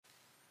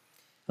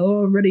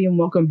Hello, everybody, and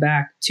welcome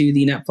back to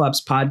the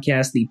Netflix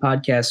podcast, the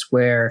podcast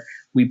where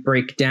we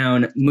break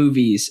down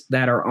movies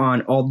that are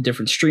on all the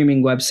different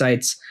streaming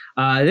websites.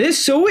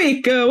 This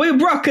week, we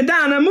broke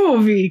down a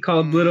movie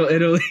called Little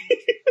Italy.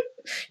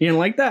 You didn't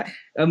like that?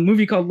 A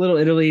movie called Little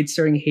Italy. It's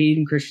starring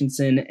Hayden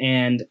Christensen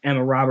and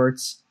Emma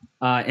Roberts.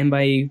 And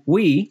by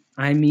we,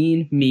 I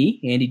mean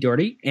me, Andy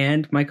Doherty,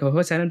 and my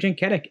co-host Adam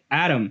Janketic.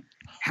 Adam,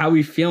 how are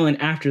we feeling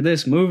after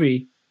this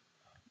movie?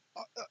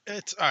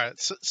 It's all right.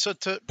 So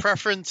to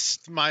preference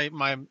my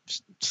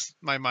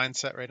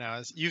mindset right now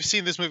is you've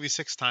seen this movie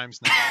 6 times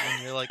now,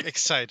 and you're like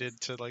excited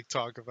to like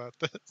talk about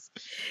this.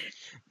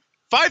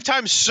 5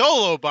 times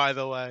solo, by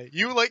the way.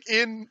 You like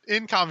in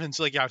comments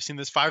like, yeah, I've seen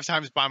this 5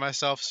 times by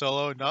myself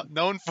solo.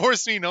 No one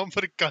forced me. No one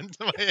put a gun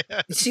to my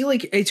head. See,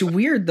 like, it's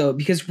weird though,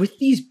 because with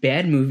these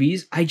bad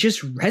movies, I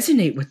just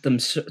resonate with them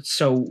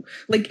so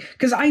like,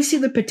 because I see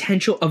the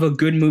potential of a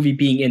good movie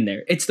being in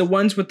there. It's the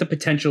ones with the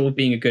potential of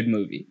being a good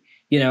movie.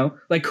 You know,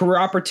 like Career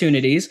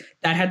Opportunities,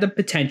 that had the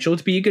potential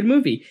to be a good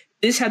movie.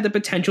 This had the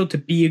potential to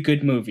be a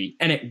good movie,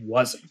 and it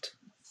wasn't.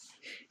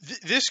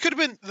 This could have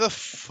been the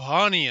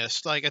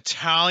funniest, like,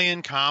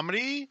 Italian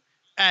comedy,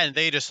 and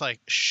they just, like,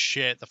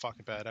 shit the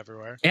fucking bed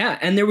everywhere. Yeah,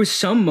 and there was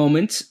some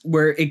moments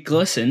where it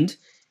glistened,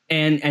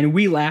 and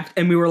we laughed,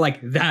 and we were like,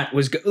 that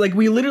was good. Like,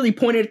 we literally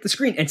pointed at the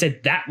screen and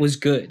said, that was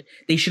good.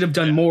 They should have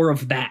done more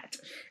of that.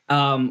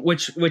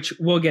 Which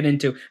we'll get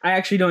into. I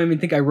actually don't even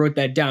think I wrote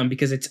that down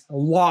because it's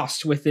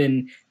lost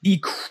within the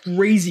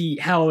crazy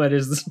hell that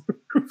is this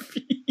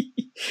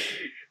movie.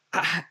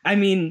 I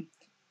mean,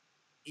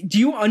 do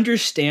you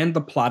understand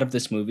the plot of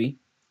this movie?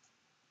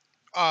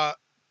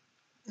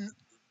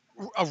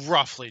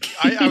 Roughly.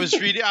 I was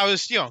reading. I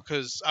was,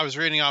 because I was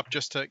reading up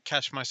just to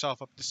catch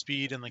myself up to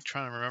speed and like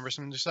trying to remember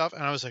some of the stuff,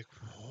 and I was like,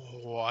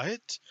 what?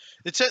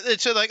 It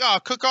said like, oh,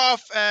 cook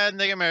off and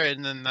they get married,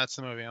 and then that's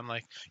the movie. I'm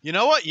like, you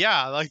know what?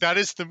 Yeah, like that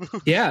is the movie.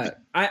 Yeah,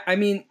 I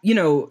mean,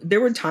 there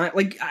were times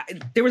like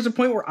there was a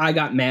point where I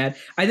got mad.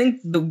 I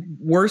think the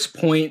worst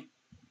point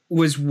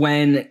was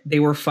when they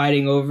were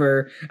fighting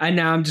over, and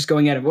now I'm just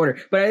going out of order,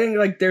 but I think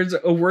like there's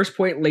a worse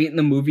point late in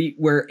the movie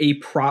where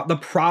the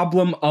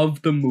problem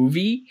of the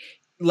movie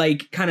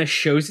like kind of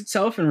shows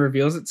itself and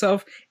reveals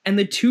itself, and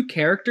the two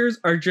characters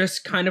are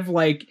just kind of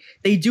like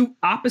they do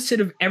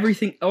opposite of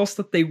everything else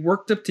that they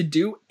worked up to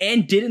do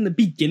and did in the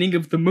beginning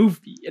of the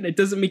movie, and it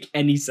doesn't make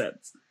any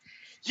sense.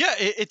 Yeah,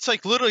 it's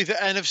like literally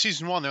the end of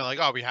season 1. They're like,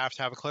 oh, we have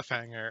to have a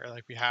cliffhanger. Or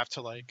like we have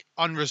to like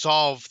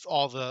unresolve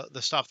all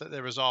the stuff that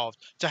they resolved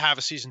to have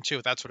a season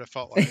 2. That's what it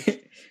felt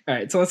like. All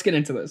right, so let's get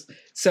into this.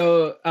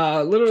 So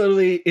Little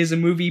Italy is a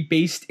movie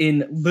based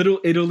in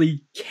Little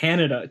Italy,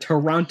 Canada,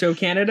 Toronto,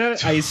 Canada.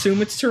 I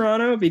assume it's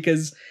Toronto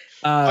because...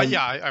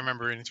 yeah, I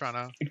remember reading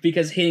Toronto.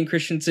 Because Hayden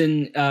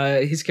Christensen,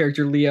 his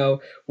character Leo,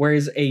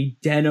 wears a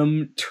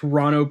denim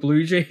Toronto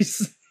Blue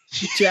Jays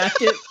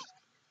jacket.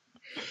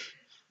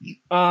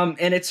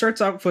 And it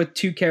starts off with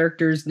two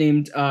characters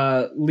named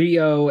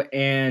Leo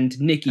and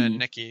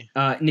Nikki.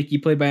 Nikki,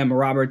 played by Emma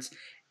Roberts.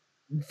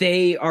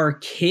 They are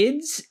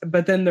kids,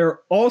 but then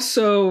they're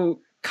also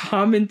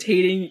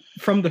commentating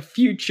from the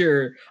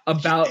future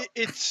about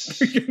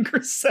their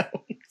younger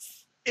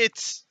selves.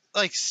 It's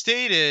like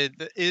stated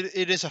that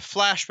it is a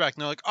flashback, and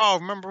they're like, oh,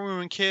 remember when we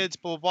were kids,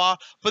 blah, blah,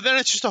 blah. But then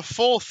it's just a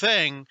full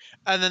thing,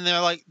 and then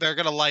they're like, they're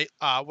gonna light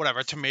a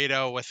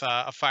tomato with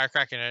a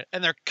firecracker in it,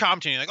 and they're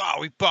commenting like,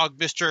 oh, we bugged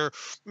Mr.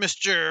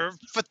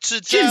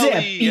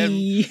 Fazzelli,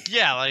 and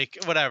yeah, like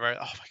whatever. Oh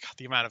my god,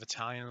 the amount of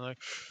Italian like.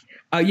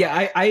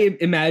 Yeah, I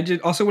imagine.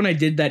 Also, when I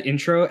did that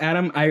intro,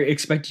 Adam, I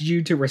expected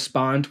you to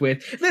respond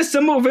with, "This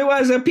movie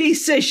was a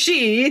piece of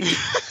shit."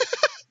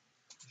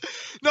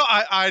 No,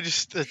 I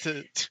just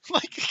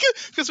like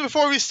because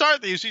before we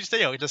start these, we just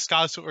we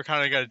discuss what we're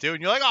kind of gonna do,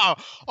 and you're like, oh,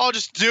 I'll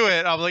just do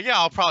it. I'm like, yeah,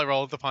 I'll probably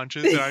roll with the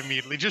punches, and I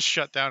immediately just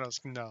shut down. I was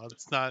like, no,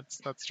 that's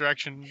the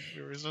direction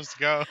we were supposed to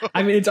go.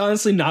 I mean, it's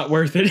honestly not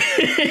worth it.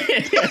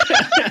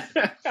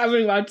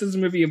 Having watched this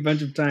movie a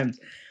bunch of times,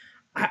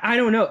 I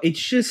don't know. It's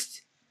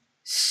just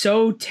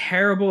so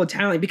terrible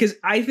Italian because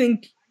I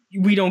think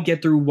we don't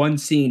get through one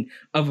scene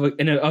of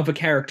a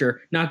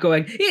character not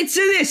going, it's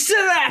this,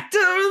 that,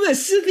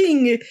 this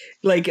thing,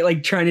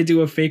 like trying to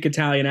do a fake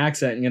Italian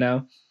accent,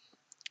 Yeah,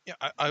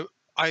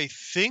 I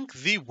think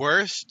the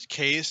worst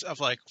case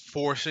of like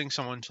forcing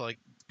someone to like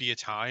be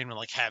Italian or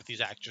like have these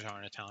actors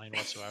aren't Italian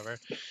whatsoever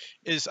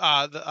is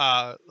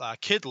the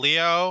kid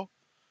Leo.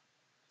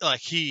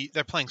 Like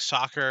they're playing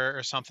soccer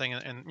or something,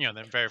 and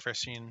the very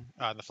first scene,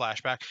 the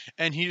flashback,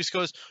 and he just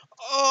goes,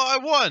 "Oh, I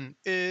won,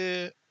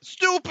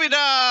 stupida,"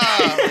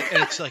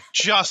 and it's like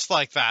just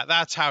like that.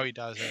 That's how he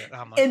does it. And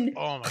I'm like, and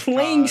oh my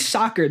playing God.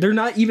 Soccer. They're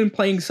not even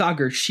playing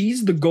soccer.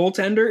 She's the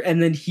goaltender, and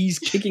then he's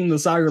kicking the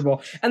soccer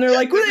ball, and they're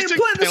like, "Well, they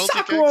play the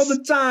soccer all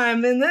the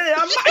time," and then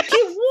my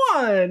kid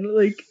won.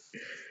 Like,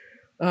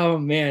 oh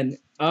man.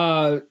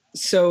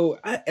 So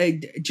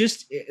I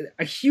just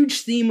a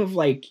huge theme of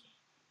like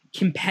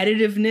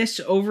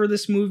competitiveness over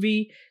this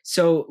movie.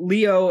 So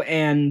Leo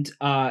and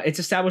it's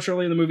established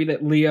early in the movie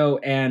that Leo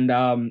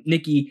and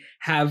Nikki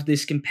have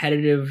this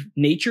competitive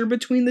nature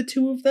between the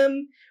two of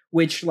them,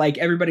 which like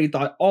everybody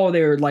thought, oh,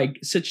 they're like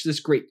such this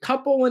great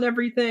couple and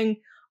everything.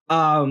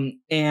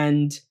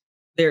 And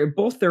they're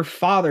both their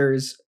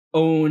fathers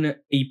own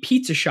a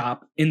pizza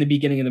shop in the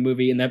beginning of the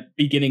movie, in that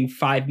beginning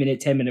 5 minute,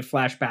 10 minute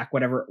flashback,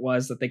 whatever it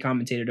was that they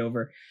commentated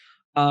over.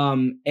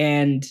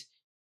 And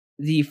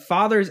the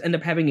fathers end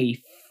up having a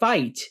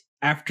fight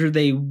after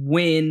they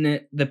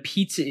win the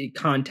pizza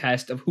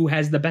contest of who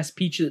has the best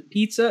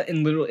pizza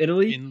in Little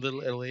Italy. In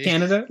Little Italy.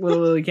 Canada.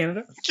 Little Italy,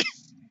 Canada.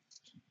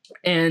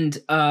 And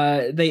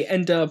they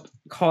end up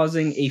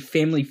causing a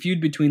family feud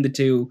between the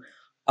two.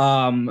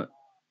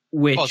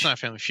 Which, well, it's not a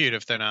family feud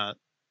if they're not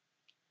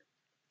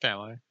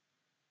family.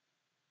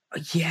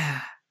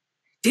 Yeah.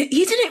 Isn't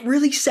it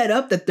really set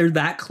up that they're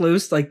that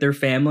close, like they're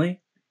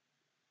family?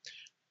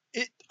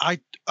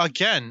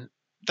 Again,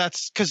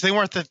 that's because they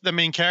weren't the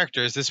main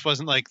characters. This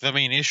wasn't like the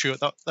main issue.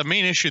 The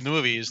main issue in the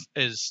movie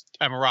is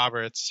Emma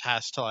Roberts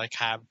has to like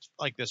have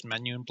like this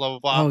menu and blah blah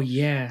blah. Oh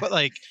yeah. But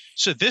like,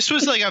 so this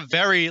was like a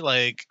very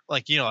like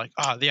you know, like,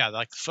 oh yeah,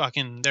 like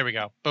fucking there we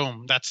go,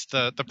 boom. That's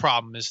the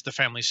problem is the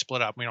family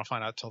split up. We don't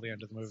find out till the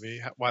end of the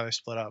movie why they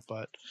split up.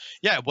 But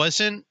yeah, it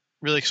wasn't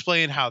really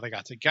explained how they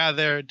got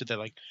together. Did they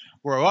like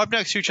grow up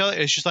next to each other?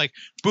 It's just like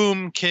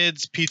boom,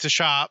 kids, pizza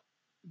shop.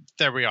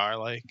 There we are.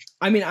 Like,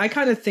 I mean, I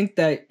kind of think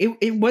that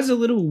it was a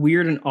little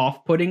weird and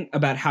off-putting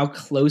about how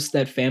close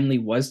that family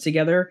was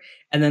together,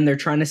 and then they're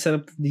trying to set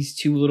up these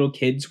two little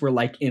kids were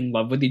like in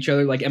love with each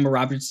other. Like Emma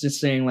Roberts just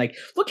saying like,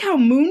 "Look how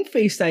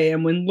moon-faced I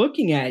am when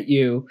looking at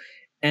you,"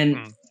 and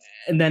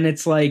then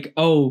it's like,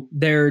 oh,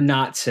 they're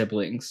not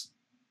siblings.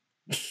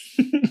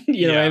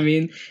 You know what I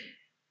mean?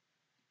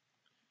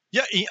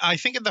 Yeah, I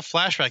think in the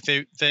flashback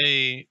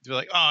they were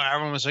like, oh,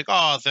 everyone was like,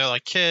 oh, they're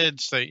like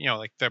kids, they, you know,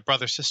 like their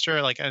brother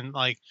sister, like, and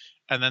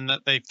then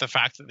the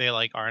fact that they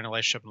like are in a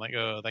relationship, and like,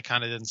 oh, that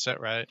kind of didn't sit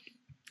right.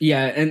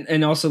 Yeah,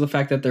 and also the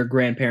fact that their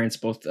grandparents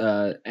both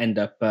end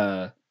up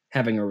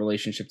having a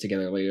relationship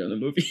together later in the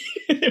movie.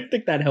 I don't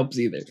think that helps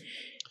either.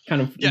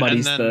 Kind of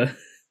muddies the.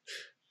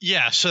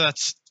 Yeah, so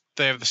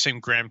they have the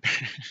same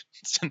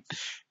grandparents,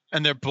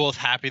 and they're both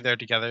happy they're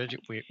together.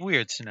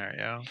 Weird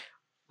scenario.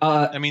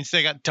 That means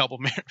they got double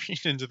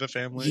married into the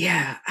family.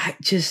 Yeah,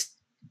 just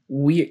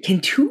weird.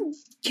 Can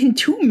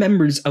two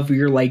members of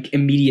your like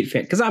immediate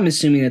family? Because I'm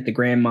assuming that the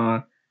grandma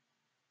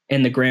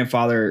and the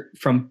grandfather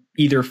from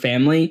either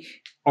family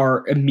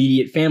are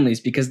immediate families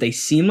because they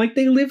seem like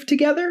they live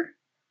together,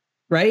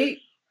 right?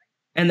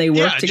 And they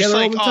work together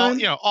like all the time.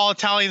 You know, all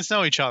Italians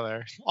know each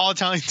other. All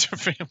Italians are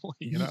family.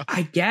 You know,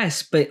 I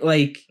guess, but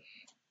like,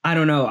 I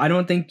don't know. I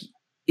don't think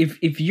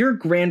if your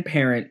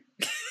grandparent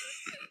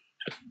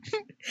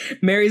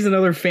marries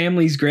another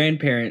family's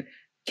grandparent,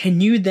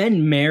 can you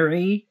then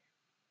marry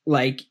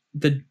like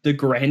the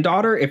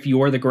granddaughter if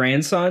you're the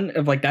grandson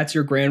of like that's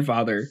your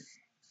grandfather?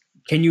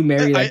 Can you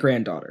marry that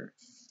granddaughter?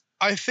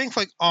 I think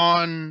like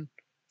on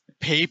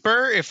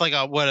paper, if like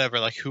a whatever,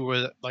 like who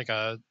was like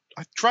a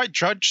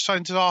judge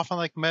signs it off on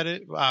like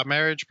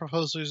marriage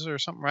proposals or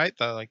something, right?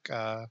 The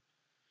like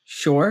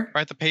sure,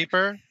 right, the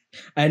paper.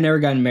 I had never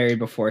gotten married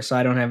before, so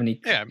I don't have any.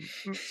 Yeah,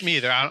 me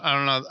either. I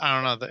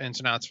don't know the ins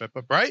and outs of it,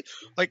 but right,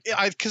 like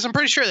because I'm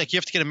pretty sure like you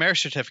have to get a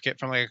marriage certificate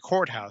from like a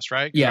courthouse,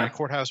 right? Yeah, like,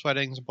 courthouse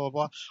weddings and blah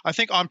blah. I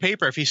think on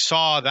paper, if he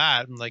saw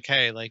that and like,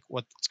 hey, like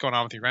what's going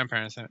on with your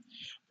grandparents, and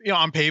you know,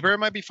 on paper it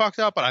might be fucked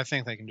up, but I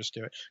think they can just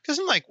do it because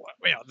in like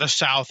you know the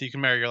South, you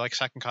can marry your like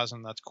second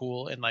cousin. That's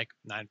cool in like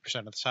 9%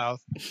 of the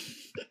South,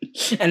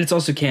 and it's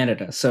also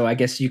Canada, so I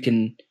guess you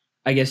can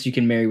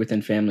marry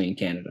within family in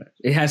Canada.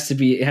 It has to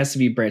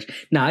be branched.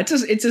 No, it's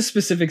a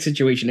specific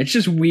situation. It's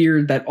just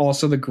weird that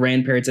also the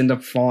grandparents end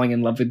up falling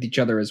in love with each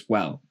other as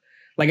well.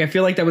 Like I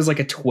feel like that was like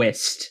a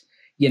twist,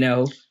 you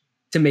know,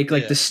 to make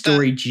like the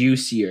story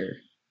juicier.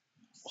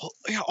 Well,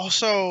 yeah.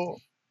 Also,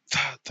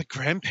 the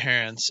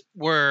grandparents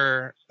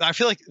were. I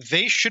feel like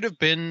they should have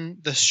been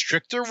the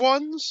stricter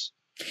ones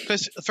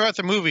because throughout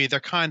the movie they're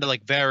kind of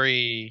like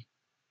very.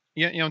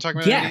 You know what I'm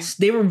talking about? Yes,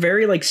 they were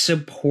very like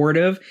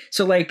supportive.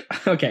 So like,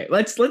 okay,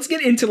 let's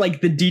get into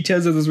like the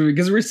details of this movie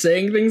because we're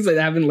saying things that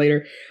happen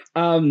later.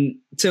 So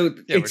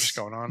yeah, we're just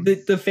going on.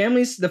 The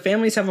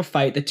families have a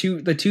fight. The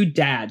two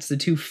dads, the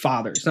two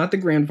fathers, not the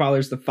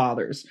grandfathers, the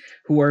fathers,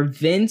 who are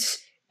Vince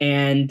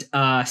and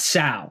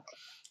Sal.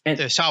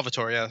 And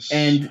Salvatore, yes.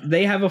 And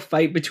they have a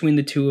fight between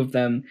the two of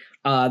them.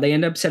 They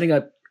end up setting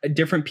up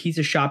different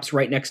pizza shops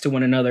right next to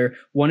one another.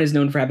 One is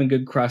known for having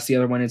good crust. The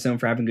other one is known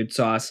for having good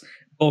sauce.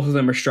 Both of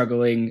them are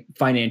struggling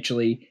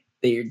financially.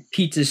 Their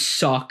pizzas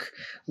suck.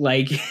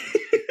 Like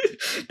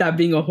that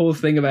being a whole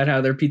thing about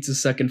how their pizzas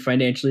suck and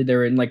financially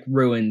they're in like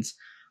ruins.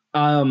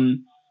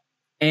 And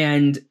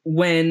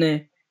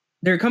when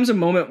there comes a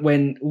moment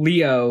when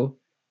Leo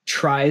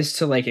tries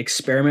to like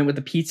experiment with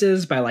the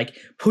pizzas by like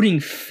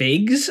putting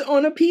figs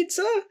on a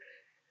pizza.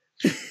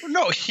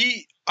 No,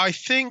 I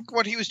think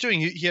what he was doing,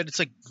 he had this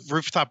like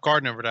rooftop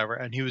garden or whatever,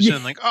 and he was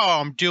saying like,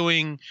 oh, I'm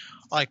doing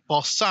like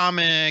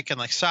balsamic and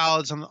like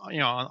salads on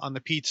on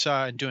the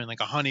pizza and doing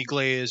like a honey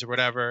glaze or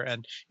whatever.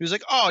 And he was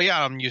like, oh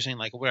yeah, I'm using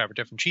like whatever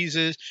different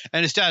cheeses.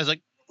 And his dad is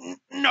like,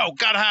 no,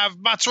 gotta have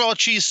mozzarella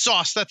cheese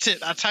sauce. That's it.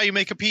 That's how you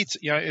make a pizza.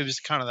 You know, it was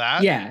kind of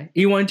that. Yeah,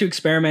 he wanted to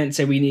experiment and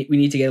say we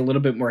need to get a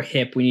little bit more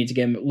hip. We need to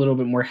get a little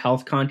bit more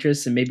health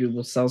conscious, and maybe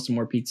we'll sell some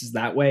more pizzas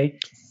that way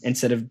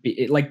instead of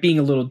being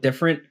a little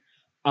different.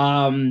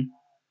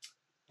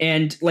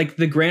 And like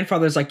the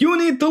grandfather's like, you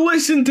need to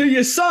listen to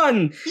your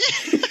son.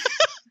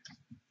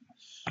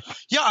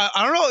 Yeah,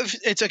 I don't know if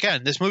it's,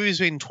 again, this movie was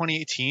made in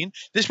 2018.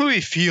 This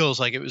movie feels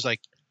like it was like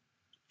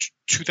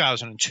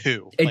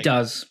 2002. It like,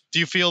 does. Do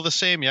you feel the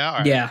same? Yeah. All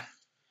right. Yeah.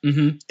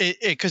 Mm-hmm.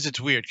 Because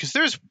it's weird. Because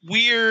there's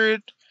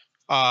weird,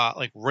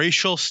 like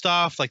racial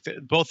stuff. Like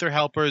both their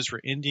helpers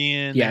were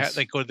Indian. Yes.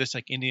 They go to this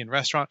like Indian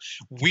restaurant.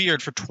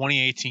 Weird for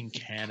 2018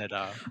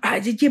 Canada.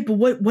 Yeah, but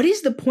what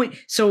is the point?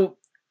 So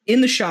in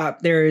the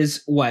shop, there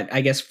is what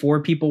I guess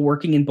 4 people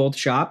working in both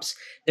shops.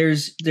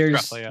 There's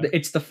Roughly, yeah.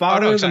 It's the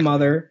father, exactly.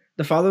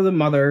 the father, the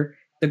mother,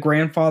 the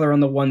grandfather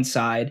on the one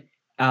side,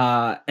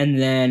 and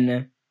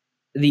then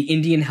the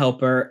Indian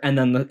helper, and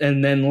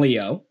then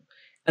Leo,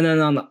 and then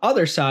on the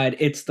other side,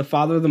 it's the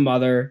father, the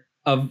mother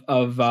of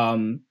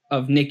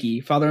Nikki,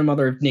 father and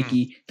mother of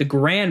Nikki, the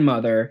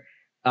grandmother,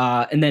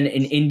 and then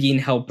an Indian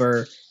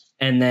helper,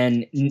 and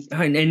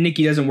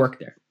Nikki doesn't work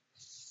there.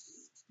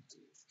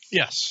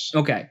 Yes.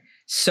 Okay.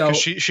 So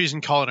she's in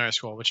culinary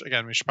school, which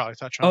again we should probably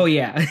touch on. Oh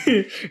yeah.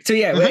 So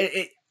yeah,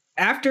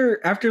 after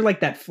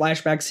like that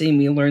flashback scene,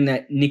 we learn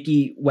that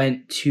Nikki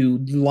went to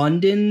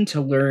London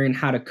to learn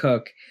how to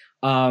cook.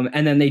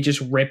 And then they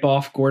just rip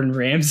off Gordon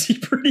Ramsay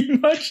pretty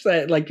much.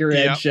 That like your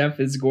head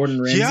chef is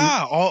Gordon Ramsay.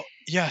 Yeah. Oh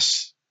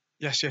yes.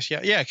 Yeah.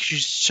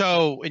 She's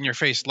so in your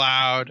face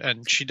loud,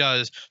 and she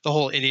does the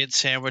whole idiot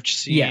sandwich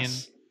scene.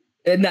 Yes.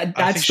 And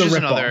that's the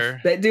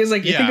ripoff. There's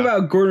like, you think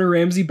about Gordon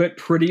Ramsay but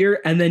prettier,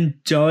 and then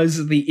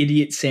does the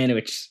idiot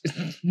sandwich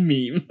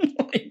meme.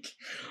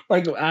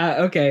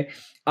 Okay.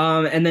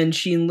 And then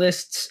she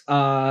enlists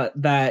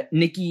that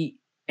Nikki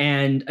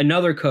and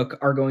another cook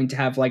are going to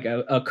have like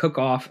a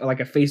cook-off, like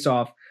a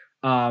face-off,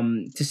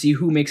 to see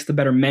who makes the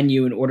better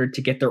menu in order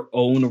to get their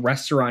own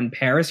restaurant in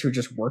Paris, or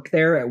just work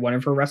there at one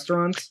of her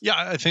restaurants. Yeah,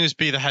 I think it's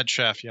be the head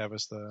chef. Yeah,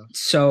 was the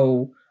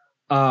so.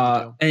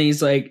 And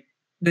he's like.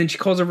 Then she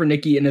calls over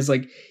Nikki and is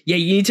like, yeah,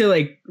 you need to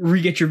like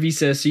re-get your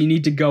visa, so you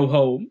need to go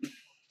home.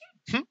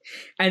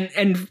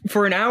 And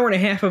for an hour and a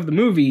half of the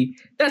movie,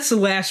 that's the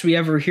last we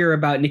ever hear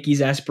about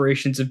Nikki's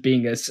aspirations of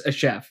being a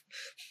chef.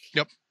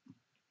 Yep.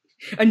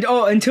 And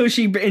until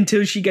she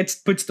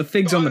puts the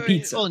figs on the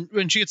pizza. Well,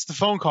 when she gets the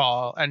phone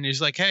call and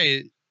he's like,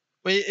 hey,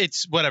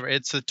 it's whatever,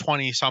 it's a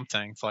 20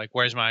 something, like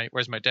where's my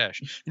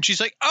dish, and she's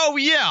like, oh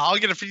yeah, I'll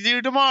get it for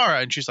you tomorrow,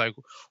 and she's like,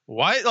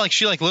 what? Like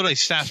she like literally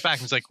snaps back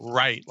and is like,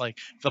 right, like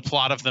the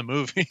plot of the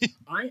movie.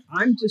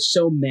 I'm just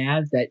so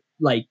mad that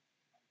like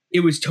it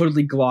was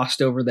totally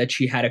glossed over that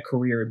she had a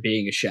career in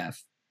being a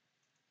chef.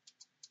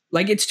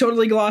 Like it's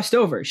totally glossed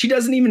over. She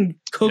doesn't even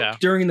cook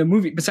during the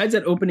movie. Besides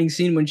that opening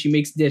scene when she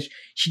makes dish,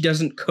 she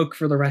doesn't cook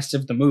for the rest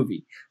of the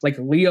movie. Like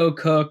Leo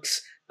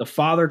cooks, the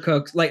father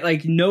cooks,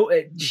 like no,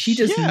 she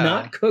does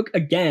not cook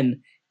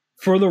again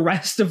for the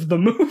rest of the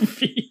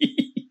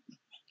movie.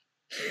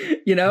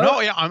 You know? No,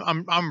 yeah,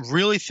 I'm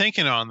really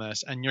thinking on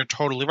this, and you're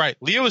totally right.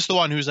 Leo is the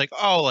one who's like,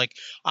 oh, like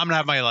I'm gonna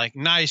have my like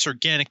nice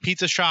organic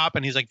pizza shop,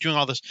 and he's like doing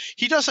all this.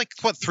 He does like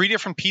 3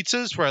 different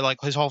pizzas where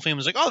like his whole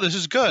family's like, oh, this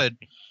is good.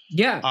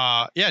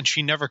 Yeah. And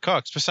she never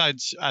cooks.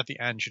 Besides at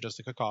the end, she does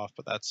the cook off,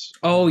 but that's.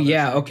 Oh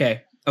yeah. Thing.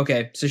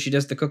 Okay. So she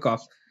does the cook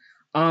off.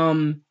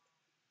 All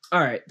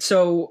right.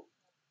 So.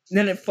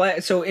 Then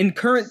so in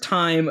current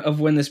time of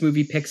when this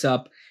movie picks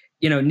up,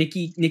 you know,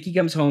 Nikki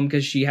comes home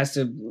because she has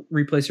to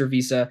replace her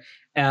visa,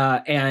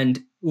 and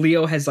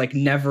Leo has like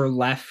never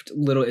left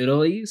Little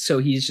Italy, so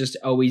he's just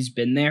always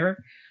been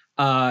there.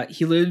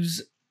 He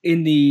lives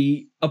in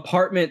the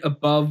apartment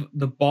above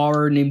the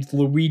bar named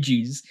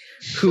Luigi's,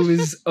 who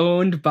is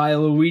owned by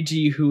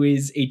Luigi, who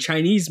is a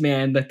Chinese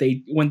man that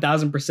they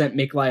 1000%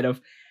 make light of.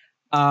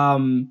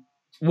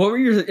 What were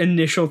your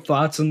initial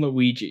thoughts on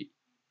Luigi?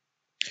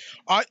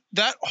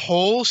 That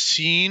whole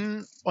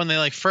scene when they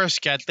like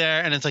first get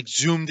there and it's like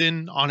zoomed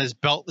in on his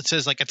belt that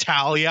says like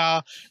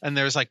Italia, and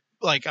there's like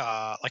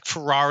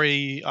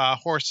Ferrari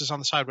horses on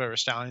the side, whatever,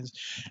 stallions,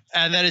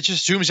 and then it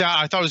just zooms out.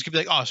 I thought it was gonna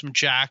be like, oh, some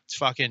jacked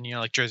fucking, you know,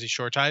 like Jersey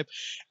Shore type,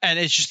 and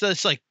it's just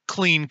this like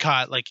clean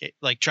cut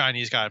like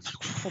Chinese guy.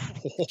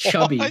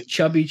 Like,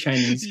 chubby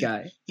Chinese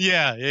guy.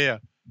 Yeah.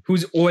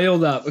 Who's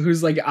oiled up,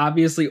 who's like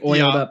obviously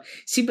oiled up.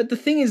 See, but the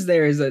thing is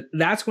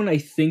that's when I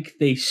think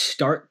they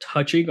start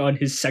touching on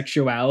his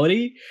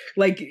sexuality.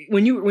 Like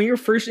when you're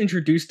first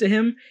introduced to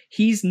him,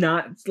 he's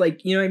not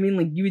like, you know what I mean?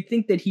 Like you would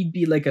think that he'd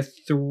be like a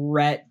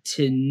threat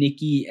to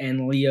Nikki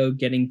and Leo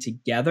getting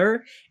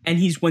together, and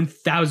he's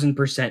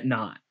 1000%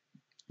 not.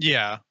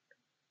 Yeah.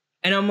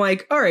 And I'm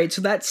like, all right,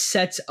 so that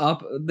sets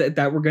up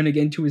that we're going to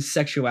get into his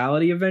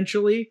sexuality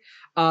eventually.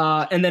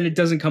 And then it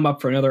doesn't come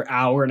up for another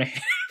hour and a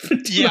half.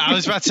 Yeah, I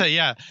was about to say,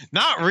 yeah,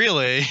 not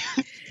really.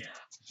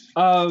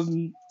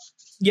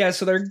 Yeah,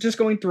 so they're just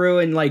going through,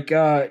 and like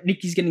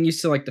Nikki's getting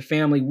used to like the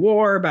family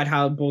war about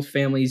how both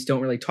families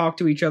don't really talk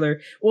to each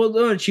other.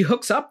 Well, she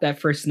hooks up that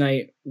first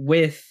night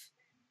with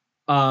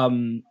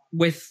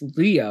with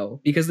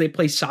Leo because they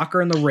play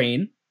soccer in the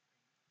rain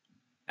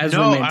as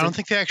No, I romantic. don't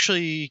think they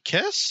actually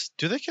kiss.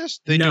 Do they kiss?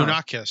 They do No.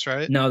 not kiss,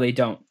 right? No, they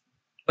don't.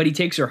 But he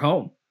takes her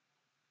home.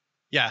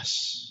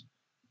 Yes.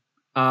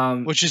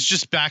 Um, Which is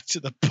just back to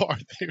the bar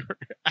they were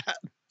at.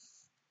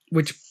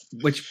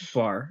 which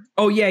bar?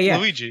 Oh yeah, yeah,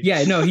 Luigi.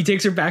 yeah. No, he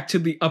takes her back to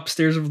the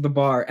upstairs of the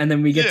bar, and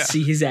then we get Yeah. to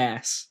see his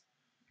ass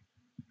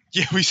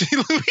Yeah, we see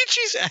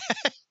Luigi's ass.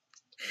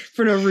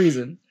 for no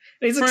reason.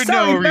 And he's like, For no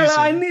 "Sorry, Bella, reason."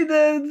 I need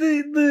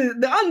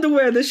the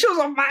underwear that shows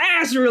off my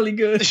ass really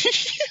good.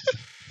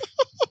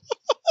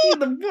 Need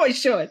the boy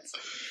shorts."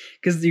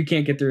 Because you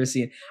can't get through a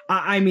scene.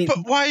 I mean, But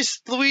why is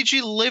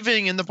Luigi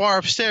living in the bar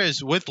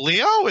upstairs with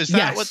Leo? Is that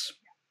yes. what?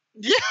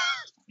 Yeah.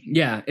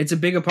 Yeah, it's a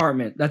big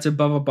apartment that's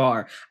above a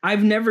bar.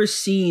 I've never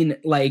seen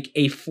like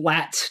a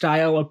flat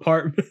style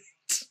apartment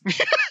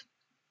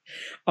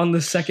on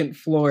the second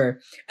floor.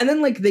 And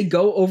then like they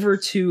go over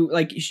to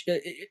like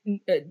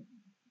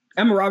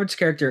Emma Roberts'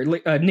 character,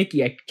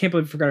 Nikki, I can't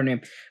believe I forgot her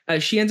name.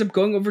 She ends up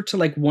going over to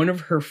like one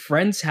of her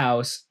friends'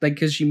 house, like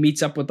because she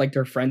meets up with like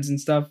their friends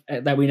and stuff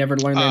that we never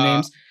learn their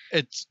names.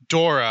 It's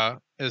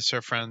Dora is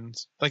her friend,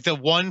 like the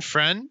one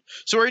friend.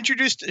 So we're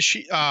introduced.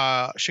 She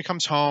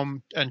comes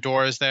home and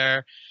Dora's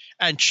there,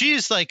 and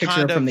she's like Picks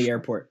kind her of from the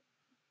airport.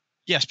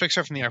 Yes, picks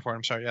her from the airport.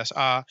 I'm sorry. Yes.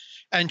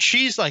 And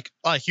she's like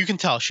you can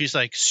tell she's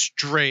like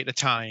straight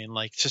Italian,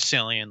 like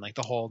Sicilian, like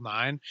the whole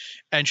nine.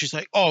 And she's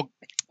like, "Oh,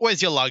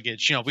 where's your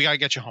luggage? You know, we gotta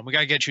get you home. We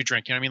gotta get you a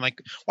drink. You know what I mean? Like,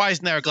 why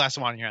isn't there a glass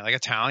of wine here? Like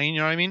Italian, you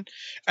know what I mean?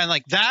 And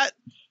like that.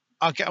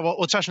 Okay, well,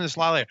 we'll touch on this a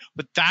lot later.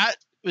 But that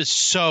was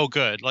so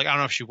good. Like, I don't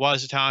know if she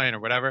was Italian or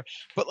whatever,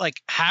 but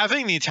like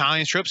having the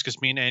Italian tropes, because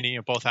me and Andy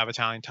both have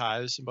Italian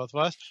ties, and both of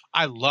us,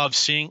 I love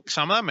seeing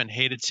some of them and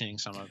hated seeing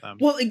some of them.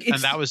 Well, and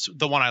that was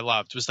the one I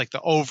loved. Was like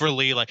the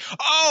overly like,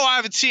 oh, I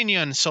haven't seen you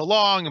in so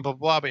long, and blah blah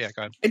blah. But yeah,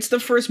 go ahead. It's the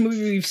first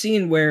movie we've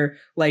seen where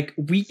like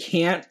we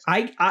can't.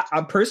 I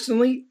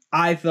personally,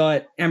 I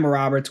thought Emma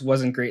Roberts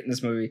wasn't great in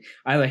this movie.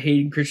 I thought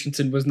Hayden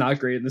Christensen was not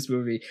great in this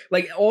movie.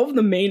 Like all of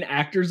the main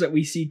actors that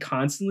we see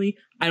constantly,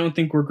 I don't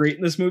think were great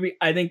in this movie.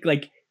 I think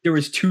like there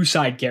was two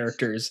side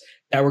characters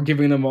that were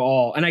giving them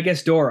all, and I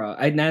guess Dora.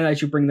 Now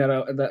that you bring that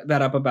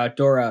up about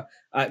Dora,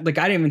 like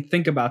I didn't even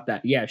think about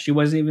that. Yeah, she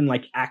wasn't even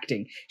like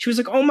acting. She was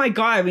like, "Oh my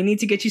god, we need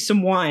to get you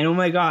some wine." Oh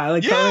my god,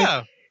 like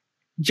yeah,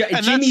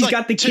 Jimmy's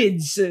got the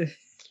kids.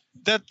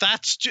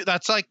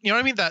 That's like, you know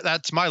what I mean?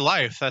 That's my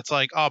life. That's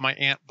like, oh, my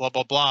aunt blah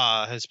blah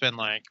blah has been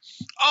like,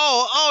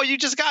 oh, you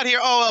just got here.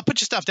 Oh, I'll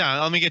put your stuff down.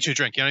 Let me get you a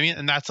drink. You know what I mean?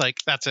 And that's an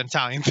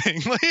Italian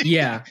thing.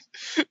 Yeah,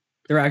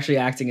 they're actually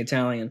acting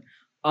Italian.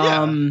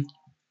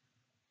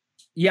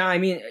 Yeah, I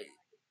mean,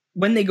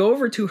 when they go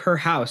over to her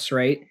house,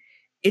 right?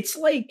 It's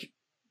like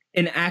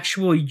an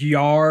actual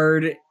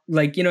yard.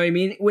 Like, you know what I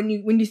mean? When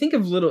you think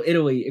of Little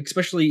Italy,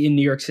 especially in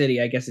New York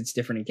City, I guess it's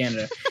different in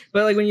Canada.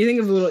 But like when you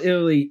think of Little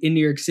Italy in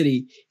New York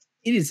City,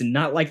 it is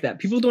not like that.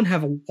 People don't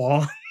have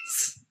lawns.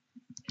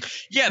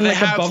 Yeah, they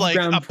have like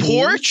a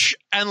porch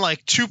and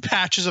like two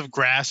patches of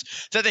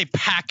grass that they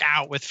pack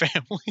out with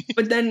family.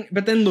 But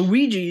then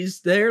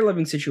Luigi's, their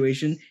living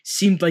situation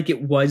seemed like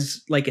it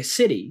was like a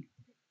city.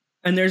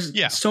 And there's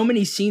so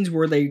many scenes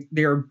where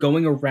they're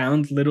going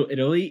around Little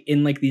Italy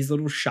in like these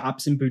little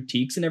shops and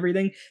boutiques and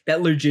everything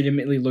that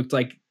legitimately looked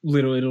like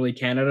Little Italy,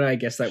 Canada. I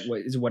guess that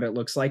is what it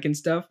looks like and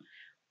stuff.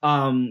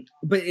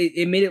 But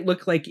it made it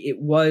look like it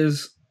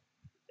was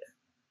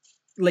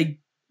like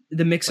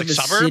the mix like of a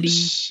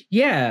suburbs? city.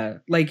 Yeah,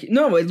 like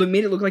no, it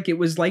made it look like it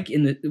was like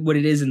what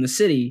it is in the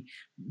city.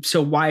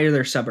 So why are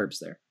there suburbs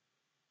there?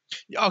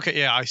 Okay,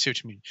 yeah, I see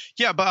what you mean.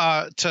 Yeah,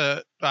 but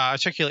to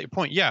articulate your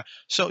point, yeah.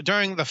 So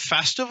during the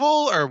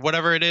festival or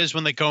whatever it is,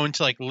 when they go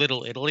into like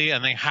Little Italy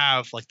and they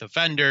have like the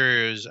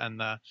vendors and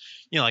the,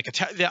 you know, like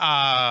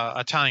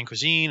Italian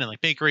cuisine and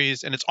like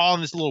bakeries, and it's all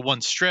in this little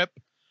one strip.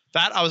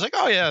 That I was like,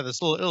 oh yeah,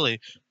 this Little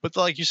Italy. But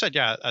like you said,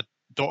 yeah, at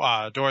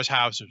Dora's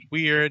house, it was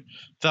weird.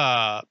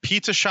 The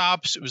pizza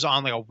shops, it was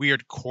on like a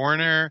weird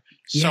corner.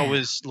 So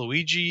was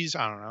Luigi's.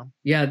 I don't know.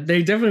 Yeah,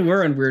 they definitely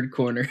were on weird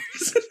corners.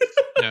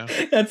 Yeah.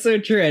 That's so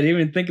true. I didn't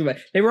even think about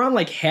it. They were on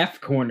like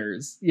half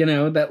corners, you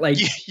know, that like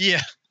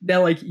that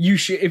like you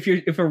should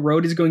if a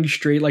road is going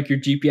straight, like your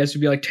GPS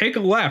would be like take a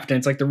left, and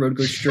it's like the road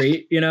goes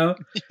straight, you know?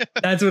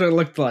 That's what it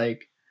looked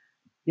like.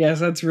 Yes,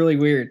 that's really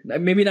weird.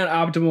 Maybe not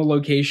optimal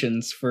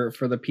locations for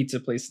the pizza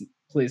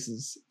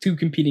places, two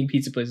competing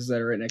pizza places that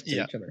are right next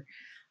to each other.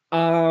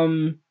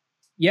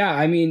 Yeah,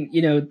 I mean,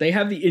 you know, they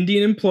have the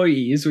Indian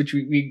employees, which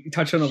we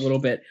touched on a little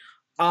bit.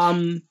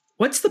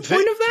 What's the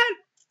point of that?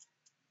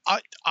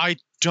 I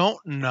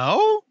don't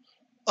know.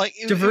 Like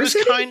diversity,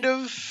 it was kind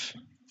of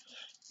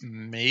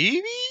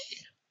maybe,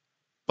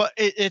 but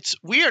it's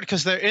weird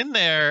because they're in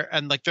there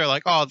and like they're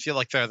like, oh, I feel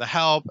like they're the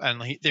help, and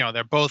like, you know,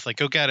 they're both like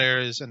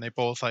go-getters, and they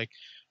both like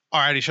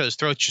are at each other's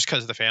throats just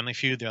because of the family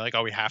feud. They're like,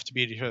 oh, we have to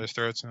be at each other's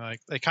throats, and like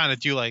they kind of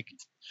do like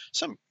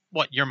some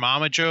your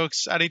mama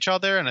jokes at each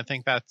other, and I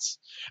think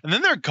and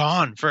then they're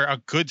gone for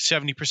a good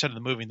 70% of the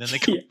movie, and then they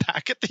come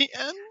back at the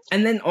end.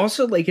 And then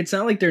also, like, it's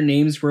not like their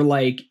names were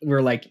like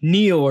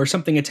Neil or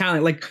something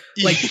Italian. Like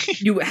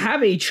you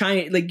have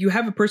you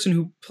have a person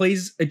who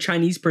plays a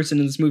Chinese person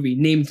in this movie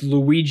named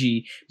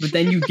Luigi, but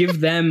then you give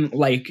them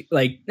like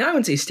I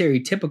wouldn't say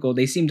stereotypical.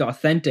 They seemed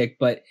authentic,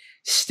 but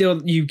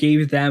still you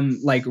gave them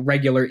like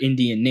regular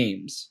Indian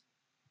names.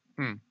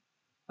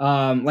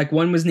 Like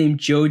one was named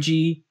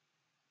Joji,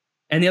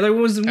 and the other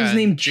one was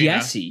named Gina.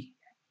 Jesse.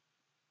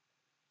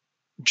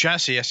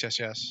 Jesse,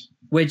 yes.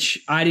 Which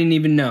I didn't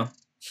even know.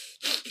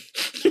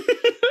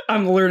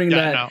 I'm learning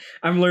that. No.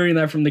 I'm learning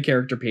that from the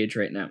character page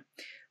right now.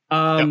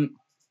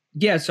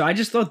 Yeah, so I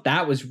just thought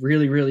that was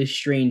really, really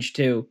strange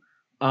too.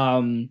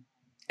 And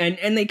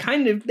they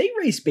they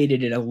race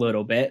baited it a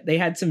little bit. They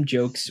had some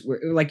jokes where,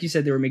 like you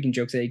said, they were making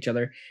jokes at each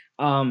other.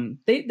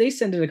 They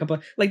sent in a couple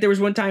like there was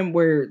one time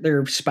where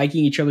they're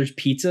spiking each other's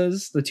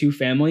pizzas, the two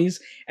families,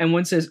 and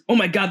one says, "Oh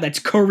my God, that's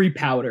curry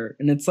powder,"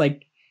 and it's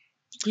like,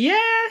 yeah,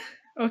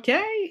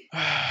 okay.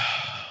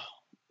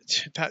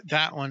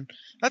 That one.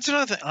 That's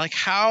another thing. Like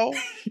how,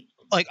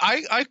 like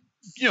I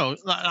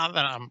not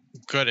that I'm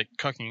good at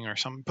cooking or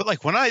something, but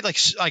like when I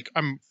like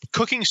I'm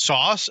cooking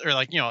sauce or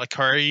like like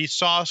curry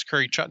sauce,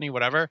 curry chutney,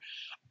 whatever.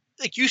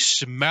 Like you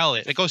smell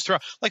it. It goes through.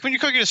 Like when you're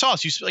cooking a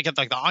sauce, you get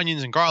like the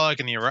onions and garlic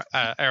and the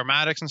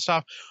aromatics and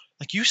stuff.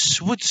 Like you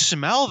would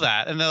smell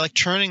that, and they're like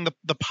churning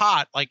the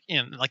pot like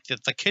in like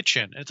the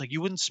kitchen. It's like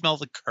you wouldn't smell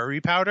the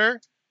curry powder.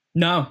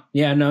 No,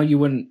 you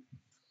wouldn't.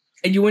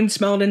 And you wouldn't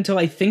smell it until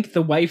I think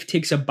the wife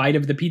takes a bite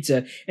of the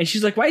pizza, and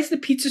she's like, "Why is the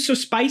pizza so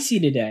spicy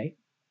today?"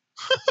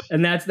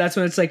 And that's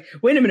when it's like,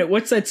 "Wait a minute,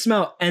 what's that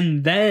smell?"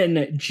 And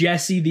then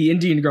Jessie, the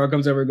Indian girl,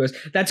 comes over and goes,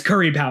 "That's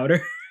curry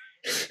powder."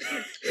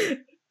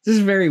 This is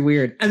very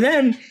weird. And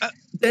then,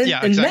 go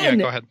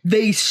ahead.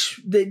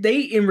 They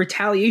in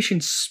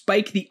retaliation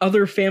spike the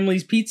other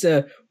family's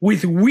pizza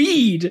with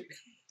weed.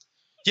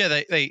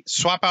 Yeah, they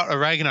swap out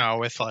oregano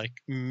with like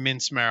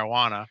minced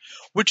marijuana,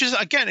 which is,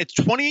 again, it's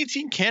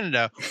 2018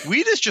 Canada.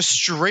 Weed is just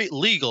straight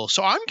legal,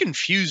 so I'm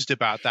confused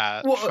about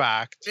that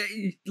fact.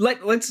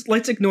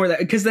 Let's ignore that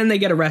because then they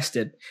get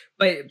arrested.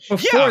 But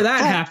before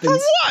that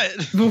happens,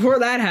 before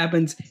that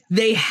happens,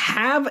 they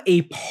have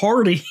a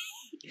party.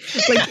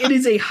 Like it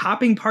is a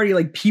hopping party.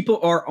 Like people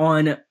are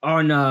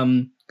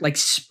on like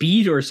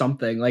speed or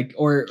something, like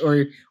or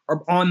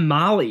on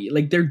Molly.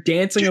 Like they're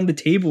dancing on the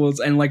tables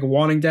and like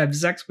wanting to have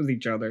sex with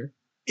each other.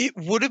 It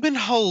would have been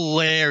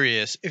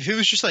hilarious if it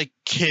was just like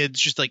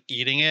kids just like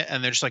eating it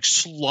and they're just like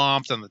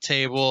slumped on the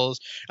tables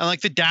and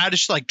like the dad is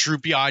just like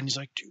droopy eyed and he's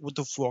like, "Dude, what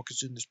the fuck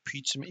is in this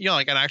pizza?"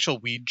 Like an actual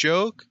weed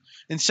joke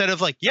instead of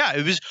like, yeah,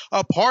 it was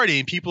a party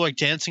and people are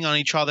dancing on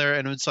each other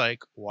and it's like,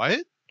 what?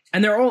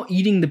 And they're all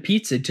eating the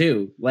pizza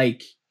too.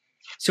 Like,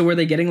 so were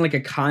they getting like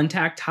a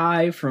contact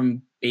high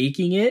from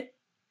baking it?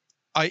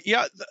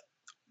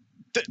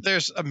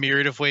 There's a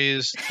myriad of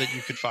ways that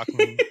you could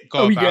fucking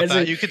go about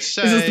that. You could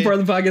say, is this the part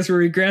of the podcast where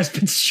we grasp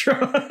at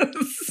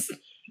straws?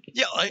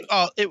 Yeah, like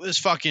it was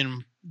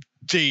fucking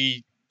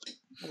diffused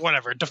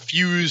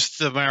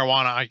the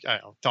marijuana. I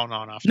don't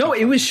know enough. No,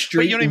 it was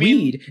straight weed. I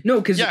mean? No,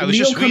 because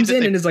Leo comes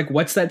in and is like,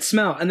 "What's that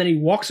smell?" And then he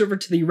walks over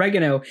to the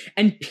oregano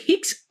and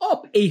picks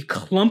up a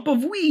clump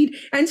of weed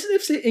and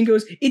sniffs it and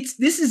goes,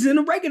 "This is an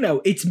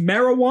oregano. It's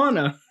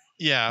marijuana."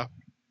 Yeah.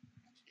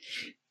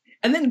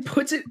 And then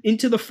puts it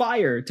into the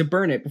fire to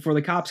burn it before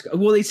the cops go.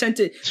 Well, they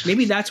sent it.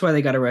 Maybe that's why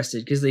they got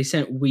arrested, because they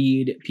sent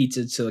weed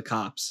pizza to the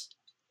cops.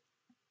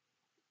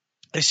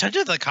 They sent it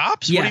to the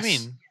cops? Yes. What do you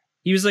mean?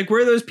 He was like,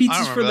 "Where are those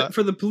pizzas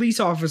for the police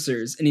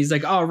officers?" And he's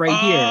like, "Oh, right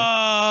here."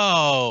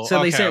 Oh,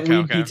 so they sent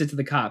weed pizza to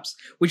the cops,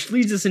 which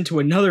leads us into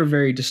another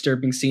very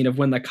disturbing scene of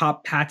when the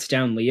cop pats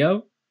down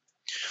Leo.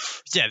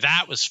 Yeah,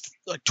 that was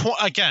like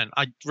again.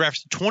 I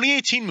referenced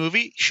 2018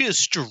 movie. She is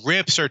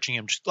strip searching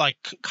him, just like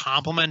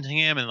complimenting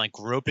him and like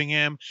groping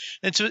him.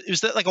 And so it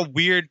was that like a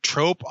weird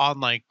trope on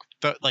like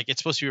it's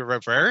supposed to be a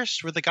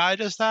reverse where the guy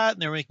does that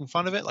and they're making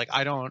fun of it. Like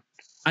I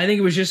think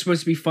it was just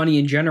supposed to be funny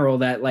in general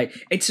that like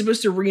it's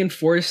supposed to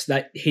reinforce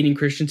that Hayden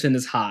Christensen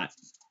is hot,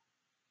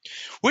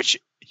 which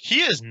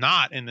he is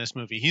not in this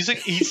movie. He's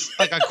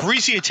like a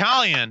greasy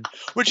Italian,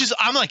 which is,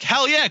 I'm like,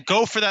 hell yeah,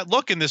 go for that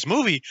look in this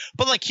movie.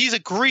 But like he's a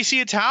greasy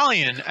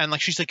Italian and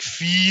like she's like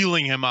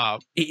feeling him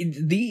up.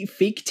 The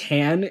fake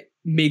tan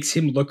makes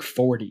him look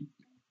 40.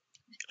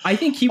 I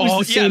think he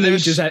was the same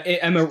age as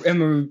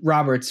Emma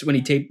Roberts when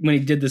he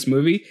did this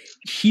movie.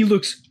 He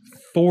looks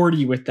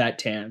 40 with that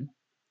tan.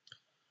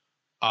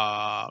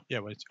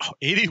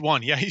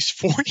 81. Yeah, he's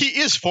 40.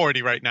 He is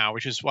 40 right now,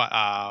 which is what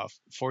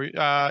 4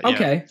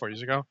 okay. 4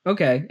 years ago.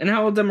 Okay. And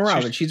how old is Emma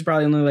Roberts? She's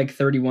probably only like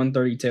 31,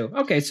 32.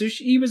 Okay, so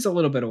he was a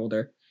little bit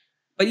older.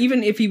 But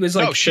even if he was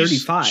like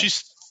 35.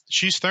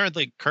 She's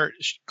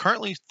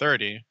currently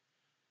 30.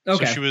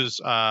 Okay. So she was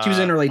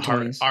in her late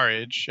 20s. Our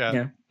age.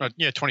 Yeah,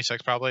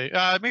 26 probably.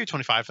 Maybe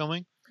 25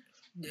 filming.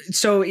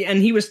 So, and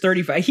he was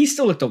 35. He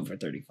still looked over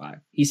 35.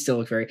 He still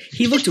looked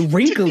he looked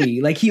wrinkly.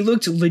 Like he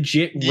looked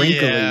legit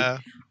wrinkly. Yeah.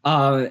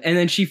 And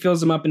then she fills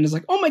them up and is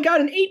like, "Oh my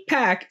god, an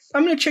 8-pack!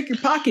 I'm gonna check your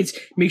pockets.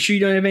 Make sure you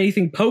don't have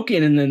anything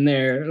poking in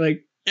there."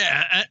 Like,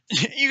 Yeah,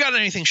 you got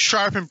anything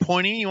sharp and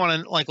pointy you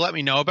want to like let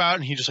me know about?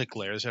 And he just like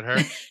glares at her.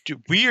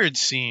 Dude, weird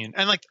scene.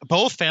 And like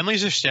both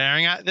families are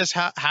staring at this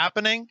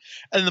happening.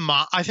 And the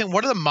mom, I think,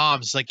 what are the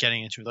moms like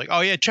getting into? Like,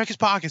 oh yeah, check his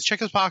pockets, check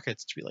his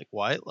pockets. To be like,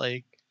 what?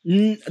 Like,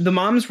 the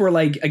moms were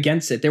like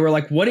against it. They were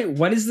like, what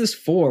is this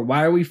for?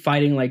 Why are we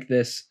fighting like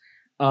this?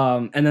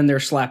 And then they're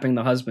slapping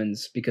the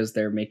husbands because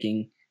they're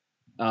making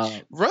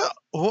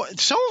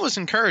someone was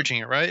encouraging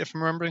it, right? If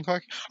I'm remembering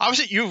correctly.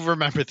 Obviously you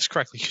remember this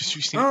correctly because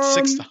you've seen it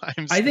 6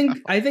 times. I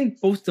think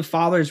both the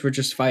fathers were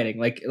just fighting.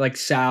 Like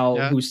Sal,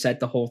 who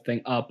set the whole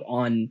thing up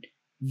on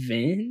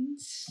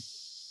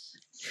Vince.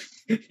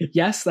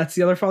 Yes, that's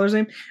the other father's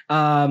name.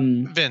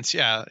 Vince,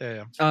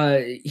 yeah.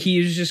 He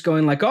was just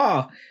going like,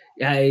 "Oh,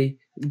 I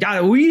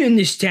got weed in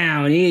this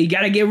town. You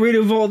got to get rid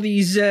of all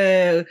these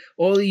hooligans,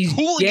 all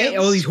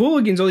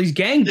these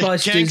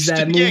gangbusters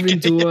that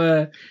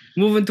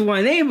move into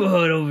our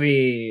neighborhood over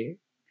here."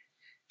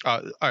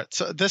 All right.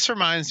 So this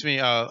reminds me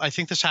of, I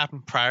think this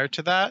happened prior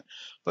to that,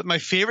 but my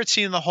favorite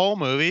scene in the whole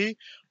movie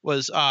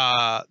was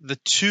the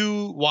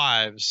two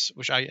wives,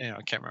 which I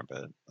can't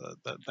remember, but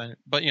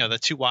the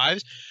two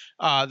wives,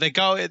 they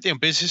go,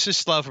 business is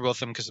slow for both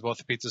of them because both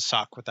the pizzas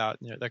suck without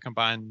their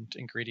combined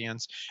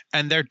ingredients,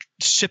 and they're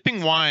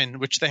sipping wine,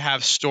 which they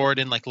have stored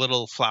in like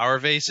little flower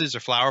vases or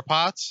flower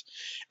pots,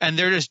 and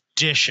they're just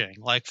dishing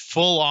like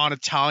full on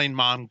Italian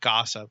mom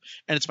gossip,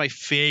 and it's my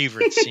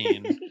favorite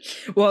scene.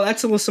 Well,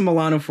 that's Alyssa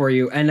Milano for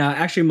you, and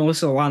actually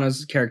Melissa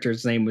Milano's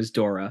character's name was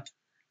Dora.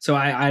 So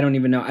I don't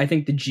even know. I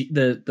think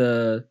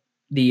the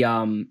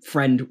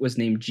friend was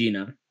named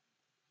Gina.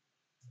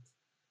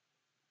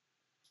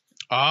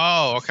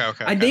 Oh,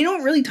 okay. They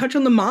don't really touch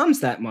on the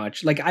moms that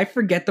much. Like I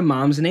forget the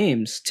moms'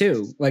 names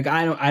too. Like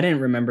I didn't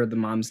remember the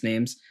moms'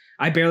 names.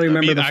 I barely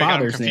remember the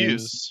father's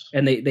names,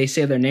 and they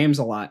say their names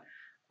a lot.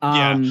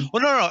 Yeah.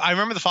 Well, no. I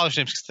remember the father's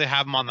names because they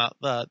have them on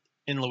the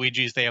in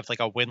Luigi's. They have like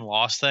a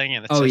win-loss thing,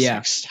 and it's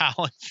like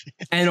Stalin.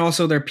 And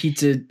also their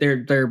pizza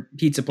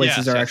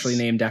places are actually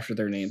named after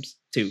their names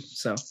too.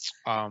 So,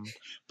 but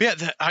yeah,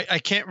 I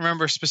can't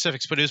remember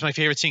specifics, but it was my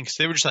favorite scene because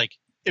they were just like,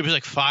 it was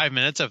like 5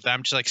 minutes of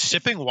them just like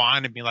sipping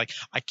wine and being like,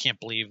 I can't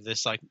believe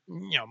this, like,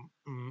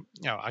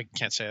 I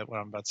can't say what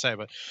I'm about to say,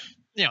 but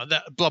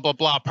that blah blah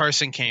blah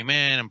person came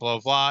in and blah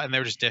blah, and they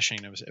were just dishing.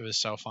 It was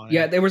so funny.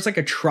 Yeah, there was like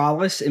a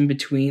trellis in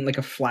between, like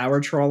a flower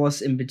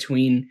trellis in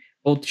between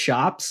both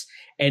shops,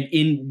 and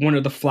in one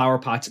of the flower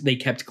pots they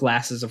kept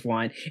glasses of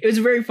wine. It was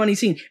a very funny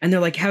scene, and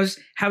they're like, how's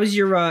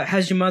your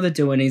mother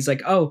doing? And he's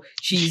like, oh,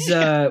 she's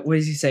what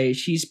does he say,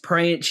 she's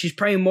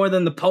praying more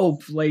than the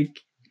Pope, like.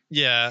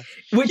 Yeah.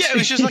 It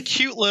was just a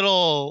cute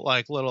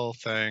little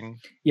thing.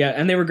 Yeah,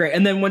 and they were great.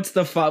 And then once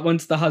the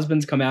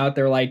husbands come out,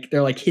 they're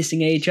like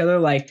hissing at each other,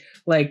 like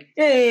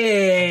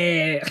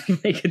hey,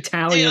 like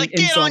Italian. Like,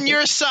 get on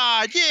your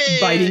side,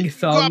 yeah. Biting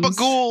thumbs.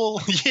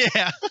 Gabagool.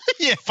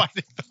 Yeah,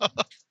 biting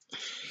thumbs.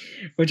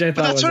 Which I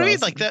thought that's was what awesome. I mean.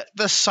 Like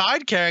the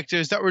side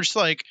characters that were just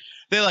like,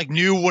 they like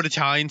knew what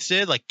Italians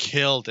did, like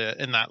killed it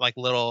in that like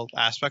little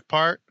aspect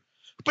part.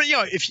 But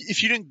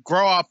if you didn't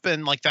grow up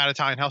in like that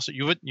Italian house,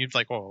 you'd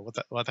like, oh,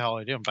 what the hell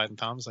are you doing, biting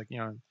thumbs, like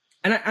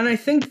And I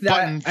think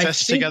that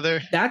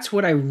together. That's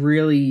what I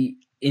really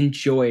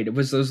enjoyed. It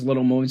was those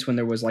little moments when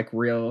there was like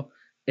real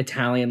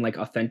Italian like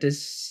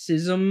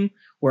authenticism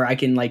where I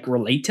can like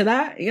relate to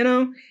that,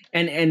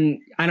 and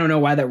I don't know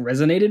why that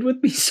resonated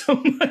with me so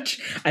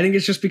much. I think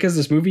it's just because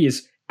this movie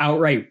is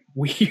outright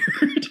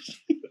weird,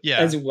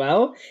 as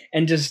well,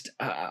 and just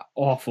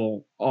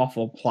awful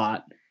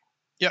plot.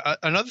 Yeah,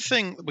 another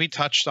thing we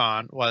touched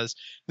on was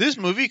this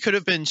movie could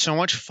have been so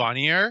much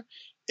funnier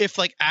if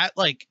like at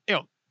like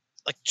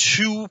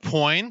 2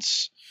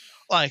 points,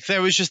 like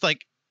there was just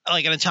like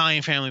an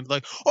Italian family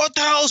like, what the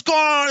hell's going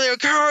on there?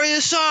 Carry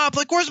this up.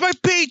 Like, where's my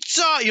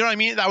pizza? You know what I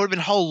mean? That would have been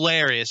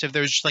hilarious if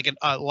there was just like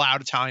a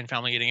loud Italian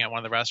family eating at one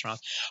of the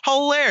restaurants.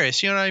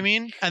 Hilarious, you know what I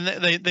mean? And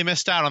they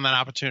missed out on that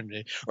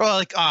opportunity. Or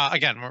like,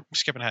 again, we're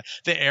skipping ahead.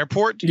 The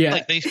airport,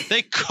 like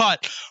they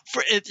cut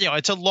for it.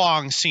 It's a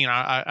long scene.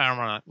 I don't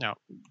want to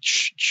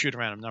shoot a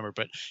random number,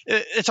 but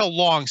it's a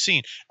long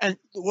scene. And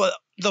what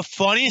the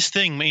funniest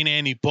thing me and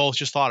Andy both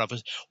just thought of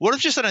is, what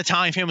if just an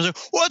Italian family was like,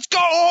 what's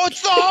going on?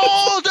 What's the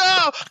hold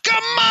up?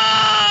 Come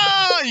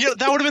on!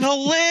 That would have been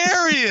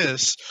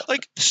hilarious.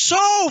 Like,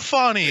 so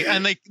funny.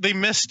 And they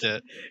missed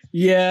it.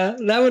 Yeah,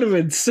 that would have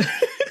been so...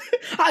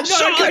 I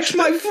gotta catch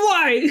my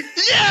flight!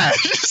 Yeah!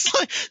 Just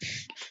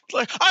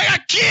like, I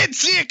got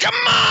kids here! Come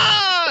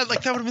on!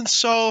 Like, that would have been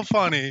so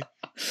funny.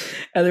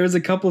 And there was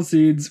a couple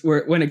scenes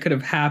when it could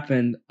have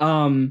happened.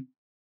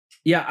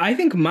 Yeah, I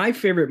think my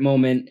favorite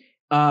moment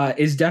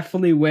is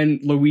definitely when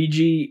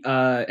Luigi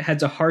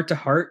has a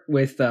heart-to-heart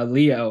with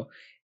Leo.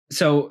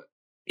 So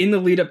in the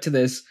lead up to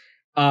this,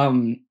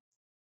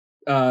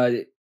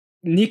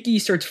 Nikki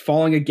starts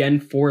falling again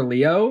for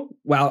Leo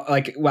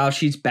while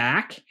she's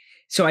back.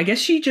 So I guess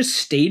she just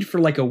stayed for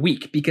like a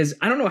week because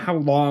I don't know how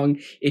long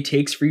it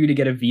takes for you to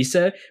get a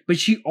visa, but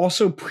she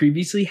also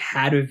previously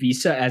had a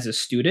visa as a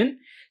student.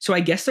 So I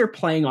guess they're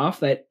playing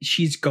off that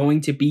she's going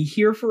to be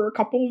here for a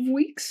couple of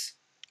weeks.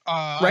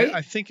 Right?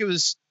 I think it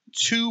was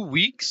 2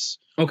 weeks.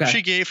 Okay.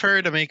 She gave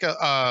her to make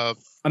a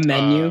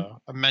menu.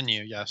 A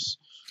menu, yes.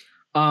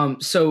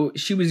 So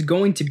she was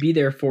going to be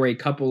there for a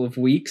couple of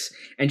weeks,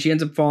 and she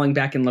ends up falling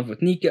back in love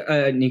with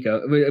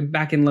Nico,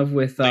 back in love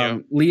with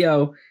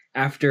Leo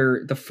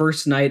after the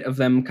first night of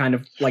them kind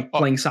of like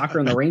playing soccer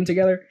in the rain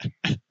together.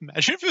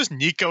 Imagine if it was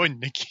Nico and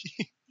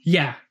Nikki.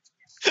 Yeah.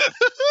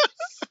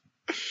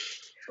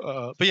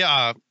 But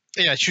yeah,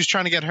 she was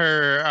trying to get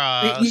her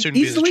student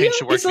visa changed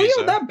to work visa. Is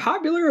Leo that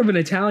popular of an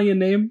Italian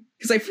name?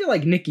 Because I feel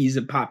like Nikki's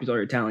a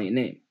popular Italian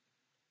name.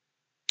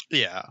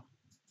 Yeah.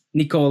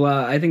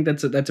 Nicola, I think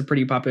that's a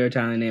pretty popular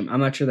Italian name. I'm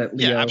not sure that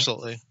Leo. Yeah,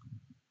 absolutely.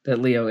 That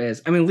Leo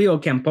is. I mean, Leo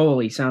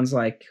Campoli sounds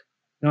like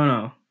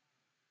no.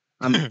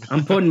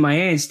 I'm putting my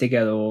hands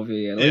together over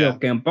here. Leo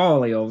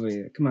Campoli over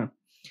here. Come on.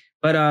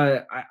 But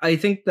I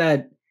think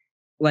that,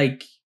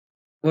 like,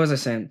 what was I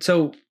saying?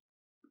 So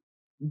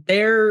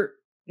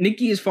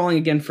Nikki is falling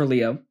again for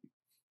Leo,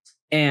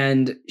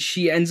 and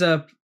she ends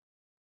up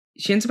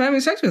having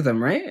sex with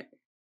him, right?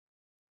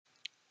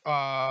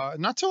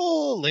 Not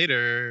till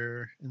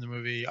later in the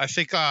movie. I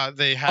think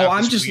they have. Oh,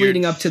 I'm just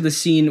leading up to the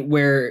scene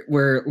where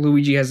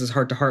Luigi has his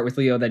heart to heart with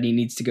Leo that he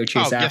needs to go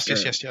chase after.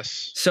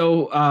 Yes.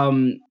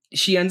 So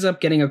she ends up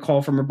getting a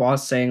call from her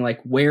boss saying like,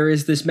 "Where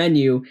is this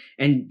menu?"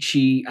 And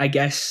she, I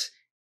guess,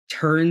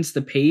 turns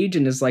the page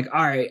and is like,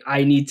 "All right,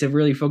 I need to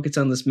really focus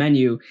on this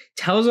menu."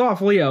 Tells off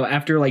Leo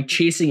after like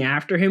chasing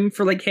after him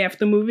for like half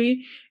the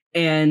movie,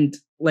 and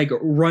like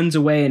runs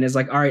away and is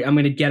like, "All right, I'm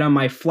gonna get on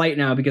my flight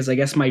now because I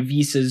guess my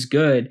visa's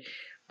good."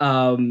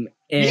 And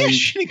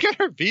she didn't get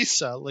her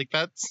visa. Like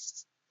that's.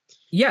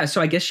 Yeah,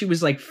 so I guess she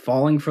was like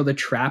falling for the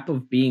trap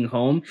of being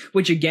home,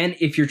 which again,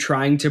 if you're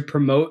trying to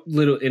promote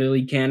Little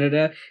Italy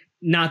Canada,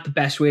 not the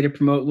best way to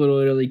promote Little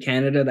Italy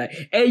Canada, that,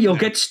 hey, you'll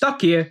get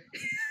stuck here.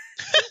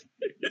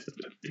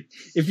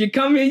 If you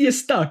come here, you're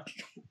stuck.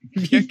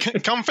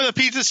 Come for the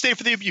pizza, stay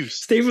for the abuse.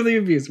 Stay for the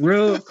abuse.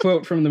 Real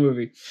quote from the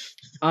movie.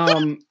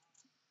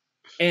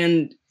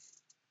 And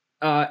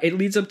it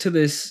leads up to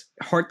this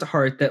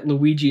heart-to-heart that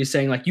Luigi is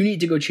saying, like, you need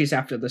to go chase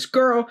after this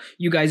girl.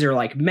 You guys are,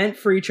 like, meant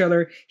for each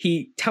other.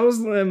 He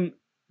tells them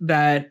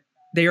that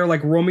they are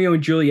like Romeo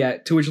and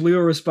Juliet, to which Leo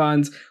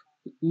responds,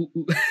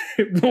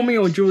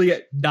 Romeo and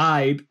Juliet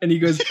died. And he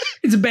goes,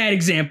 it's a bad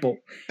example.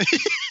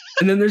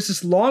 And then there's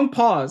this long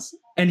pause,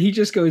 and he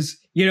just goes,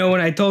 you know,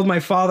 when I told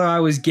my father I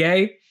was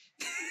gay,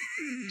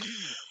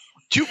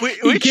 he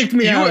kicked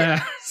me out of the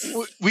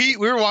house. We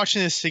were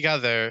watching this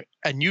together,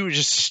 and you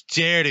just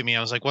stared at me.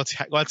 I was like,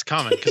 what's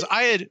coming? Because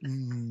I had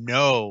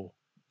no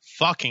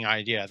fucking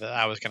idea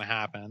that was going to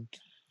happen.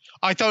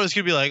 I thought it was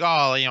going to be like,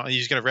 oh, you know,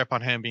 he's going to rip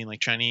on him being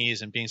like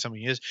Chinese and being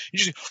something he is.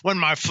 When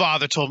my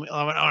father told me,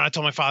 when I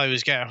told my father he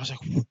was gay, I was like,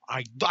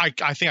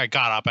 I think I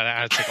got up and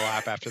I had to take a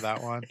lap after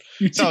that one.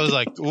 So I was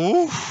like,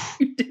 ooh.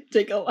 You did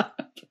take a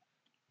lap.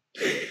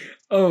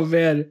 Oh,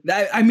 man.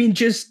 I mean,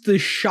 just the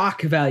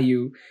shock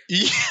value.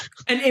 Yeah.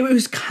 And it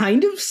was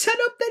kind of set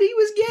up that he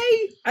was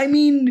gay. I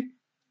mean...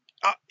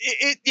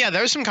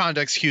 there's some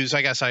context cues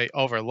I guess I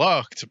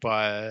overlooked,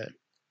 but...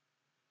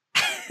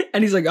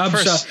 And he's like, I'm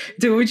sorry.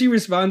 To which he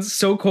responds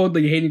so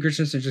coldly, Hayden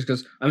Christensen just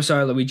goes, I'm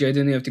sorry, Luigi, I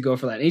didn't have to go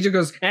for that. And he just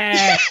goes,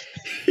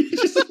 He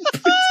just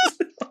pushes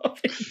him off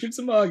and gives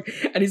him a hug.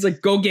 And he's like,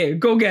 go get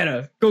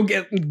her. Go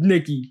get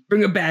Nikki.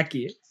 Bring her back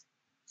here.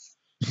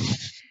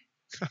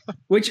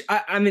 Which,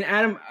 I mean,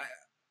 Adam,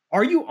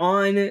 are you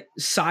on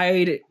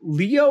side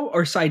Leo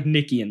or side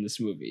Nikki in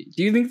this movie?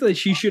 Do you think that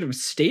she should have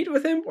stayed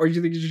with him, or do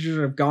you think she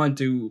should have gone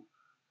to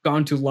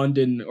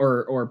London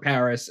or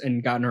Paris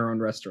and gotten her own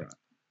restaurant?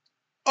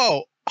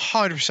 Oh,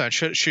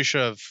 100%. She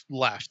should have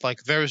left.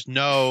 Like, there's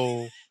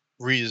no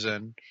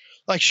reason.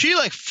 Like, she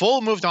like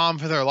full moved on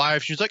with her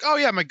life. She's like, oh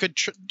yeah, my good,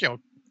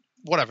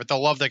 whatever. The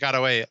love that got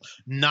away.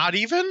 Not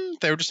even.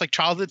 They were just like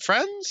childhood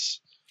friends.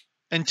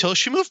 Until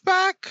she moved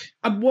back?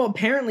 Well,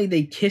 apparently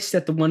they kissed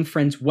at the one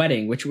friend's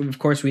wedding, which of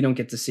course we don't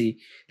get to see.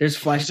 There's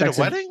flashbacks. Was it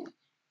a wedding?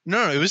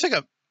 No, it was like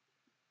a...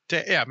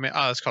 Yeah,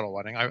 it's called a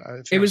wedding.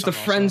 It was the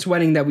friend's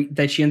wedding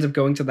that she ends up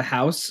going to the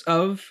house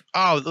of.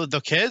 Oh,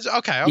 the kids?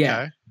 Okay.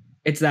 Yeah.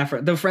 It's that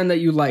friend. The friend that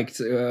you liked,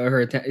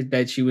 her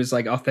that she was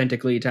like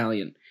authentically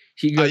Italian.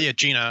 Yeah,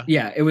 Gina.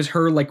 Yeah, it was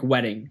her like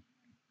wedding.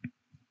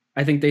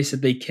 I think they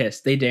said they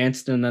kissed. They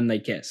danced and then they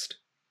kissed.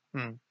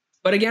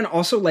 But again,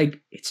 also, like,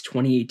 it's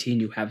 2018,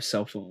 you have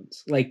cell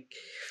phones. Like,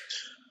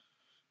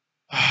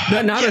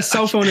 not a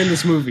cell phone in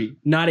this movie.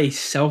 Not a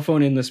cell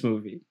phone in this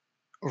movie.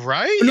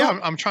 Right? No, yeah,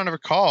 I'm trying to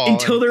recall.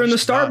 Until they're in the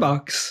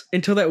Starbucks.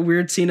 Until that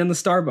weird scene in the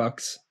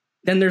Starbucks.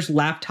 Then there's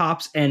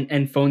laptops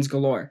and phones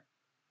galore.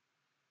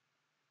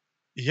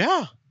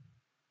 Yeah.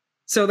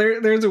 So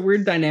there's a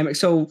weird dynamic.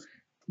 So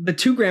the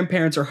two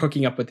grandparents are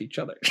hooking up with each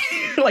other.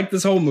 Like,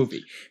 this whole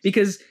movie.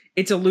 Because...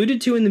 it's alluded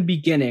to in the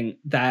beginning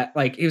that,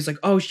 like, it was like,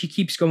 oh, she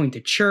keeps going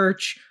to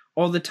church,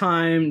 all the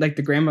time. Like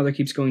the grandmother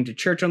keeps going to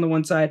church on the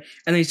one side,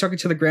 and then he's talking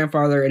to the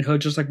grandfather, and he'll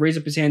just like raise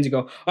up his hands and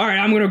go, "All right,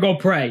 I'm gonna go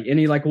pray," and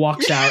he like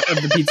walks out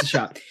of the pizza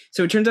shop.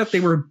 So it turns out they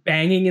were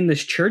banging in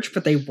this church,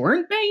 but they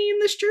weren't banging in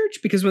this church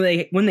because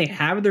when they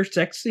have their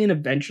sex scene,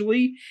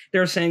 eventually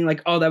they're saying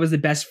like, "Oh, that was the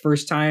best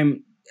first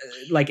time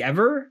like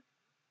ever."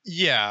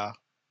 Yeah,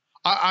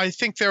 I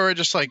think they were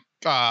just like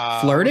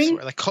Flirting?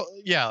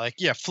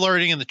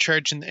 flirting in the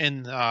church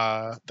in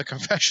the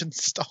confession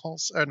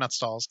stalls, or not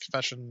stalls,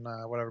 confession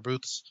whatever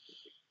booths.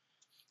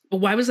 But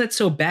why was that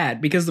so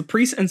bad? Because the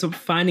priest ends up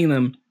finding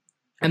them,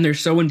 and they're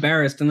so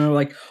embarrassed, and they're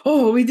like,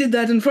 "Oh, we did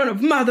that in front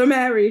of Mother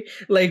Mary."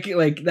 Like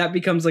that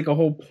becomes like a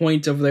whole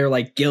point of their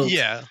like guilt.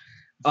 Yeah.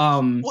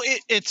 Well,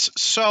 it's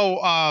so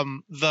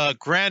the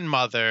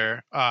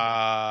grandmother,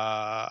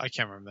 I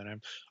can't remember the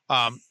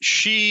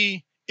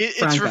name.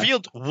 It's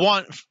revealed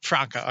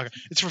Franca. Okay.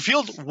 It's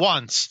revealed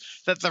once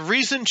that the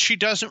reason she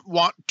doesn't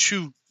want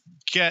to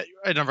get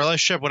in a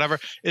relationship, whatever,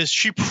 is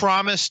she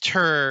promised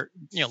her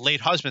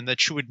late husband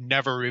that she would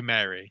never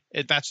remarry.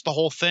 That's the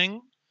whole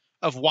thing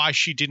of why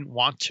she didn't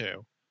want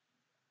to.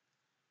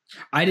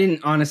 I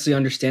didn't honestly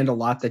understand a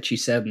lot that she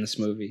said in this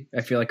movie. I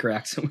feel like her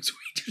accent was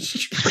way too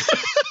strong.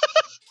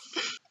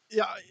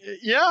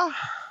 Yeah.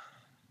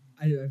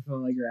 I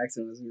felt like her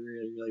accent was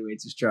really, really way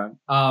too strong.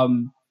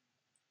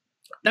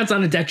 That's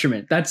not a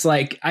detriment. That's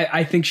like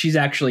I think she's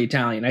actually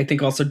Italian. I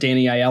think also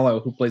Danny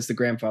Aiello, who plays the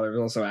grandfather, is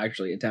also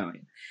actually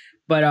Italian.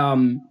 But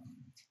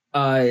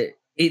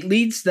it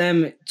leads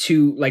them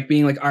to like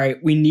being like, all right,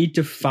 we need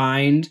to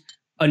find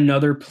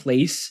another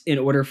place in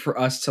order for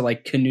us to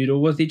like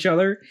canoodle with each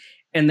other.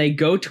 And they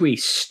go to a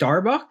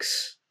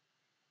Starbucks.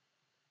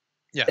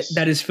 Yes.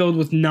 That is filled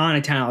with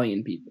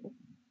non-Italian people.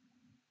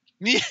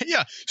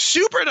 Yeah,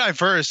 super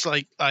diverse,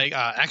 like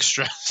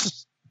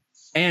extras.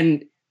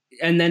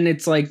 And then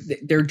it's like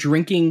they're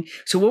drinking.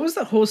 So what was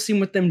the whole scene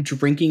with them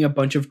drinking a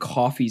bunch of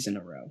coffees in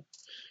a row?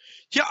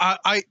 Yeah,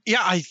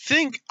 I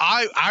think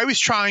I was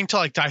trying to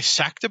like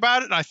dissect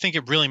about it, and I think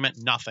it really meant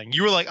nothing.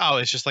 You were like, oh,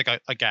 it's just like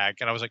a gag,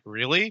 and I was like,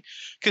 really?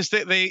 Because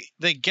they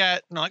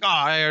get like, oh,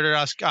 I ordered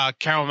us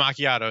caramel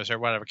macchiatos or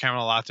whatever,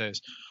 caramel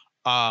lattes,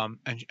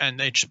 and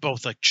they just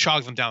both like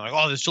chug them down like,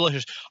 oh, this is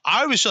delicious.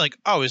 I was like,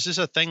 oh, is this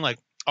a thing? Like,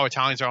 oh,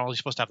 Italians are only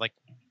supposed to have like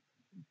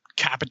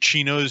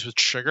cappuccinos with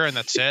sugar and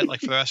that's it, like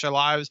for the rest of their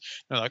lives.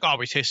 And they're like, oh,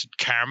 we tasted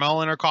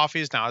caramel in our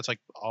coffees, now it's like,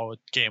 oh,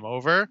 game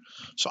over.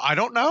 So I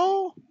don't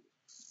know.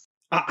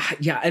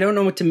 Yeah, I don't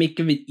know what to make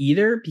of it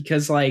either,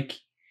 because like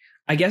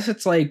I guess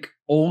it's like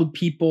old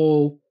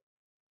people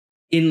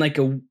in like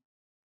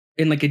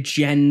a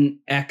Gen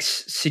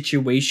X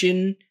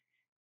situation,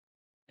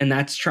 and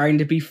that's trying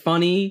to be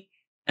funny,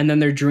 and then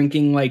they're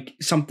drinking like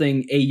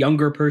something a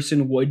younger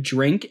person would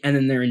drink, and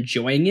then they're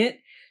enjoying it.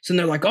 So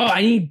they're like, oh,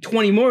 I need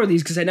 20 more of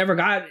these because I never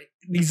got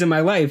these in my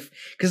life.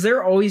 Because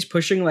they're always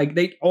pushing,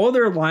 like, all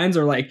their lines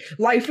are like,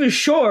 life is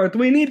short.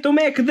 We need to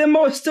make the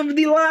most of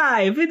the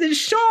life. It is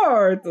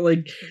short.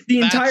 Like, the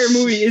entire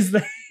movie is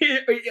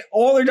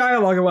all their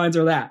dialogue lines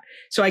are that.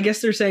 So I guess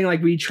they're saying,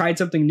 like, we tried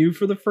something new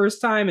for the first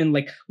time. And,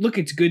 like, look,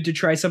 it's good to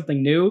try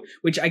something new,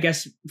 which I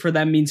guess for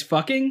them means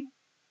fucking.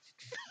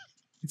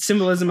 It's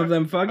symbolism of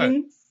them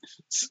fucking.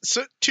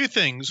 So two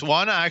things.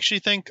 One, I actually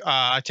think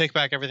I take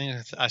back everything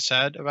I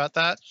said about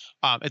that.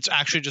 It's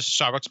actually just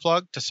a Starbucks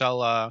plug to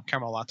sell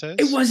caramel lattes.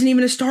 It wasn't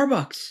even a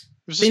Starbucks.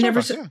 It was a Starbucks,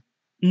 never said. Yeah.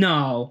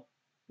 No,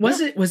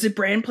 was it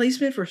brand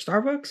placement for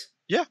Starbucks?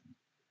 Yeah.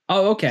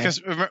 Oh, okay.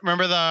 Because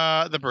remember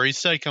the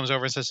barista, he comes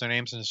over and says their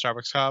names in a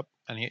Starbucks cup,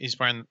 and he's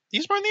wearing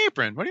the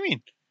apron. What do you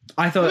mean?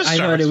 I thought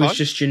it was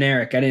just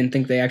generic. I didn't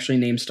think they actually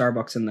named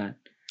Starbucks in that.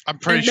 I'm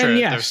pretty sure.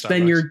 Yes,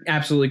 then you're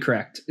absolutely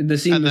correct. The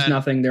scene was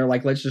nothing. They're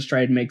like, let's just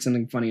try to make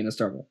something funny in a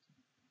Starbucks.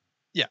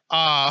 Yeah.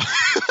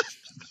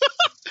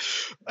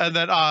 And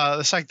then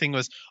the second thing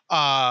was,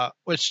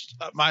 which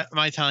my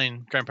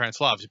Italian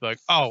grandparents loved. He'd be like,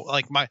 oh,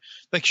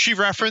 like she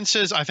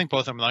references. I think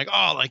both of them are like,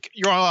 oh, like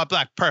you're all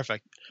black,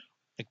 perfect,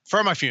 like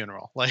for my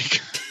funeral, like.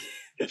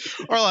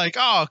 Or like,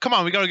 oh, come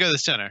on, we gotta go to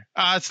this dinner.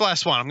 It's the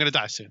last one. I'm gonna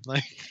die soon.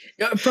 Like,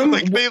 from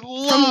when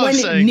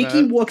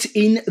Nikki walks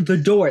in the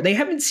door, they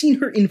haven't seen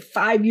her in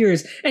 5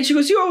 years, and she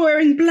goes, "You're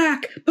wearing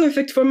black,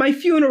 perfect for my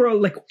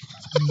funeral." Like,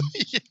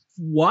 yeah.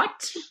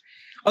 What?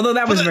 Although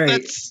that was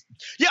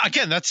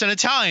again, that's an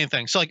Italian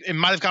thing. So like, it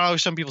might have gone over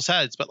some people's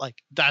heads, but like,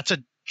 that's a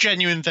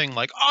genuine thing.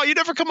 Like, oh, you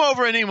never come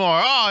over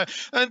anymore. Oh,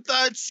 I'm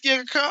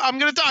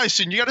gonna die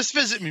soon. You gotta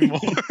visit me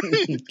more.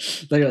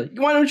 Like,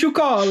 why don't you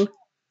call?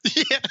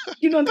 Yeah.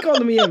 You don't call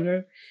me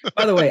ever.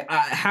 By the way,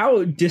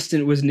 how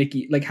distant was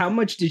Nikki? Like, how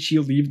much did she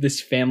leave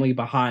this family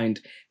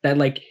behind that,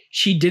 like,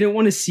 she didn't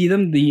want to see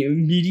them the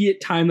immediate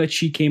time that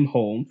she came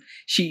home?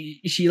 She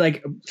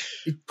like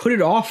put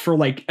it off for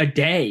like a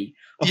day,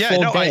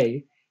 full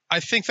day. I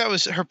think that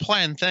was her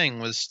planned thing,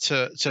 was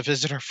to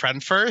visit her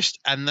friend first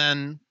and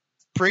then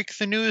break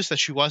the news that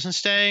she wasn't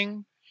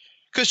staying.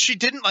 Because she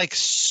didn't like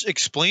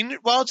explain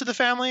it well to the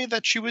family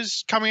that she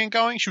was coming and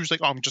going. She was like,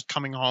 "Oh, I'm just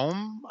coming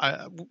home."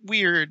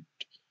 Weird.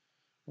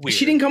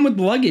 She didn't come with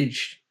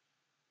luggage,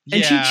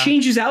 and she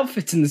changes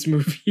outfits in this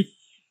movie.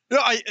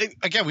 No,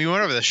 again, we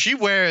went over this. She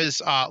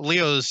wears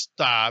Leo's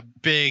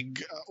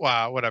big,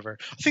 whatever.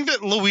 I think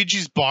that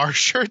Luigi's bar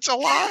shirts a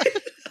lot,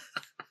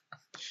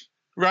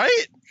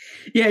 right?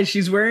 Yeah,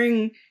 she's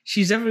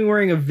definitely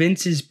wearing a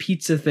Vince's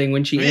Pizza thing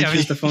when she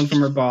answers the phone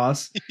from her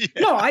boss. Yeah.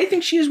 No, I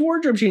think she has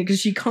wardrobe change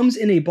because she comes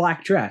in a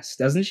black dress,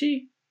 doesn't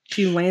she?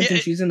 She lands and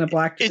she's in a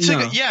black dress.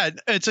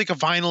 It's like a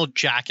vinyl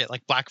jacket,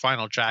 like black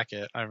vinyl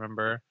jacket, I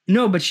remember.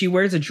 No, but she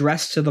wears a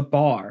dress to the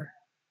bar.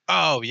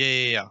 Oh,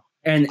 yeah.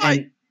 And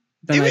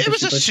it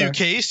was a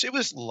suitcase. It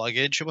was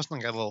luggage. It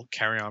wasn't like a little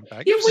carry-on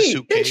bag. Yeah, it was a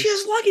suitcase. Then she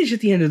has luggage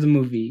at the end of the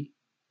movie.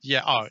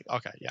 Yeah. Oh,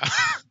 okay. Yeah.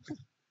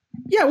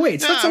 Yeah,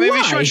 wait. So that's a lie.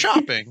 Maybe she went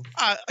shopping.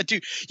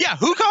 Dude. Yeah.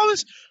 Who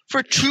comes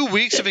for 2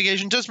 weeks of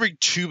vacation? Doesn't bring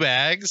 2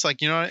 bags.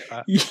 Like, you know,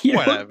 whatever.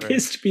 What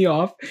pissed me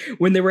off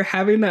when they were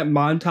having that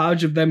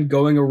montage of them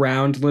going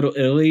around Little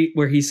Italy,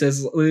 where he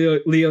says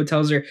Leo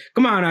tells her,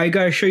 "Come on, I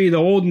gotta show you the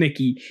old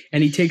Nikki,"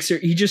 and he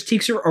just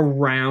takes her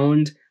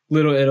around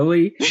Little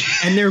Italy,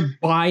 and they're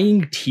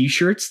buying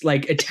T-shirts,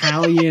 like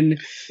Italian,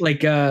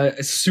 like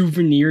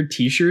souvenir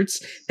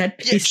T-shirts. That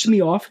pissed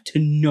me off to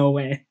no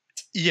end.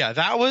 Yeah,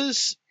 that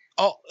was.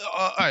 Oh,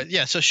 all right.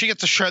 Yeah, so she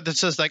gets a shirt that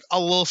says like a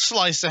little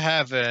slice of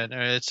heaven,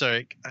 and it's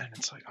like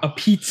a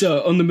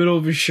pizza on the middle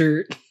of his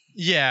shirt.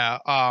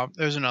 Yeah.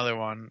 There's another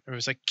one. It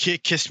was like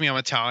kiss me, I'm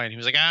Italian. He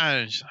was like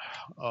And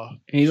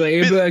he's like,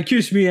 hey,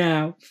 kiss me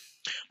now.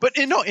 But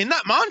in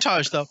that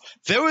montage though,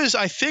 there was,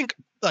 I think,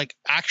 like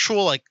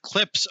actual like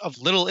clips of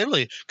Little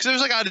Italy, because there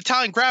was like an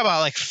Italian grandma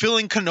like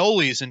filling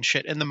cannolis and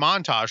shit in the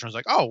montage. And I was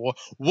like, oh, well,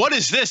 what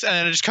is this? And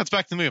then it just cuts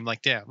back to the movie. I'm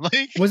like, damn.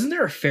 Like, wasn't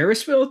there a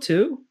Ferris wheel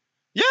too?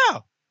 Yeah.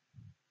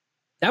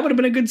 That would have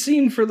been a good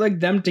scene for like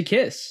them to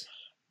kiss.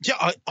 Yeah.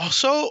 I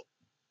don't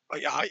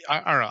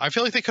know. I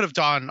feel like they could have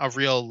done a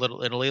real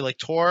Little Italy like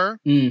tour,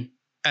 and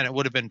it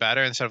would have been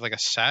better instead of like a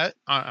set.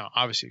 I don't know.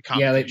 Obviously,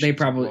 yeah, they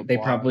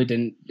probably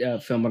didn't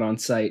film it on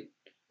site.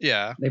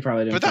 Yeah, they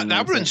probably didn't. But that would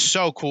have been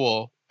so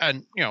cool.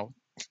 And you know,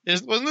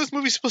 wasn't this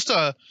movie supposed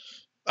to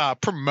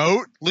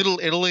promote Little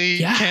Italy,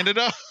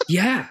 Canada?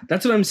 Yeah,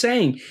 that's what I'm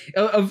saying.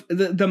 Of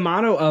the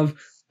motto of.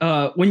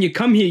 When you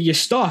come here, you're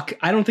stuck.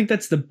 I don't think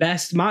that's the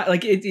best.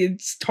 Like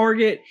it's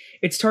Target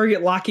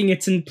locking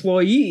its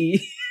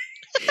employee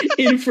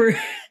in for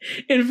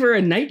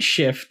a night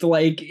shift.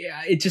 Like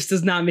it just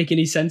does not make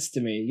any sense to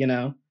me, you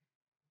know.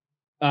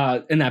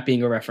 And that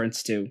being a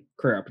reference to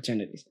career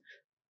opportunities.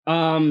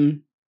 Yeah.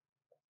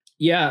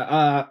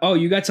 Oh,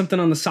 you got something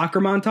on the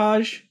soccer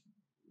montage?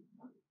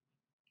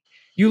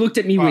 You looked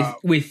at me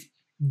with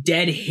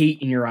dead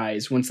hate in your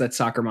eyes once that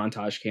soccer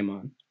montage came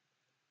on.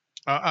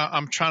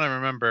 I'm trying to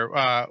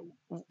remember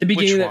the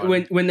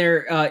beginning when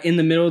they're in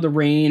the middle of the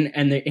rain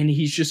and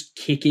he's just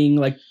kicking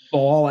like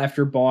ball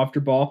after ball after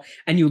ball,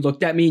 and you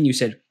looked at me and you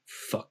said,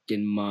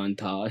 "Fucking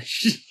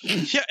montage."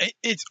 Yeah,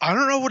 I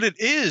don't know what it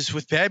is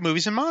with bad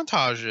movies and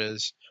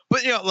montages,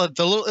 but you know,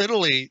 the Little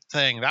Italy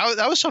thing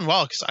that was done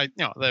well, because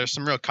there's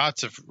some real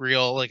cuts of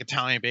real like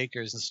Italian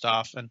bakers and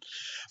stuff, but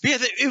yeah,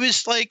 it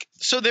was like,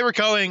 so they were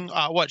going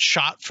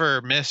shot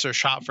for miss or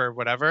shot for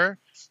whatever.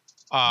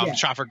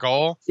 Shot for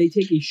goal. They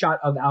take a shot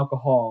of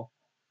alcohol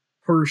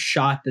per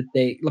shot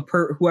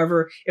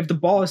whoever. If the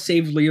ball is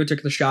saved, Leo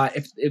took the shot.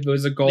 If it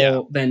was a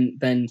goal,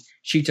 then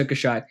she took a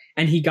shot,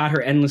 and he got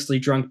her endlessly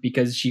drunk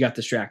because she got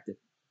distracted.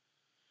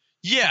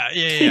 Yeah.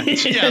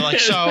 Like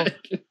so,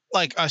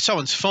 like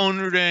someone's phone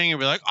ring, and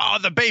we're like, "Oh,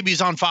 the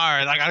baby's on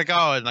fire! I gotta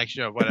go!" And like,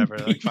 whatever.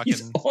 Like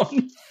fucking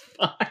on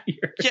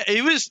fire. Yeah,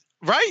 it was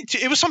right.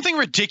 It was something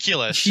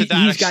ridiculous. He's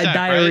got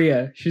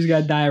diarrhea. Right? She's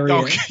got diarrhea.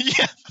 Okay,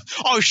 yeah.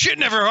 Oh shit!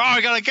 Never. Oh,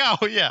 I gotta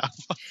go. Yeah.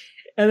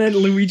 And then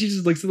Luigi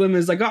just looks at them and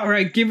is like, "All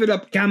right, give it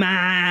up, come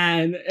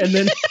on!" And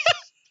then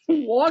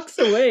walks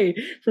away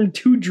from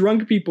 2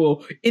 drunk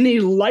people in a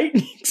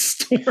lightning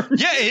storm.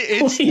 Yeah,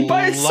 it's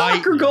by a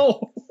soccer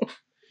goal.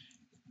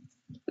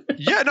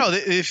 Yeah, no,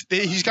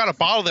 he's got a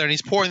bottle there and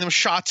he's pouring them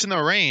shots in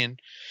the rain,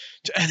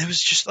 and it was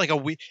just like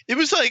it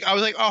was like, I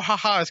was like, oh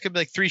haha, it's gonna be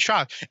like 3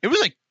 shots. It was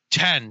like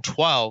 10,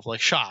 12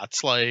 like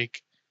shots,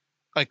 like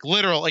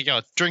literal, like,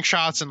 drink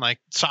shots and like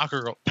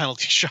soccer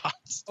penalty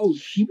shots. Oh,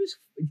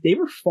 they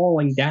were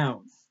falling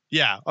down.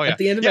 Yeah. Oh yeah. At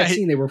the end of that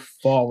scene, they were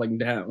falling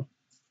down.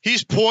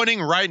 He's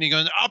pointing right and he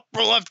goes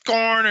upper left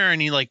corner,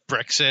 and he like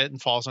bricks it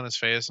and falls on his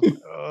face. I'm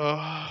like,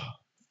 ugh.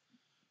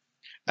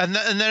 And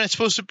then it's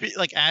supposed to be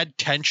like add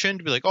tension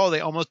to be like, oh,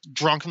 they almost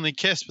drunkenly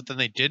kissed, but then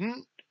they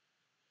didn't.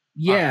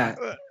 Yeah,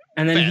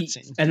 and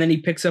then he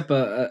picks up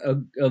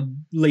a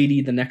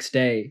lady the next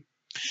day,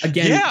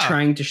 again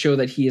trying to show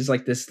that he is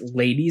like this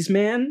ladies'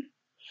 man.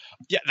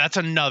 Yeah, that's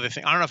another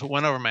thing. I don't know if it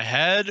went over my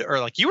head or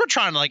like you were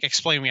trying to like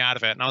explain me out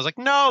of it, and I was like,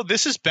 no,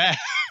 this is bad.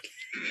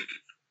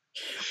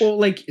 Well,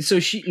 like, so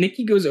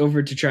Nikki goes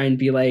over to try and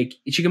be like,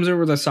 she comes over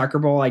with a soccer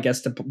ball, I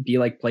guess, to be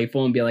like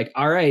playful and be like,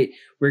 all right,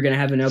 we're going to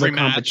have another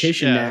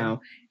competition now.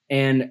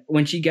 And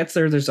when she gets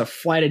there, there's a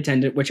flight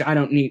attendant, which I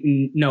don't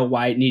know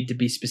why it needed to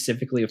be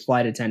specifically a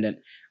flight attendant.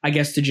 I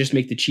guess to just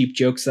make the cheap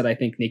jokes that I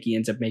think Nikki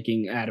ends up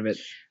making out of it.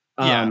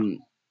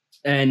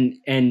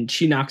 and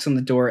she knocks on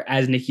the door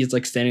as Nikki's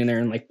like standing there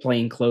in like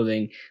plain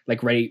clothing,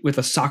 like ready with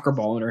a soccer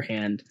ball in her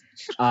hand.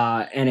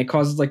 And it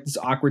causes like this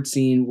awkward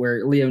scene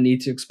where Leo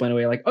needs to explain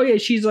away, like, oh yeah,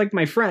 she's like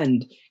my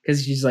friend,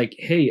 because she's like,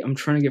 hey, I'm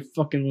trying to get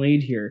fucking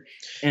laid here.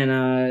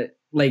 And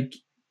like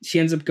she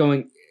ends up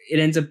going, it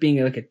ends up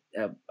being like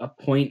a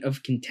point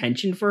of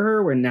contention for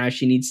her where now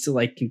she needs to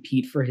like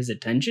compete for his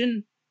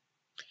attention.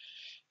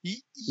 Am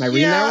I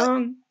reading that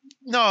wrong?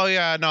 No,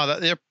 yeah, no,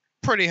 they're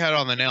pretty head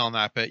on the nail on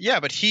that bit. Yeah,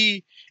 but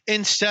he,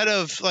 instead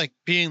of like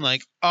being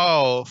like,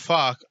 oh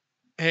fuck,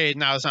 hey,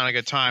 now it's not a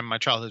good time, my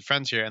childhood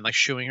friend's here, and like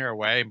shooing her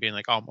away and being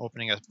like, oh, I'm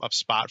opening a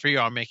spot for you,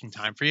 I'm making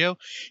time for you,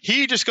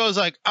 he just goes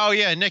like, oh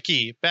yeah,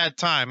 Nikki, bad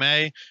time,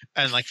 eh?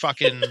 And like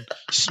fucking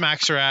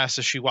smacks her ass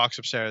as she walks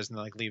upstairs and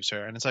like leaves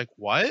her. And it's like,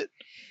 what?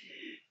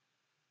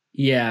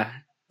 Yeah,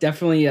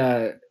 definitely.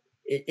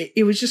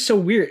 It was just so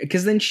weird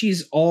because then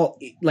she's all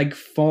like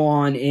full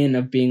on in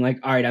of being like,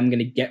 all right, I'm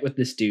gonna get with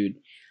this dude.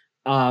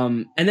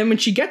 And then when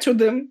she gets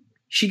with him,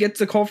 she gets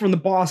the call from the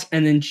boss,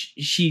 and then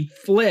she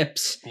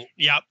flips.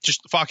 Yeah,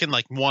 just fucking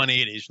like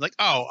 180s. Like,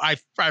 oh, I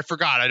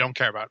forgot. I don't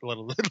care about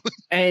little.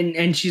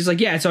 And she's like,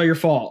 yeah, it's all your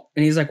fault.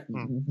 And he's like,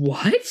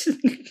 what?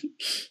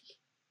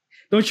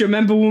 Don't you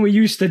remember when we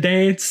used to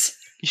dance?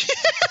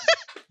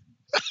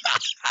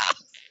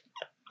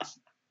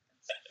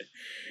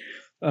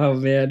 Oh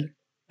man,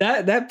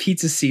 that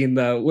pizza scene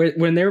though,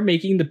 when they're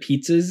making the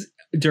pizzas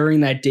during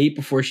that date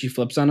before she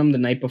flips on him the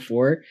night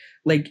before,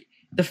 like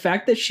the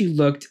fact that she's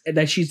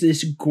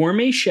this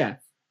gourmet chef,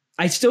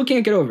 I still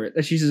can't get over it.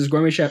 That she's this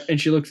gourmet chef, and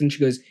she looks and she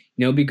goes,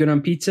 you know, be good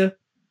on pizza,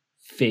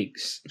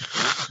 figs.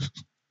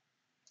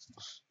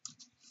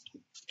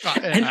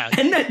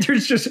 And that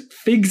there's just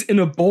figs in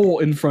a bowl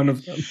in front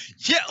of them.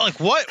 Yeah, like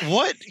what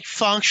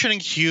functioning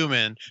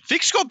human?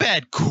 Figs go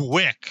bad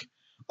quick.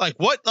 Like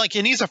what? Like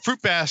it needs a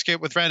fruit basket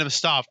with random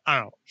stuff. I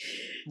don't know.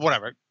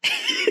 Whatever.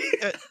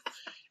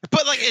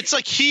 But like it's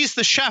like he's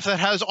the chef that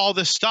has all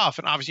this stuff,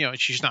 and obviously, you know,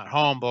 she's not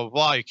home, blah blah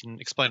blah. You can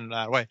explain it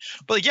that way.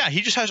 But like, yeah,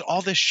 he just has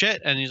all this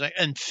shit, and he's like,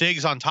 and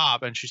figs on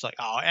top, and she's like,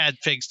 oh, add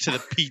figs to the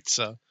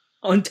pizza.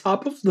 On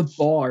top of the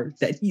bar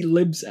that he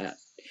lives at.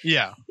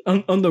 Yeah.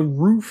 On the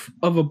roof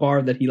of a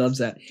bar that he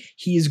lives at,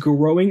 he is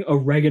growing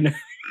oregano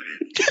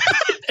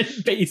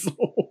and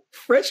basil,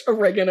 fresh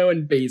oregano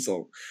and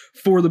basil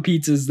for the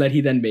pizzas that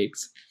he then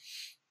makes.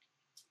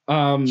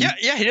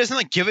 Yeah, he doesn't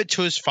like give it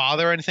to his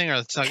father or anything, or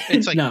it's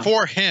like no,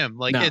 for him,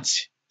 like no.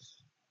 It's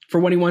for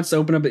when he wants to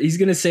open up. He's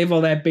gonna save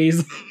all that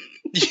basil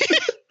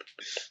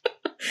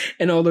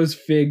and all those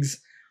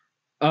figs,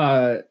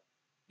 in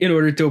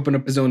order to open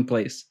up his own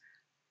place.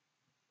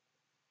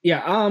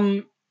 Yeah,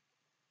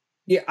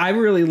 yeah, I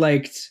really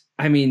liked.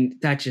 I mean,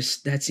 that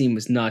scene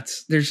was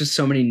nuts. There's just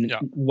so many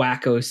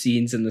wacko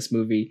scenes in this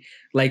movie,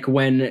 like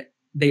when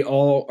they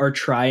all are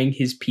trying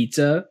his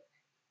pizza.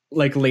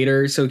 Like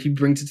later, so he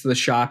brings it to the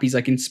shop. He's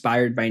like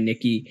inspired by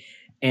Nikki,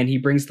 and he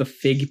brings the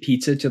fig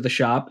pizza to the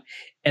shop,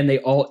 and they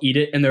all eat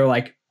it, and they're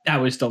like, "That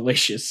was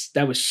delicious.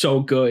 That was so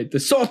good. The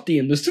salty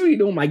and the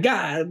sweet. Oh my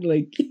god!"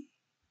 Like,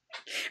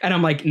 and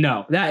I'm like,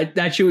 no,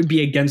 that shit would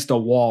be against a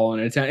wall in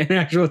an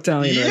actual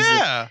Italian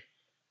restaurant.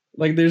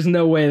 Like, there's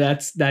no way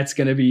that's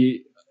gonna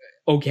be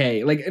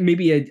okay. Like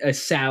maybe a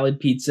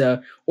salad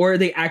pizza, or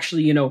they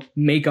actually, you know,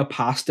 make a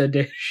pasta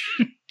dish.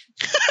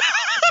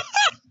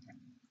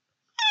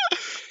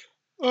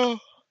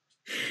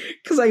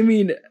 Because I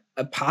mean,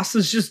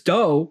 pasta's just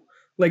dough.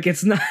 Like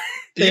it's not.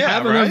 They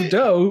have enough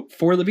dough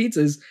for the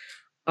pizzas.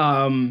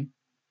 And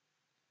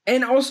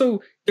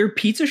also their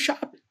pizza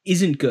shop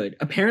isn't good.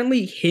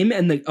 Apparently, him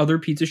and the other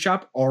pizza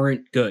shop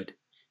aren't good.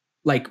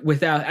 Like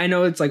without, I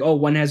know it's like, oh,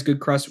 one has good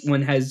crust,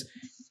 one has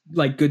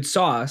like good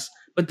sauce,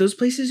 but those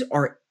places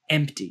are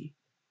empty.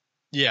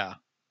 Yeah.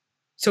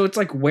 So it's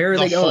like, where are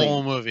they going? The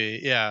whole movie,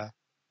 yeah.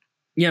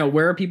 You know,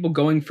 where are people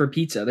going for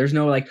pizza? There's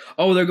no like,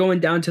 oh, they're going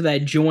down to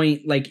that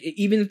joint. Like,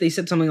 even if they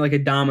said something like a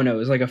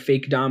Domino's, like a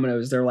fake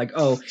Domino's, they're like,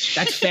 oh,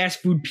 that's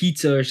fast food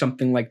pizza or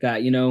something like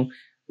that, you know?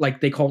 Like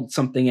they called it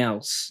something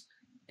else.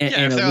 And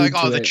if they're like,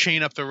 oh, the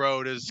chain up the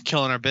road is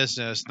killing our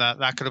business,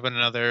 that could have been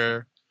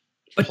another.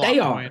 But they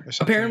are.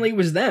 Apparently it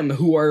was them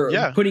who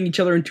are putting each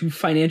other into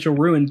financial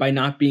ruin by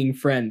not being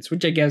friends,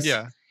 which I guess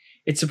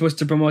it's supposed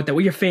to promote that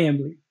we're your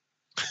family.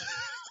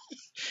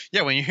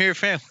 Yeah, when you hear your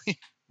family.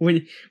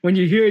 When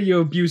you hear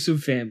your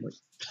abusive family.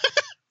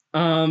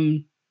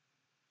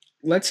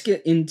 Let's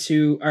get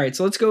into, all right,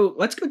 so let's go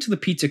to the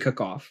pizza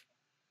cook-off.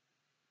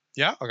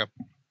 Yeah,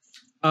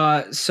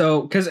 okay.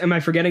 So because am I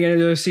forgetting any of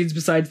those scenes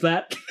besides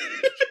that?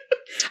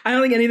 I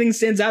don't think anything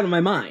stands out in my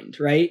mind,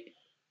 right?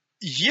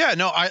 Yeah,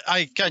 no,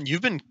 I again,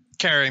 you've been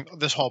carrying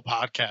this whole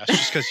podcast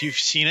just because you've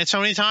seen it so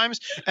many times,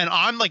 and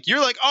I'm like,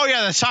 you're like, oh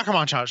yeah, that soccer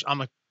montage. I'm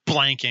like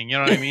blanking, you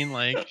know what I mean?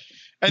 Like,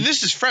 and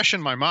this is fresh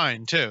in my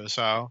mind too.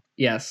 So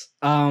yes,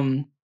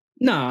 no,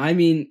 I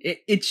mean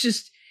it's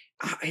just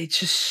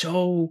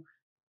so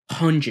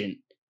pungent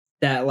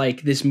that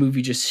like this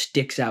movie just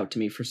sticks out to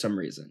me for some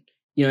reason.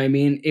 You know what I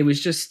mean? It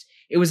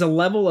was a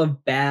level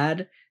of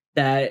bad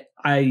that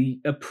I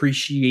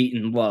appreciate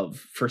and love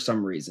for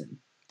some reason.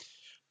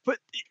 but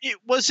it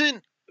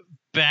wasn't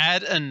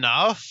bad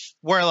enough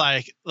where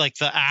like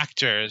the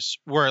actors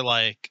were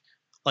like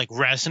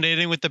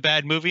resonating with the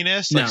bad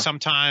moviness. Like No.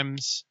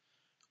 sometimes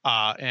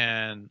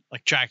and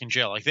like Jack and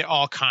Jill, like they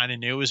all kind of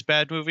knew it was a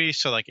bad movie,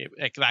 so like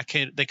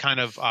they kind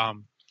of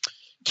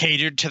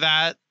catered to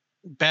that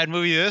bad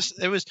movie.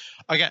 It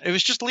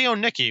was just Leo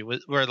and Nikki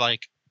were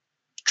like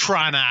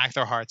trying to act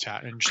their hearts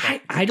out, and just,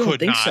 like, I don't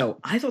could think not. so.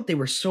 I thought they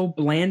were so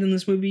bland in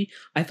this movie.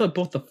 I thought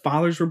both the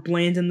fathers were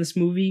bland in this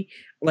movie.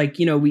 Like,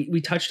 you know,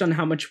 we touched on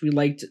how much we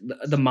liked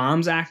the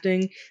mom's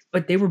acting,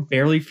 but they were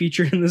barely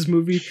featured in this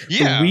movie.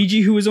 Yeah.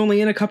 Luigi, who was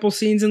only in a couple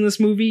scenes in this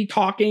movie,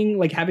 talking,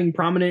 like having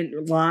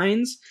prominent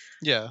lines.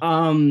 Yeah.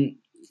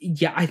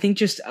 Yeah, I think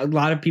just a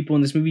lot of people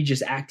in this movie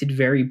just acted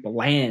very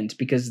bland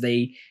because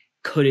they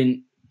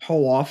couldn't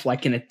pull off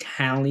like an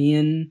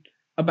Italian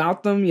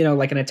about them, you know,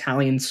 like an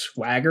Italian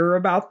swagger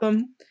about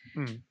them.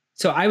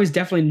 So I was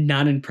definitely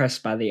not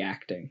impressed by the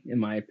acting, in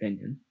my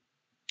opinion.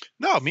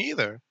 No, me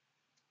either.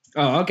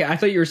 Oh, okay. I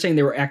thought you were saying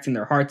they were acting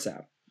their hearts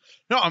out.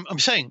 No, I'm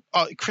saying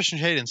Christian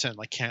Haydenson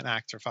like can't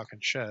act or fucking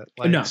shit.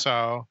 Like, No.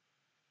 So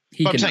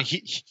I'm saying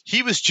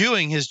he was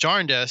doing his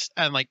darndest,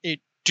 and like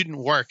it didn't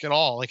work at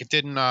all. Like it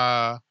didn't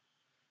whatever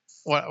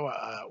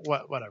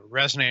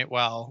resonate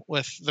well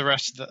with the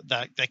rest of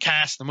the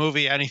cast, the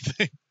movie,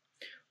 anything.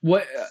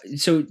 What?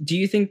 So, do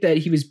you think that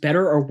he was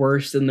better or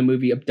worse than the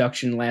movie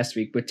Abduction last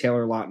week with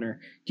Taylor Lautner?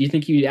 Do you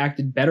think he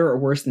acted better or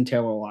worse than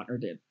Taylor Lautner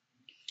did?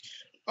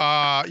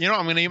 You know,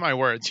 I'm gonna eat my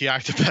words. He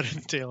acted better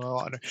than Taylor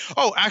Lautner.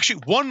 Oh,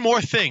 actually, one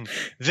more thing.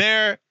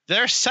 Their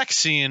sex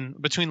scene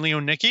between Leo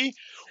and Nikki,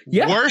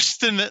 worse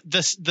than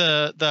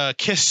the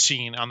kiss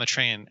scene on the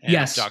train in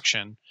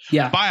Abduction.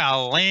 Yeah, by a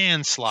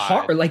landslide.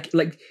 Hard, like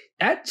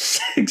that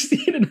sex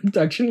scene in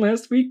Abduction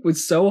last week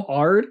was so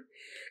hard.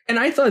 And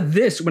I thought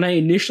this, when I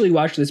initially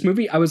watched this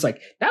movie, I was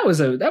like, that was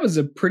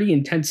a pretty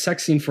intense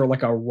sex scene for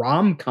like a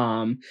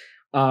rom-com.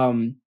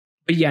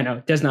 But yeah, no,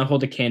 it does not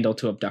hold a candle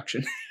to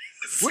Abduction.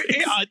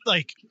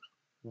 Like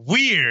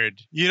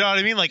weird, you know what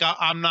I mean? Like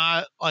I'm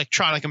not like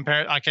trying to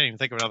compare. I can't even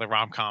think of another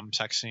rom-com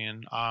sex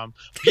scene.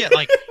 Yeah,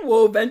 like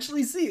we'll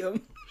eventually see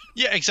them.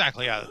 Yeah,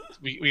 exactly. Yeah,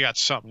 we got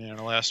something in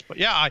the list, but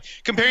yeah,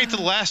 comparing it to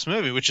the last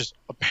movie, which is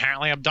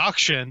apparently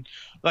Abduction,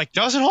 like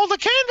doesn't hold a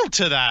candle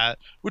to that,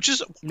 which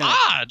is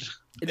odd.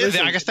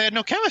 Listen, I guess they had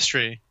no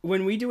chemistry.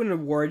 When we do an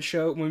award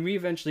show, when we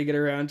eventually get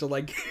around to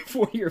like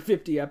 40 or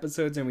 50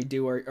 episodes, and we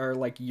do our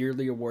like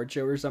yearly award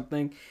show or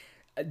something,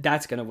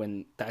 that's gonna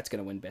win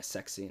best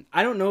sex scene.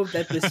 I don't know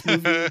that this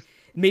movie,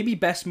 maybe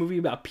best movie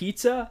about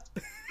pizza.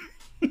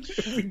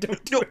 We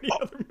don't do any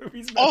other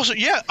movies. Also,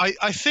 yeah,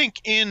 I think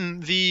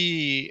in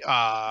the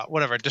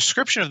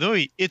description of the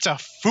movie, it's a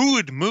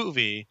food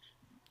movie.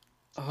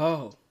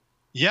 Oh.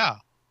 Yeah.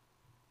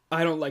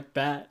 I don't like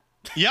that.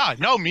 Yeah,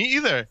 no, me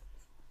either.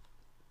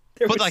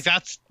 But like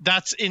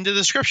that's in the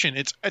description.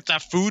 It's a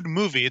food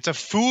movie. It's a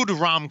food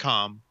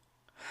rom-com,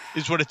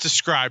 is what it's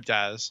described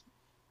as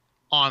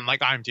on like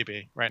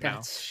IMDb right now.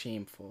 That's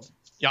shameful.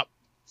 Yep.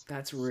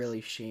 That's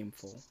really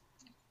shameful.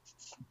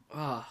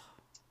 Ah.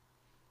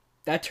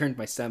 That turned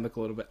my stomach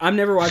a little bit. I'm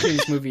never watching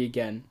this movie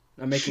again.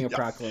 I'm making a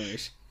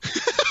proclamation.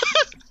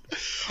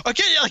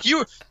 Okay, like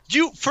you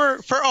for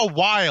a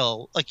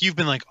while, like you've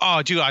been like,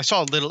 oh, dude, I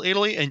saw Little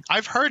Italy, and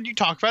I've heard you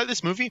talk about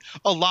this movie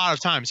a lot of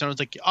times. And I was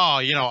like, oh,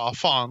 you know, I'll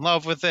fall in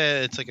love with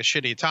it. It's like a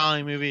shitty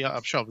Italian movie.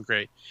 I'm sure it'll be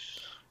great.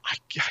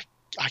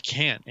 I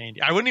can't,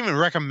 Andy. I wouldn't even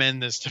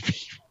recommend this to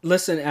people.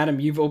 Listen, Adam,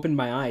 you've opened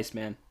my eyes,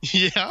 man.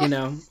 Yeah. You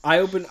know, I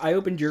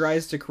opened your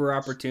eyes to career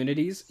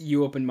opportunities.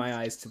 You opened my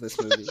eyes to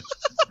this movie.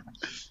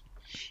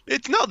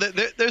 It's no,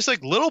 there's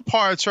like little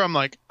parts where I'm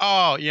like,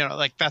 oh, you know,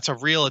 like that's a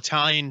real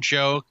Italian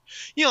joke,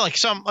 you know, like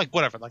some like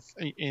whatever, like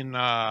in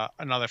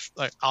another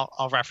like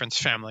I'll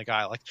reference Family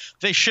Guy, like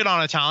they shit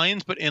on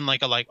Italians, but in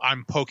like a like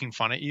I'm poking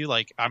fun at you,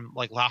 like I'm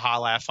like la ha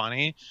laugh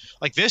funny.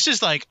 Like this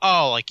is like,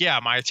 oh, like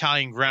yeah, my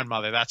Italian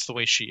grandmother, that's the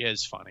way she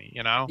is funny,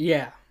 you know?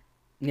 Yeah,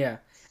 yeah.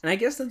 And I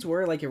guess that's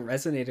where like it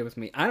resonated with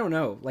me. I don't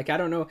know, like I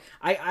don't know,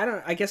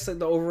 I guess like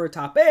the over the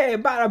top, hey,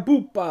 bada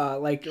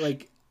boopa,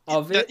 like.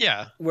 Of it,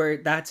 yeah, where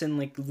that's in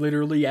like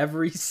literally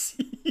every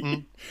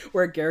scene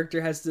where a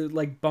character has to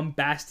like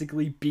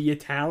bombastically be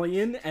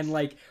Italian and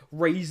like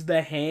raise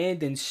the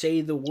hand and say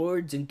the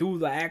words and do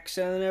the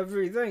accent and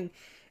everything.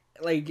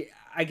 Like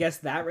I guess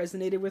that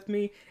resonated with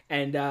me,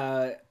 and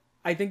I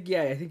think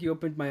you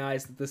opened my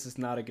eyes that this is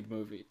not a good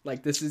movie.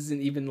 Like this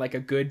isn't even like a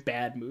good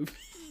bad movie.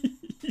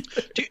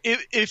 Dude,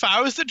 if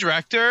I was the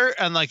director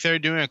and like they're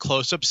doing a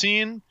close-up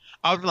scene,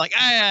 I would be like,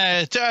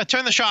 hey,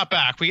 turn the shot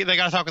back. They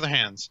gotta talk with their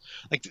hands.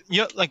 Like,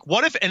 you know, like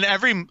what if in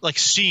every like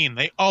scene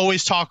they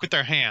always talk with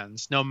their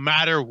hands, no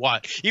matter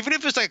what, even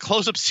if it's like a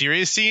close-up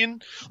serious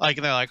scene, like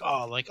and they're like,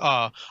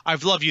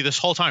 I've loved you this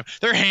whole time.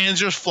 Their hands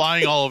just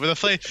flying all over the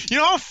place. You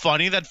know how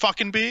funny that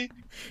fucking be?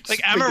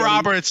 Like Emma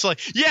Roberts, like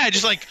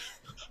just like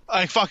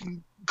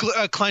fucking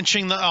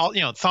clenching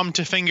the thumb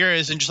to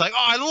fingers and just like,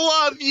 oh, I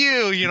love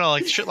you, you know,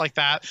 like shit like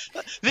that.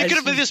 They could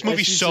have made this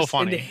movie so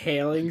funny.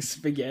 Inhaling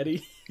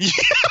spaghetti. Yeah.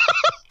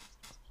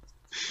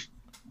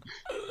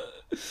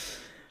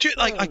 Dude,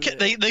 like I can't,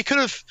 they could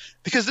have,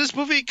 because this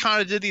movie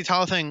kind of did the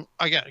Italian thing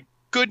again,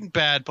 good and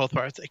bad both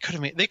parts. They could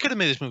have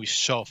made this movie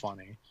so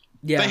funny.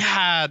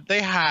 Yeah,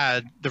 they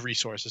had the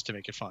resources to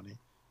make it funny.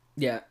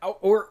 yeah,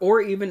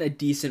 or even a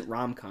decent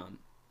rom-com.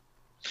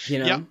 You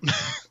know, Yep.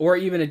 or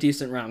even a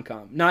decent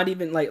rom-com, not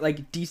even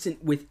like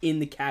decent within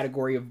the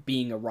category of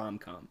being a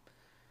rom-com,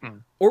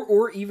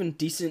 or even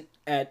decent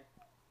at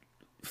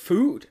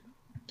food,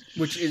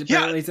 which is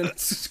apparently is in the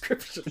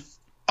description.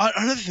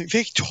 Another thing,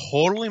 they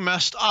totally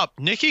messed up.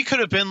 Nikki could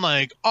have been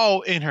like,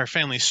 oh, in her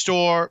family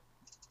store,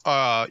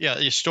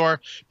 your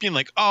store, being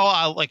like,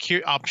 oh,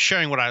 I'm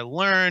sharing what I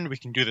learned. We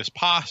can do this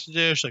pasta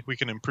dish. Like, we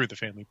can improve the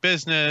family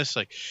business.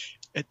 Like,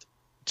 they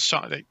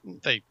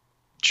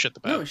shit the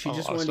bed. No, she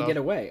just wanted to get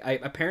away.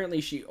 Apparently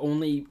she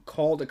only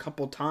called a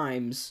couple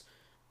times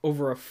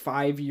over a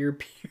 5-year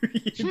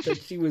period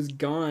that she was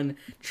gone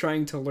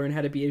trying to learn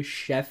how to be a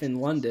chef in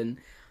London,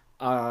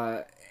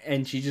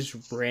 and she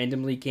just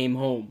randomly came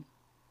home.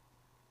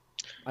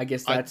 I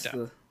guess that's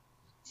the.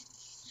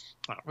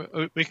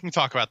 We can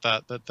talk about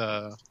that.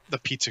 The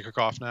pizza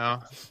cook-off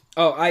now.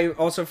 Oh, I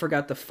also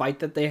forgot the fight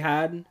that they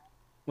had.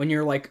 When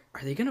you're like,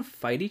 are they gonna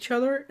fight each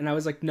other? And I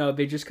was like, no,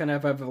 they just kind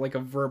of have like a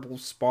verbal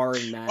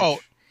sparring match. Oh,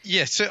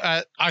 yeah. So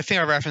I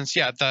think I referenced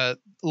at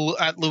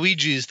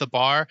Luigi's, the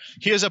bar.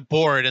 He has a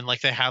board and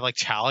like they have like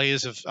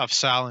tallies of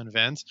Sal and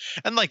Vince,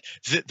 and like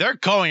they're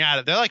going at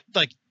it. They're like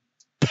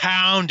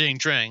pounding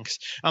drinks.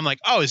 I'm like,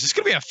 oh, is this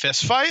gonna be a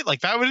fist fight? Like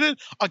that would have been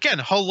again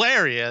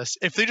hilarious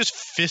if they just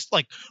fist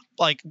oh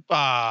my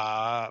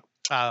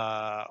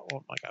god,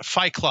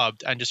 Fight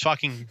Clubbed and just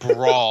fucking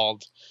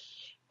brawled.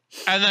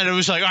 And then it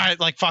was like, all right,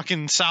 like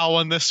fucking Sal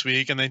won this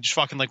week, and they just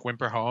fucking like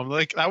whimper home.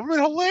 Like that would have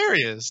been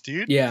hilarious,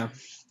 dude. Yeah.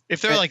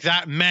 If they're like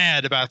that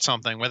mad about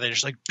something, where they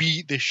just like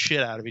beat the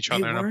shit out of each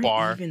other in a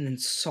bar. Even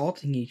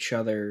insulting each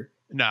other.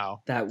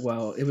 No. That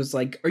well. It was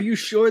like, are you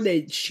sure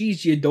that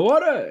she's your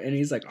daughter? And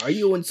he's like, are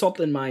you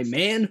insulting my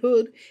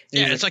manhood?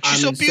 And yeah, it's like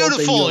she's so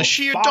beautiful. Is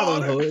she your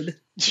daughter?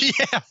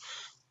 Yeah.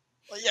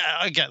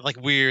 Yeah, again,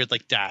 like weird,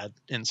 like dad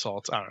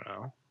insults. I don't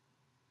know.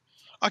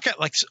 Okay,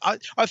 like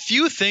a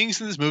few things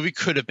in this movie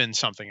could have been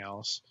something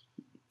else.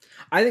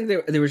 I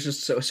think there was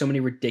just so many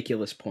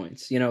ridiculous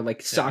points. You know,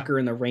 like soccer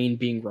in the rain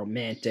being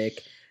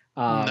romantic.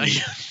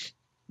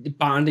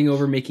 Bonding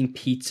over making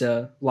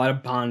pizza. A lot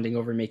of bonding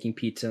over making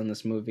pizza in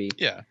this movie.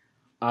 Yeah.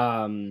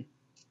 And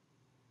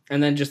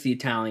then just the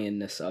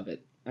Italianness of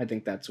it. I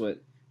think that's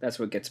what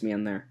gets me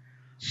in there.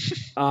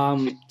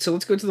 So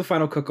let's go to the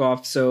final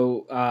cook-off.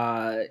 So,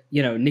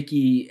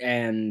 Nikki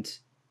and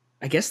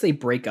I guess they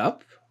break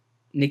up.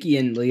 Nikki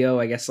and Leo,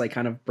 I guess, like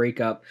kind of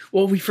break up.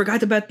 Well, we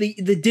forgot about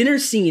the dinner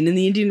scene in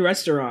the Indian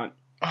restaurant.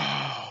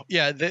 Oh,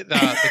 yeah. The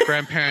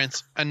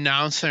grandparents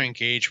announced their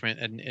engagement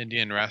at an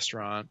Indian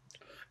restaurant.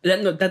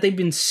 That they've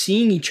been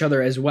seeing each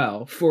other as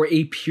well for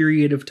a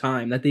period of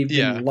time. That they've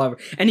been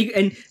lovers. And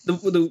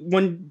the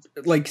one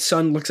like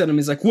son looks at him and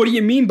is like, "What do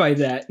you mean by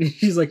that?" And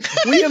he's like,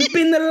 "We have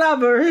been the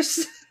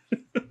lovers."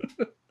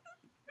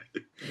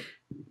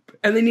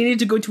 And they needed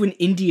to go to an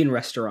Indian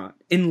restaurant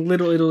in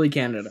Little Italy,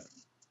 Canada.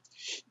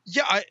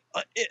 Yeah,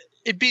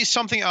 it'd be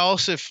something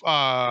else if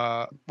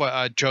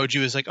Joji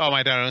was like, "Oh,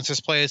 my dad owns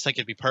this place. Like,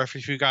 it'd be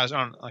perfect for you guys."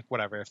 On like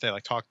whatever, if they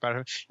like talked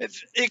about it,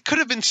 it could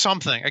have been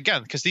something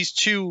again because these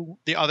two,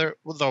 the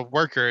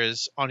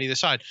workers on either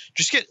side,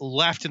 just get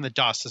left in the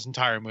dust this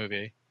entire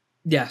movie.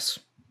 Yes.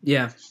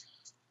 Yeah.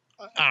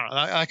 I don't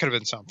know. That could have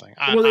been something.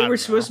 They were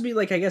supposed to be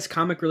like, I guess,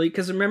 comic relief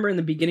because remember in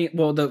the beginning,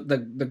 well,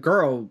 the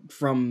girl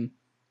from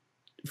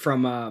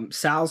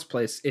Sal's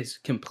place is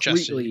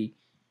completely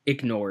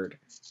ignored.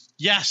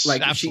 Yes,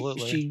 like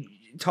absolutely. She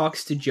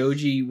talks to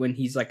Joji when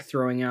he's like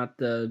throwing out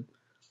the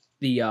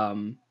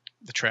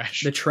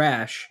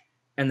trash,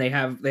 and they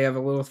have a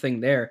little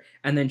thing there,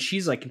 and then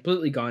she's like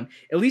completely gone.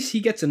 At least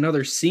he gets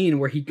another scene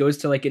where he goes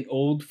to like an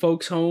old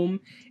folks home,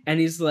 and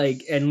he's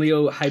like, and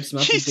Leo hypes him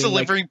up. He's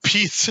delivering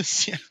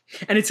pizzas, yeah.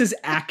 And it says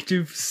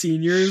active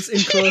seniors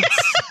in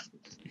quotes.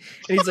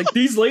 And he's like,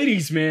 these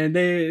ladies, man,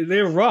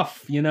 they're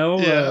rough, you know.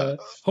 Yeah.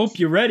 Hope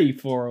you're ready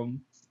for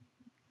them.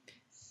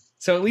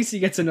 So at least he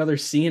gets another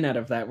scene out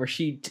of that where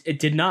she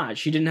didn't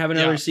have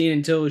another scene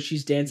until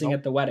she's dancing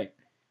at the wedding.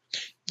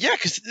 Yeah,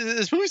 because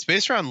this movie's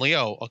based around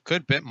Leo a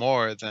good bit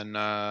more than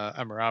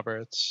Emma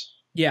Roberts.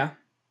 Yeah.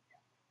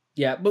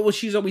 Yeah, but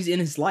she's always in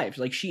his life.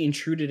 Like, she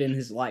intruded in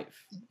his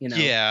life, you know?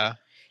 Yeah.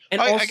 And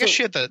I guess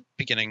she had the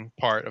beginning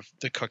part of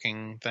the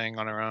cooking thing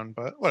on her own,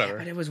 but whatever. Yeah,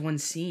 but it was one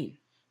scene.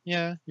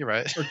 Yeah, you're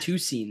right. Or two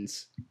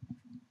scenes.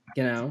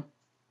 You know?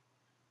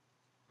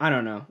 I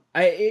don't know.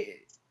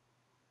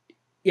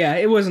 Yeah,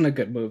 it wasn't a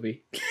good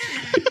movie.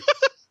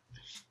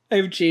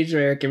 I've changed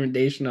my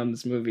recommendation on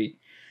this movie.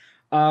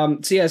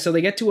 So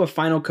they get to a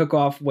final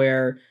cook-off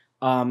where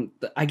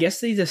I guess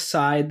they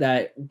decide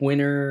that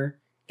winner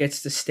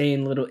gets to stay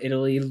in Little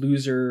Italy,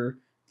 loser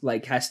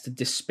like has to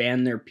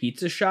disband their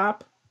pizza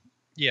shop.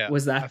 Yeah.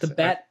 Was that the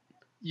bet?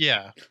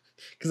 Yeah.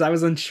 Because I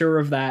was unsure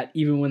of that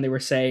even when they were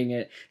saying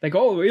it. Like,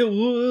 oh,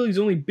 he's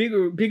only big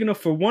enough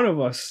for one of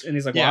us. And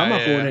he's like, well, I'm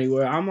not going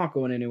anywhere. I'm not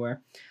going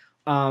anywhere.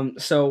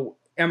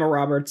 Emma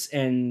Roberts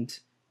and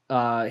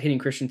Hayden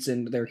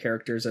Christensen, their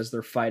characters as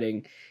they're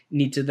fighting,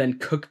 need to then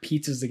cook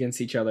pizzas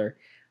against each other.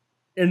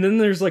 And then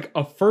there's like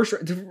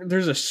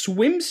there's a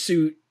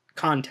swimsuit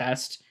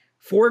contest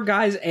for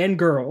guys and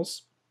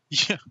girls.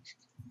 Yeah.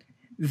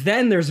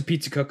 Then there's a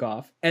pizza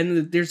cook-off,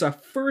 and there's a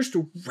first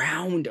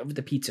round of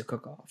the pizza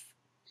cook-off.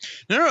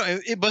 No,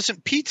 it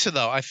wasn't pizza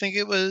though. I think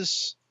it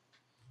was.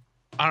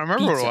 I don't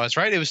remember Pizza. what it was.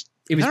 Right? It was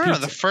no.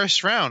 Pizza. The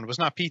first round was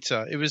not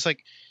pizza. It was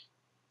like,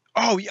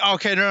 oh,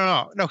 okay,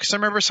 no. Because I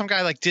remember some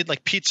guy like did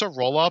like pizza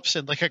roll-ups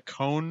in like a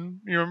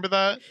cone. You remember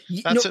that?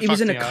 No, it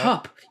was in a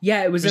cup.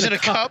 Yeah, it was in a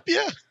cup.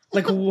 Yeah.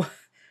 Like,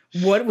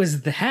 what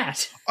was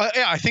that?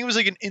 Yeah, I think it was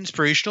like an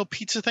inspirational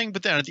pizza thing,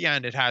 but then at the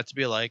end it had to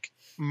be like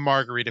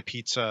margarita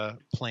pizza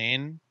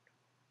plain.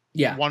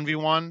 Yeah.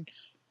 1v1,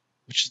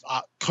 which is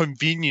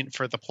convenient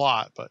for the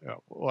plot, but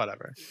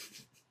whatever.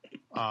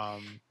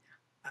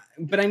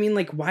 But I mean,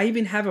 like, why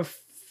even have a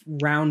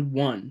round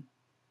one?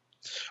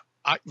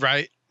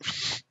 Right.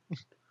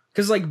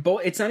 Because like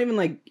it's not even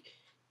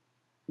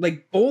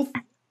like both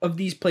of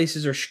these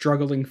places are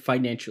struggling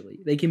financially.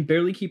 They can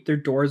barely keep their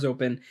doors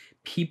open.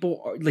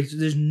 People are like,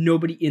 there's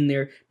nobody in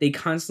there. They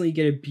constantly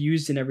get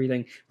abused and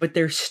everything, but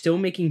they're still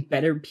making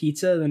better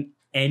pizza than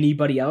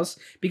anybody else.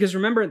 Because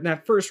remember, in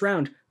that first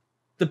round,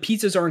 the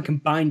pizzas aren't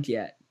combined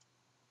yet.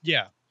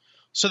 Yeah.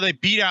 So they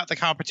beat out the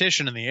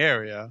competition in the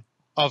area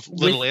of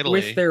Little Italy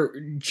with their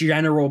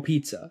general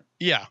pizza.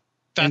 Yeah.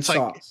 That's like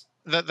sauce.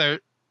 That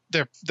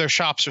their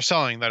shops are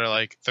selling that are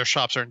like their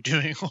shops aren't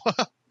doing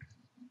well.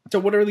 So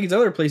what are these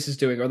other places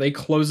doing? Are they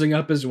closing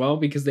up as well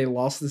because they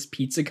lost this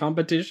pizza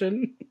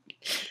competition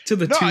to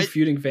the two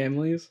feuding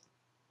families?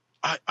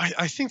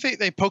 I think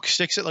they poke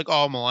sticks at like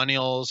all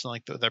millennials and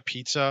like their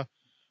pizza,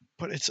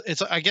 but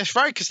it's I guess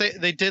right because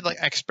they did like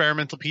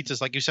experimental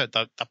pizzas like you said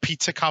the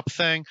pizza cup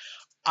thing.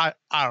 I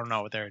don't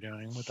know what they're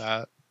doing with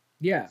that.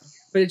 Yeah,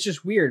 but it's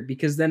just weird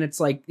because then it's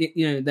like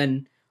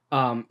then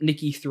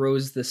Nikki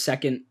throws the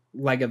second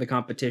leg of the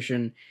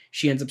competition.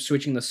 She ends up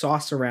switching the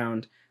sauce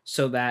around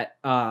so that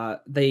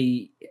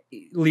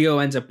Leo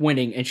ends up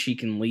winning and she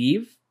can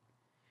leave.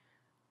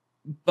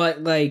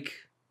 But like,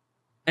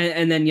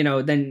 and then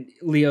then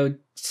Leo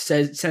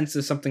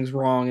senses something's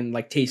wrong and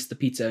like tastes the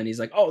pizza and he's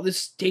like, oh,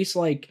 this tastes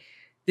like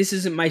this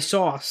isn't my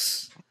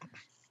sauce.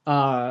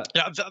 Yeah,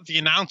 the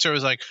announcer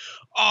was like,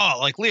 oh,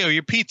 like Leo,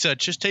 your pizza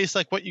just tastes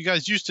like what you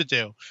guys used to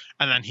do.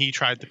 And then he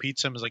tried the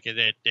pizza and was like,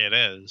 it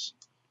is.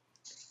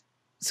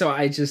 So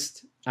I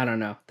don't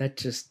know.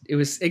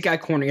 It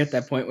got corny at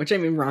that point, which I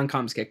mean,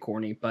 rom-coms get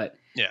corny, but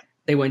yeah,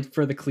 they went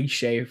for the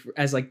cliche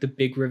as like the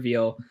big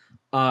reveal.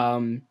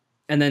 And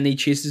then he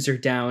chases her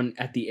down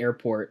at the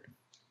airport,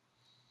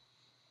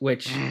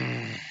 which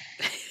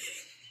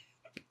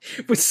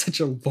was such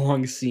a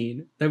long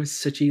scene. That was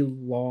such a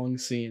long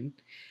scene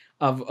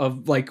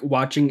of like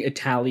watching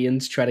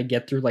Italians try to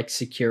get through like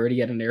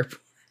security at an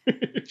airport.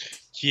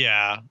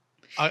 Yeah.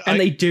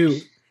 They do.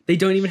 They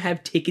don't even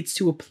have tickets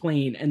to a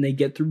plane and they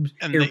get through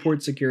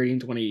airport security in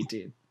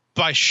 2018.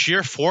 By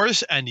sheer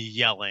force and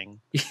yelling.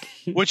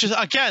 Which is,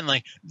 again,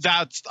 like,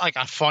 that's like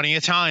a funny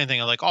Italian thing.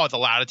 Like, oh, the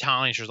loud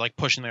Italians are like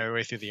pushing their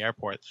way through the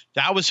airport.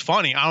 That was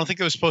funny. I don't think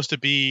it was supposed to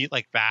be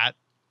like that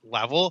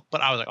level,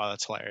 but I was like, oh,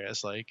 that's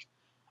hilarious. Like,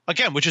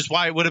 again, which is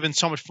why it would have been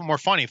so much more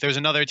funny if there was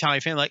another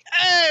Italian fan like,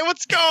 hey,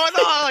 what's going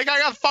on? Like, I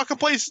got fucking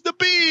places to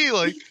be.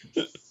 Like,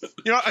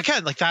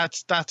 again, like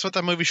that's what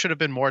that movie should have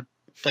been more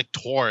like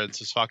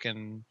towards is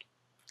fucking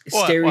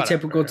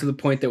stereotypical whatever. To the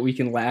point that we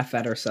can laugh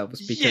at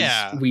ourselves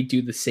because we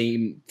do the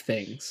same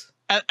things.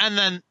 And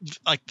then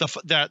like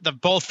the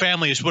both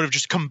families would have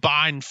just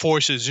combined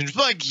forces and just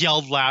like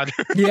yelled louder.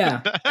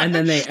 Yeah, and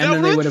then they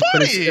would have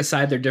put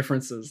aside their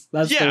differences.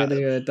 That's the way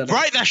they would have done it.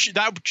 Right?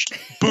 That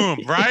boom,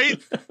 right?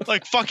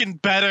 Like fucking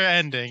better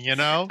ending,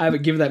 I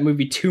would give that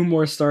movie 2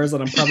 more stars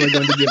than I'm probably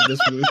going to give this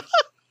movie.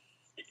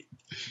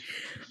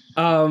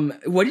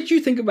 What did you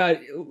think about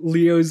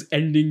Leo's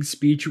ending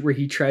speech where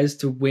he tries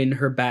to win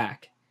her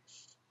back?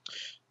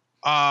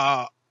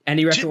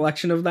 Any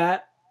recollection of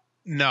that?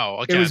 No.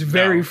 Again, it was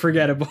very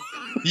forgettable.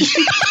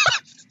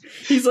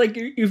 He's like,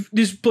 if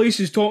this place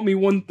has taught me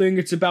one thing,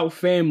 it's about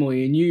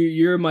family, and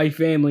you're my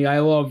family. I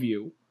love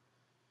you.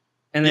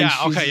 And then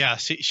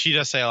she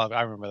does say I love you.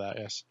 I remember that.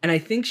 Yes. And I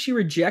think she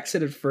rejects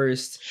it at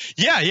first.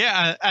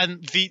 Yeah,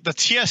 and the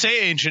TSA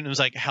agent was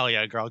like, hell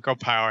yeah, girl,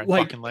 power and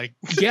fucking like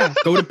yeah,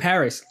 go to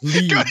Paris,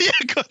 leave,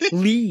 go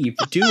leave,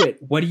 do it.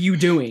 What are you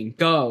doing?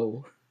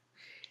 Go.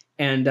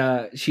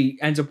 And she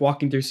ends up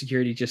walking through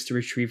security just to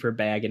retrieve her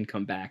bag and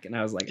come back. And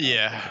I was like,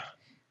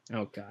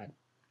 oh god.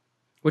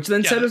 Which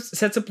then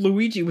sets up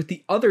Luigi with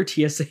the other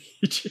TSA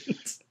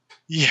agents.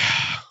 Yeah.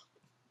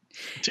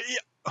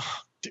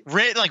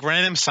 Like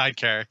random side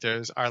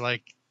characters are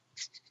like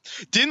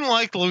didn't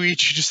like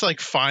Luigi just like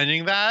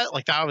finding that.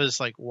 Like that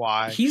was like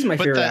why. He's my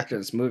favorite actor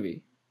in this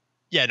movie.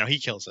 Yeah, no, he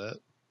kills it.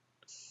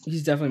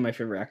 He's definitely my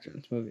favorite actor in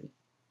this movie.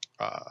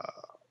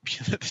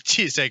 The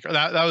TSA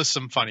that was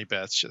some funny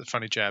bits,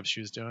 funny jabs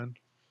she was doing.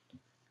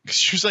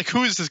 She was like,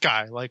 "Who is this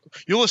guy? Like,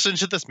 you listen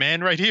to this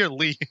man right here,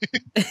 Lee."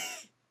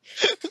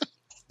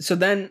 So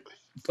then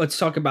let's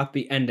talk about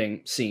the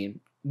ending scene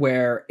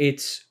where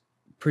it's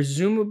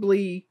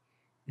presumably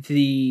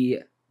the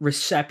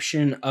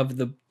reception of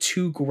the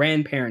two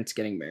grandparents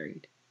getting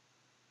married.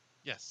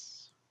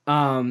 Yes.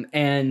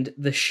 And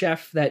the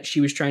chef that she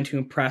was trying to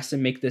impress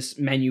and make this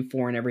menu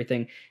for and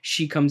everything,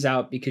 she comes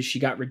out because she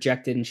got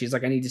rejected, and she's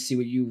like, I need to see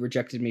what you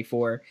rejected me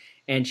for.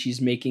 And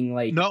she's making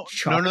like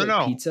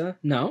chocolate pizza.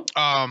 No.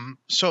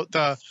 So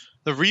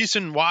the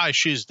reason why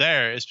she's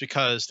there is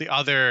because the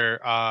other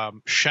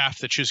chef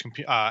that she was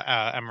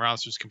Emma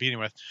Rollins was competing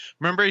with.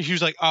 Remember, he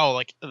was like, "Oh,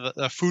 like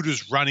the food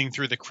was running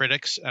through the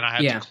critics, and I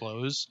had to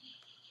close."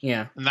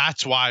 Yeah, and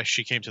that's why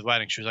she came to the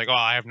wedding. She was like, "Oh,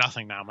 I have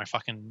nothing now. My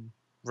fucking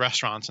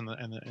restaurant's in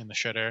the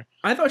shitter."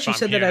 I thought she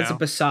said that as a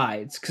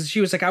besides, because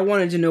she was like, "I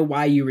wanted to know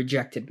why you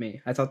rejected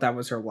me." I thought that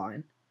was her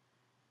line.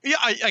 Yeah,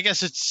 I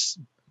guess it's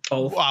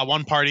both.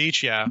 One part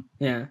each. Yeah.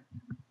 Yeah,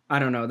 I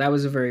don't know. That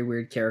was a very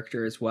weird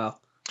character as well.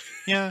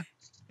 Yeah.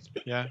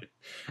 Yeah.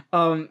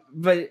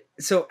 But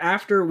so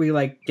after we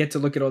like get to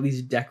look at all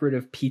these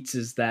decorative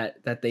pizzas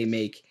that they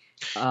make,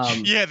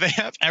 yeah, they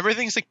have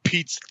everything's like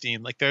pizza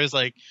themed. Like there's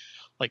like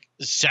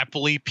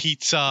Zeppeli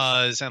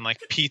pizzas and like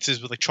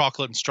pizzas with like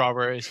chocolate and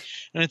strawberries,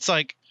 and it's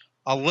like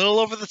a little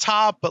over the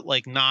top, but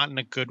like not in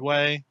a good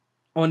way.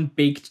 On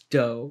baked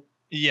dough.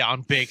 Yeah,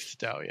 on baked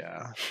dough.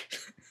 Yeah.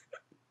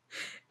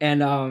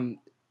 And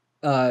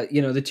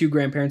the two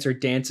grandparents are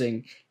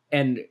dancing,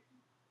 and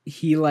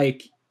he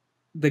like.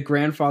 The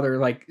grandfather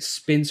like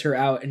spins her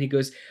out and he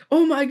goes,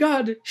 "Oh my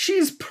god,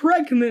 she's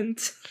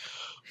pregnant."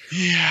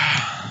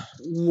 Yeah.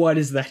 What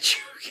is that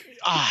joke?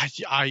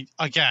 I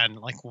again,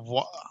 like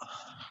what?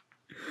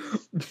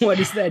 What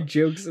is that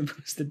joke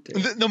supposed to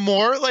do? The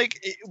more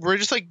like we're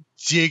just like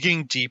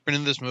digging deep into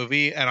this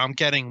movie, and I'm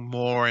getting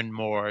more and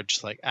more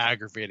just like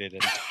aggravated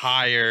and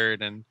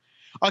tired, and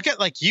I'll get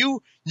like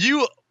you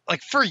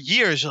like for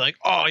years you're like,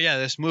 oh yeah,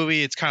 this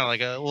movie, it's kind of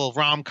like a little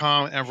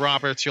rom-com, and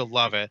Roberts, you'll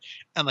love it.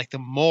 And like the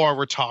more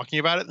we're talking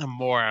about it, the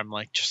more I'm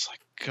like, just like,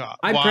 God,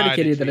 I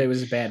predicated that it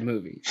was a bad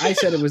movie. I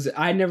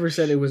never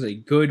said it was a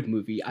good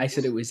movie. I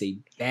said it was a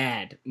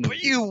bad movie.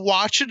 But you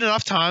watch it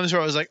enough times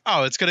where I was like,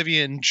 oh, it's gonna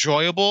be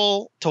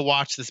enjoyable to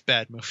watch this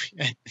bad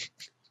movie.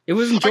 It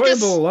was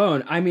enjoyable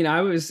alone. I mean,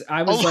 I was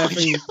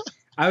laughing. Yeah.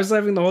 I was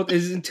laughing the whole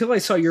until I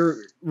saw your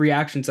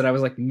reactions, that I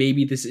was like,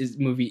 maybe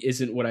movie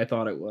isn't what I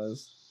thought it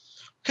was.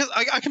 Because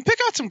I can pick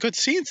out some good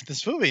scenes in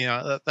this movie, you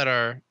know, that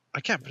are I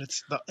can't, but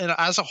it's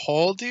as a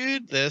whole,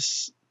 dude.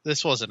 This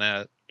wasn't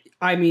it.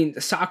 I mean,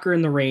 Soccer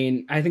in the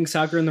Rain. I think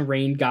Soccer in the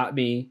Rain got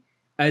me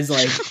as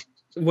like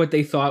what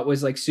they thought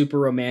was like super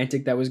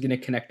romantic that was going to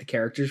connect the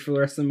characters for the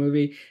rest of the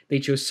movie.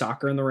 They chose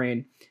Soccer in the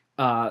Rain.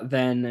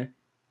 Then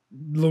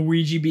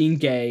Luigi being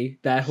gay.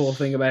 That whole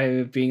thing about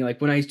him being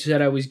like, when I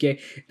said I was gay,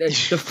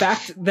 the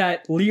fact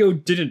that Leo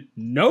didn't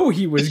know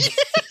he was gay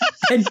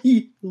and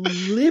he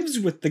lives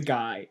with the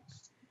guy.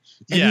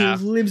 And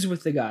he lives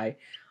with the guy,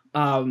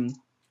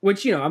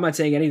 which, you know, I'm not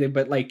saying anything,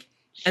 but like,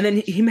 and then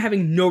him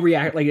having no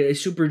react, like a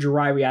super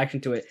dry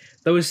reaction to it.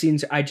 Those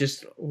scenes I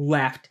just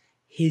laughed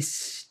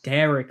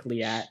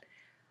hysterically at.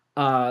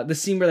 The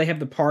scene where they have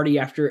the party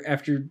after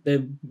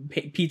the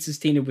pizza's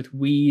tainted with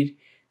weed,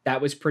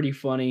 that was pretty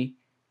funny,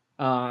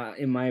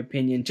 in my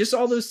opinion. Just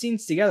all those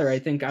scenes together, I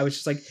think I was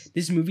just like,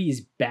 this movie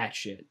is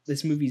batshit.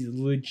 This movie is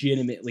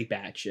legitimately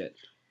batshit.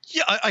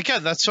 Yeah,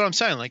 again, that's what I'm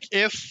saying. Like,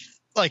 if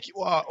like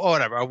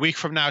whatever, a week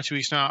from now, 2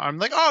 weeks now, I'm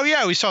like, oh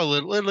yeah, we saw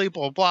Literally,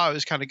 blah blah, it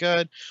was kind of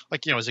good.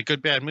 Like, you know, it was a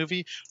good bad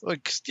movie.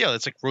 Like, yeah,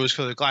 it's like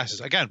rose-colored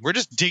glasses. Again, we're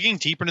just digging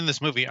deeper into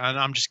this movie, and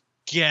I'm just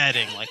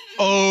getting like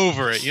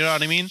over it. You know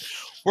what I mean?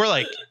 We're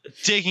like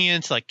digging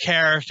into like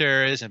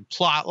characters and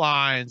plot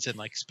lines and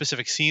like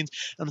specific scenes,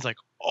 and it's like,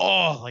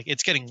 oh, like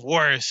it's getting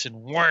worse and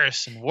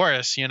worse and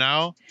worse. You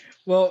know?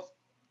 Well,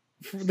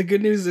 the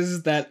good news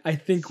is that I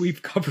think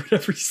we've covered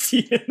every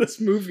scene in this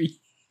movie.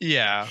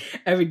 Yeah.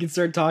 And we can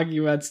start talking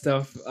about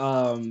stuff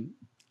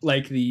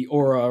like the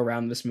aura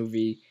around this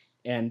movie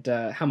and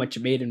how much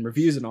it made in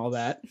reviews and all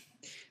that.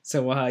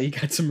 So you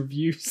got some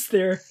reviews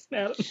there,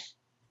 Adam?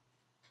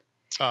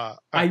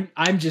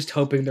 I'm just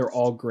hoping they're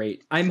all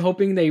great. I'm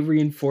hoping they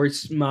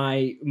reinforce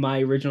my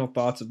original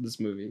thoughts of this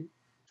movie.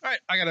 All right,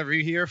 I got a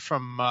review here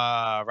from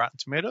Rotten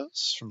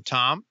Tomatoes from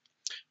Tom.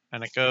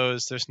 And it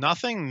goes, there's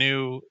nothing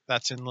new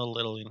that's in Little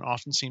Italy, and it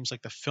often seems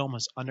like the film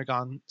has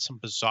undergone some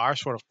bizarre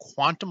sort of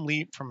quantum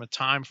leap from a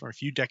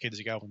few decades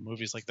ago when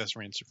movies like this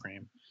reigned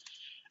supreme.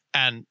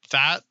 And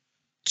that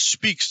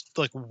speaks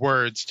like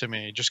words to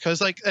me, just because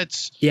like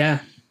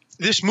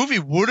this movie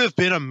would have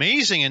been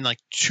amazing in like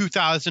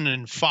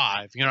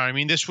 2005. You know what I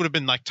mean? This would have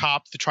been like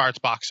top the charts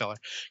box seller,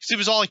 because it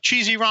was all like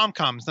cheesy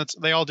rom-coms.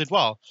 They all did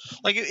well.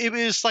 Like it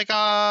was like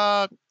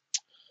a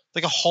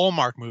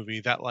Hallmark movie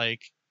that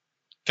like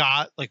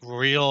got like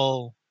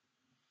real,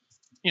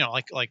 you know,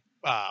 like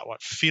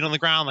feet on the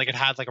ground, like it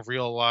had like a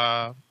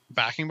real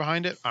backing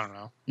behind it. I don't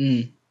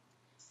know.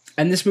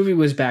 And this movie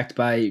was backed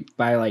by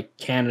like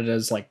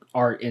Canada's like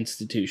art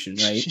institution,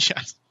 right?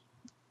 Yes.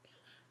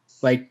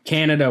 Like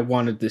Canada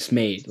wanted this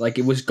made. Like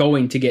it was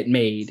going to get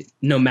made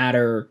no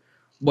matter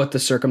what the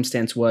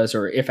circumstance was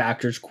or if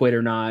actors quit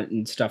or not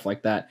and stuff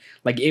like that.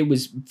 Like it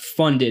was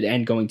funded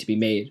and going to be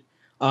made.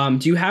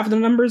 Do you have the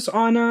numbers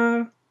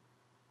on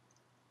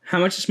how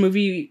much this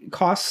movie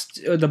cost,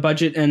 the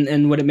budget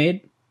and what it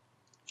made?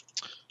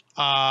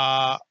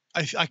 I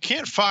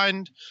can't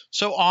find,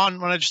 so on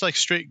when I just like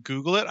straight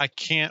Google it, I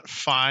can't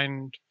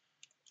find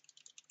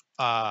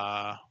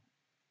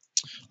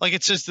like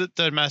it says that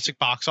the domestic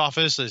box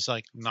office is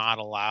like not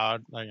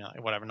allowed, like,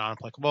 whatever, non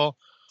applicable.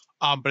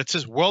 But it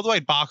says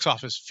worldwide box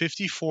office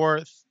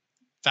 $54,000,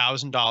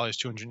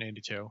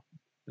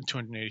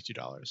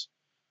 $282.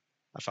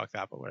 I fucked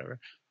that, but whatever.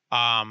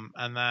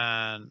 And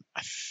then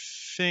I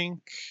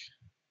think,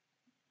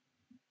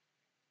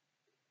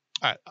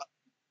 all right,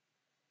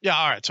 yeah,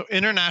 all right. So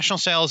international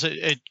sales,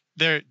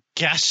 they're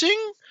guessing,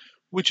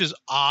 which is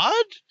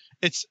odd.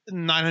 It's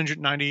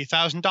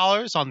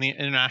 $990,000 on the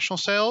international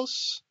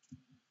sales.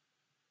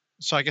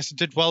 So I guess it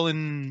did well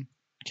in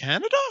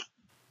Canada.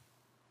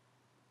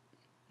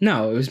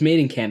 No, it was made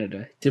in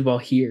Canada. It did well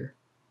here.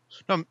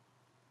 No,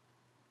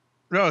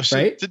 so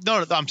right?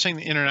 No, I'm saying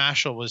the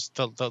international was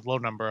the low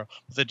number.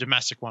 The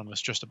domestic one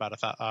was just about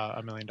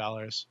 $1 million.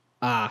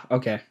 Ah,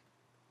 okay.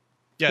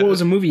 Yeah, well, it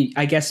was a movie,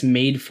 I guess,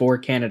 made for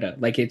Canada.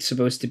 Like it's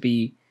supposed to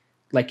be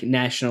like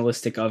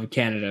nationalistic of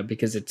Canada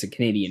because it's a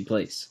Canadian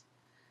place.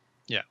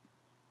 Yeah.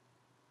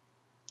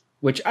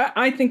 Which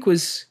I think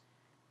was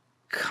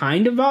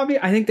kind of obvious.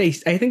 I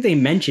think they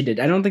mentioned it.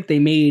 I don't think they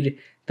made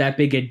that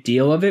big a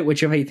deal of it.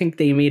 Which if I think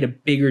they made a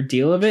bigger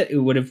deal of it, it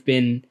would have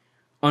been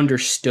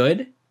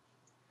understood.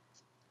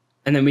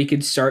 And then we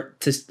could start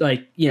to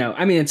like,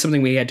 I mean, it's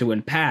something we had to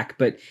unpack,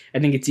 but I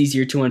think it's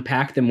easier to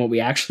unpack than what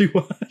we actually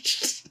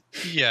watched.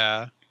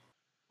 Yeah.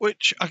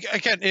 Which,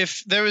 again,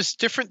 if there was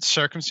different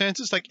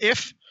circumstances, like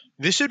if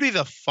this would be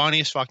the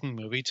funniest fucking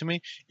movie to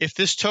me, if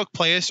this took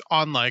place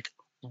on like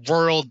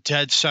rural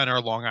dead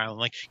center Long Island,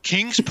 like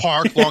Kings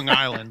Park, Long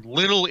Island,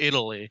 Little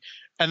Italy,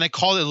 and they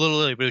called it Little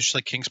Italy, but it was just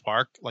like Kings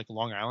Park, like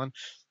Long Island.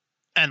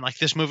 And like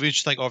this movie is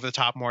just like over the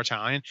top, more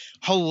Italian.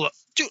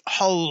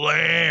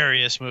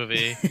 Hilarious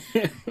movie.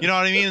 You know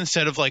what I mean?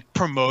 Instead of like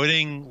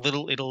promoting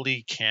Little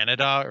Italy,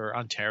 Canada or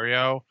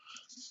Ontario,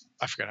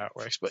 I forget how it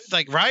works, but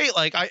like, right?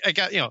 Like I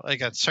got, I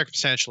got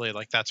circumstantially,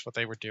 like that's what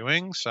they were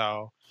doing.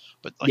 So,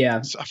 but like,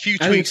 yeah, a few.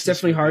 I think it's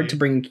definitely hard to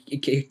bring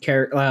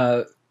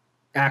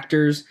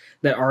actors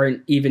that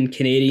aren't even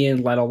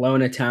Canadian, let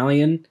alone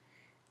Italian,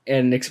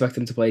 and expect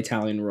them to play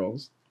Italian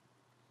roles.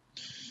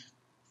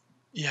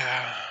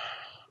 Yeah.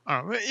 I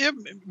don't know. Yeah,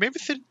 maybe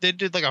they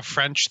did like a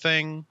French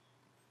thing.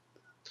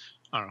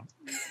 I don't know.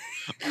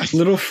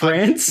 Little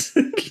France?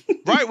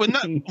 Right.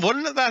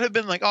 Wouldn't that have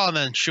been like, oh, and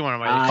then she went to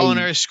my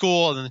culinary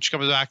school, and then she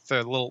comes back to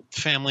their little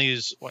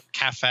family's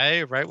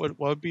cafe, right? What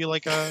would be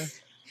like a...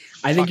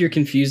 I think you're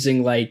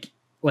confusing like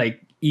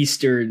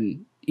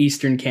Eastern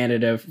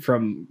Canada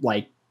from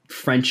like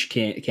French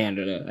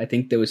Canada. I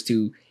think those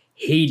two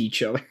hate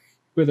each other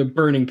with a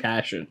burning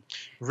passion.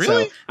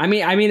 Really? So, I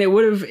mean, it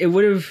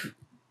would have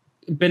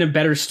been a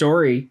better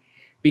story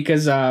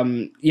because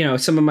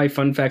some of my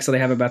fun facts that I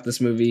have about this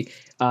movie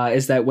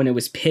is that when it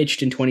was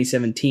pitched in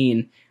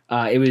 2017,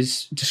 it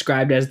was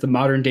described as the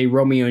modern day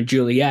Romeo and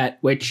Juliet,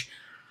 which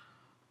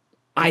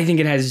I think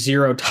it has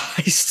zero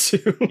ties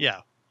to.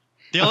 Yeah.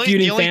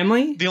 Feuding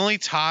family? The only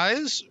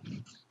ties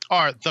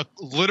are the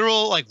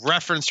literal like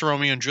reference to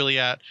Romeo and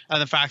Juliet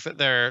and the fact that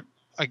they're,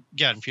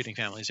 again, feuding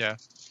families, yeah.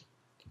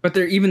 But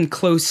they're even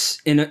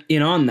close in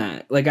on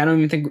that. Like, I don't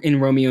even think in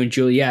Romeo and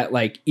Juliet,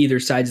 like,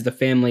 either sides of the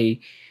family,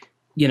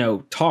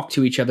 talk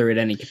to each other at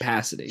any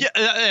capacity. Yeah,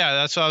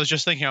 that's what I was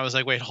just thinking. I was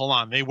like, wait, hold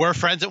on. They were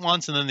friends at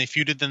once, and then they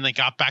feuded, then they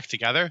got back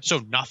together? So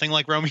nothing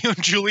like Romeo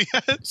and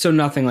Juliet? So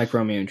nothing like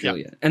Romeo and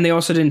Juliet. Yeah. And they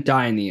also didn't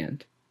die in the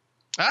end.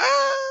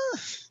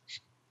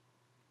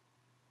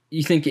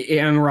 You think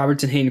Emma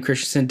Robertson, Hayden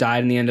Christensen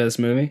died in the end of this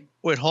movie?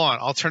 Wait, hold on.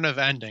 Alternative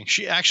ending.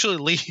 She actually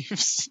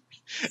leaves...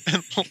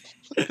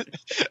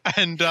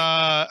 and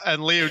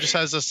Leo just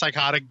has a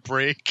psychotic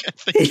break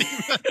thinking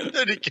that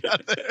they're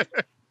together.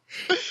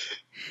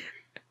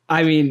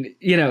 I mean,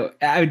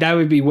 that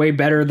would be way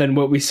better than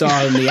what we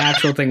saw in the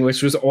actual thing,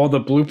 which was all the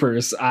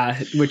bloopers,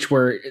 which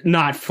were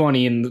not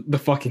funny in the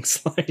fucking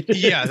slightest.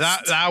 Yeah,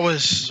 that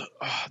was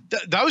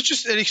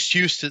just an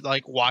excuse to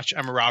like watch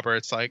Emma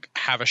Roberts like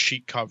have a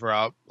sheet cover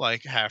up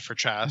like half her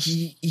chest.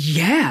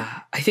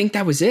 Yeah, I think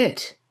that was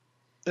it.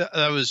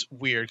 That was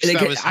weird.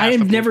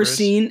 I've never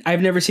seen a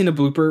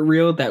blooper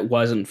reel that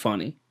wasn't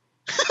funny.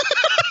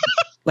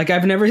 Like,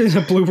 I've never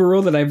seen a blooper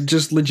reel that I've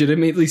just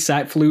legitimately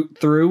sat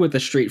through with a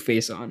straight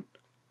face on.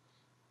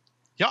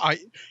 Yeah,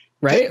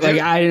 right? Like,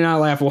 I did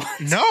not laugh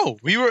once. No,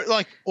 we were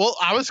like, well,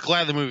 I was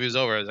glad the movie was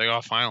over. I was like,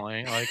 oh,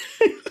 finally. Like,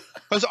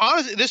 because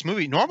honestly, this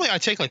movie, normally I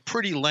take like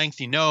pretty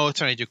lengthy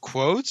notes and I do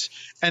quotes.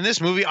 And this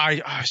movie,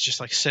 I was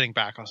just like sitting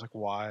back. I was like,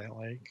 why?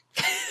 Like,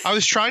 I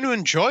was trying to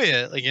enjoy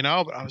it, like,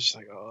 but I was just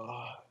like,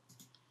 oh.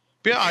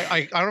 But yeah,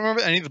 I don't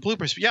remember any of the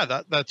bloopers. But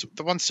yeah, that's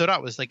the one stood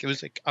out was like, it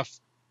was like a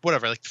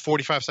whatever, like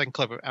 45-second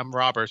clip of Emma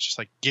Roberts just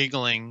like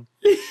giggling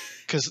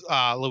because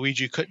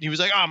Luigi couldn't. He was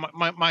like, "Oh,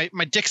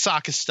 my dick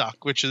sock is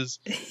stuck," which is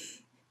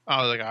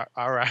I was like,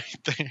 all right.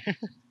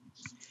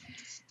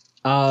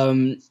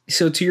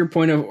 So to your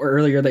point of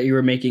earlier that you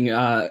were making,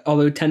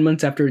 although 10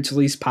 months after its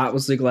release, pot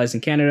was legalized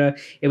in Canada,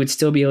 it would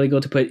still be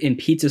illegal to put in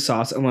pizza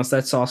sauce unless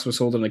that sauce was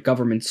sold in a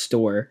government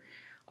store.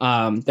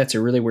 That's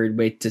a really weird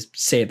way to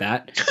say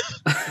that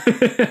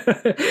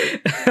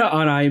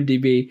on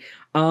IMDb.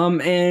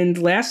 And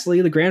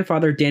lastly, the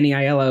grandfather, Danny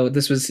Aiello,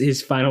 this was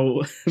his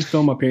final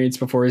film appearance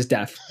before his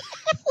death.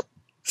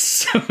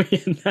 So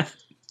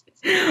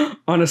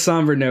on a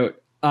somber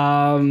note,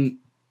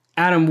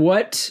 Adam,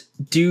 what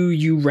do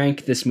you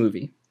rank this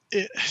movie?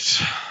 All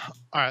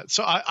right,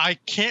 so I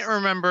can't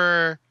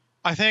remember.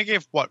 I think I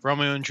gave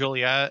Romeo and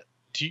Juliet.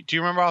 Do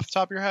you remember off the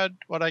top of your head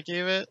what I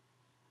gave it?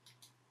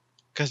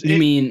 Because you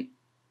mean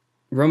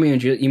Romeo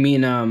and Juliet? You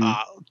mean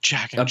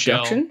Jack and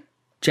Abduction? Jill?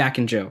 Jack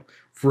and Jill.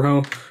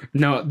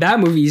 No, that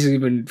movie is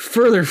even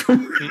further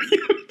from Romeo.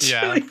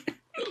 Yeah.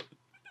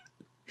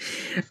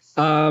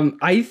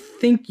 I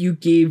think you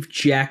gave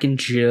Jack and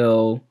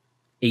Jill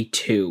a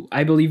 2.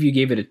 I believe you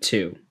gave it a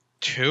 2.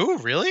 2?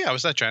 Really? I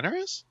was that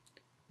generous?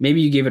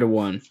 Maybe you gave it a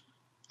 1.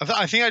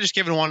 I think I just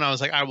gave it a 1. I was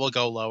like, I will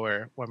go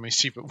lower when we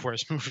see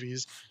worse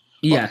movies.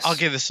 Yes. I'll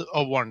give this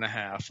a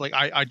 1.5. Like,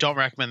 I don't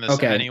recommend this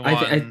to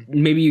anyone.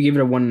 Maybe you gave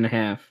it a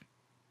 1.5.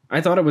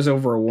 I thought it was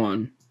over a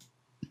 1.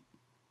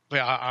 But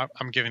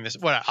I'm giving this.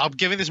 I'm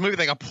giving this movie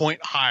like a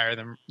point higher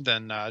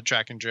than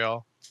Jack and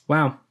Jill.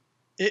 Wow.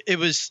 It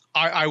was.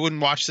 I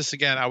wouldn't watch this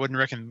again. I wouldn't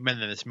recommend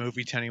this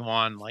movie to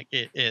anyone. Like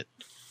it.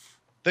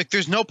 Like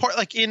there's no part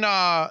like in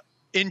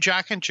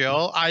Jack and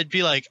Jill. I'd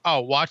be like,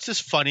 oh, watch this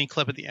funny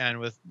clip at the end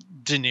with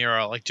De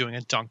Niro like doing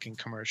a Dunkin'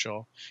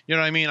 commercial. You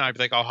know what I mean? I'd be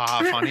like, oh,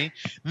 haha, funny.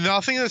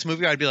 Nothing in this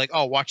movie. I'd be like,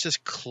 oh, watch this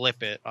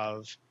clip it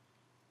of.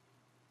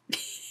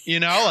 You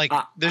know, like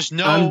there's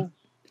no.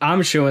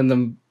 I'm showing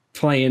them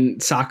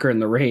playing soccer in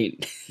the rain.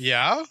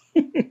 Yeah.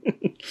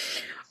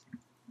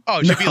 Oh,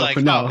 you'd be like,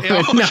 no,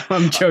 oh, no,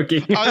 I'm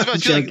joking. I was about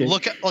to joking.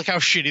 like, look how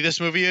shitty this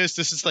movie is.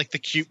 This is like the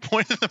cute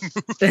point of the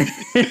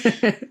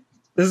movie.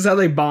 This is how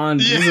they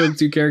bond. Yeah. This is how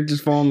 2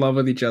 characters fall in love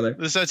with each other.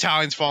 This is how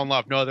Italians fall in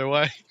love. No other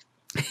way.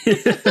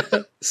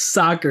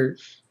 Soccer,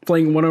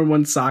 playing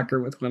one-on-one soccer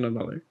with one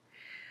another.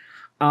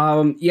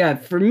 Yeah,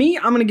 for me,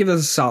 I'm gonna give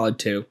this a solid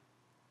 2.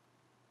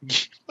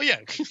 Well, yeah.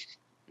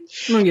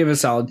 I'm gonna give it a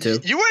solid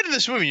 2. You went in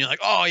this movie and you're like,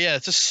 oh yeah,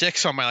 it's a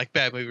 6 on my like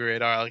bad movie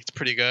radar. Like it's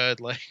pretty good.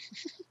 Like.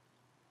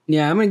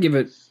 Yeah, I'm gonna give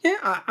it.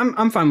 Yeah,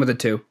 I'm fine with a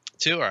 2.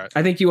 2, all right.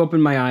 I think you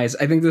opened my eyes.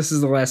 I think this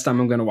is the last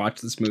time I'm gonna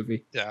watch this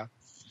movie. Yeah.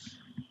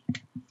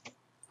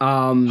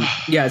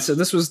 Yeah. So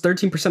this was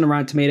 13% on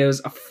Rotten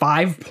Tomatoes, a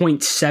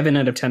 5.7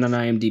 out of 10 on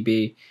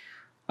IMDb.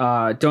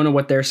 Don't know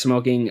what they're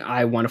smoking.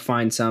 I want to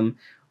find some.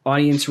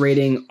 Audience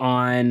rating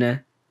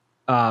on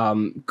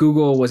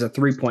Google was a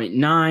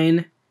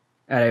 3.9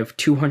 out of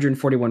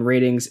 241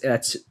 ratings.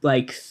 That's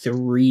like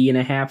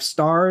 3.5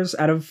 stars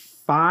out of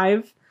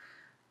 5.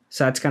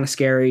 So that's kind of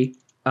scary.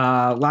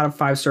 A lot of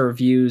 5-star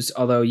reviews,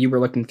 although you were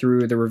looking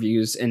through the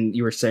reviews and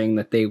you were saying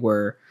that they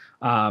were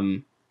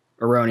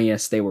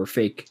erroneous. They were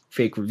fake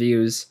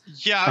reviews.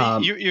 Yeah,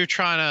 you're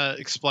trying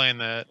to explain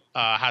that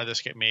how did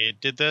this get made?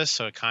 Did this?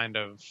 So it kind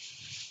of,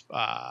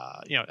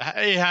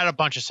 it had a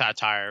bunch of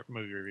satire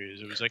movie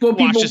reviews. It was like, well,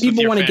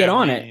 people want to get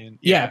on it. And,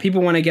 yeah,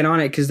 people want to get on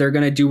it because they're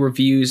going to do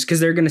reviews because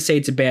they're going to say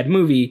it's a bad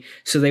movie.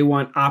 So they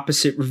want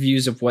opposite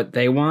reviews of what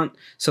they want.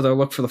 So they'll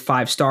look for the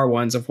 5-star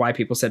ones of why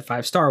people said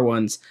 5-star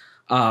ones.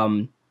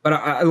 But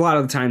a lot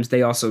of the times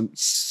they also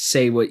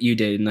say what you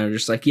did, and they're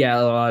just like, yeah,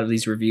 a lot of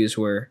these reviews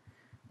were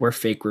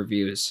fake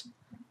reviews.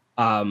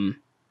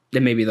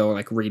 Then maybe they'll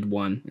like read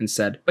one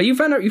instead. But you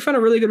found a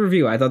really good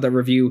review. I thought that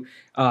review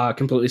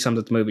completely summed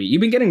up the movie.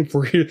 You've been getting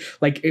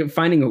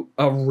finding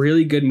a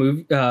really good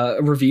movie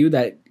review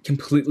that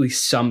completely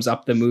sums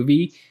up the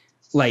movie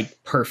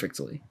like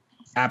perfectly,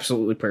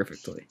 absolutely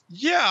perfectly.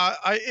 Yeah,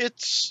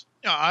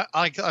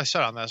 like I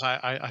said on this,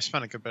 I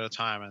spent a good bit of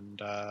time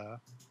and.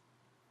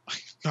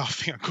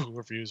 Nothing on Google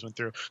reviews went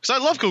through because I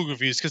love Google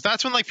reviews because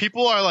that's when like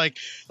people are like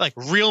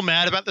real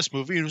mad about this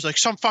movie and it was like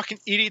some fucking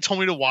idiot told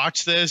me to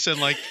watch this and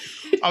like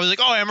I was like,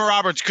 oh, Emma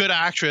Roberts, good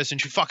actress,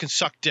 and she fucking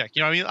sucked dick.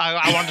 You know what I mean?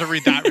 I wanted to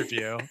read that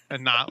review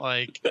and not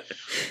like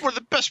one of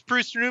the best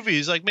produced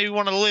movies. Like maybe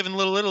want to live in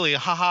Little Italy,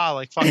 haha,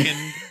 like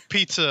fucking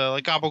pizza,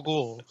 like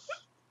gabagool,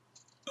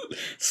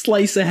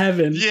 slice of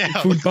heaven,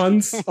 yeah, food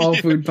puns, all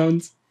food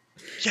puns.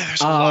 Yeah,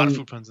 there's a lot of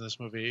food puns in this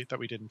movie that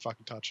we didn't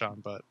fucking touch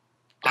on, but.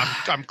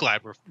 I'm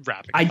glad we're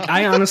wrapping up.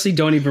 I honestly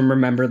don't even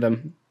remember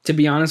them. To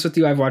be honest with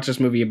you, I've watched this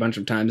movie a bunch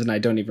of times and I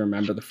don't even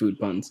remember the food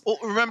puns. Well,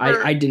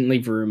 remember, I didn't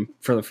leave room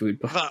for the food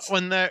puns.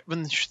 When they're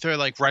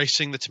like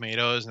ricing the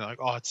tomatoes and they're like,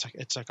 oh,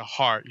 it's like a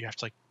heart. You have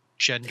to like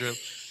gender.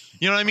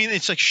 You know what I mean?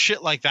 It's like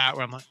shit like that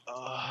where I'm like,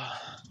 ugh.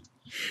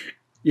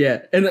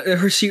 Yeah, and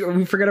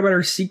we forgot about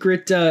her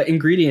secret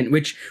ingredient,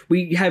 which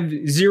we have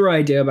zero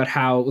idea about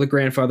how the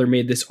grandfather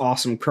made this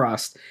awesome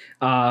crust.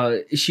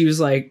 She was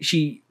like,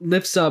 she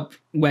lifts up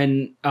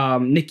when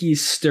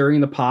Nikki's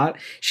stirring the pot.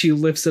 She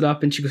lifts it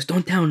up and she goes,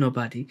 "Don't tell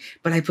nobody,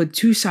 but I put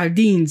 2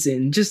 sardines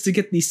in just to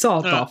get the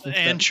salt off of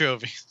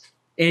anchovies.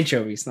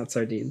 Anchovies, not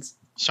sardines.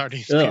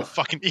 Sardines. Ugh.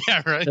 Fucking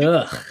yeah, right.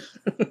 Ugh.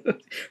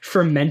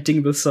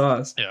 Fermenting the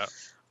sauce. Yeah.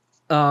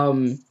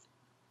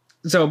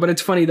 So, but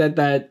it's funny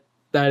that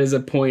is a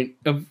point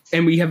of,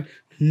 and we have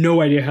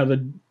no idea how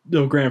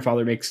the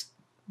grandfather makes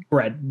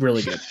bread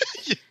really good.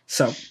 Yeah.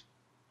 So,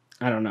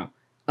 I don't know.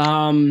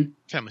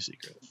 Family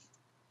secret.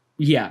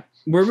 Yeah.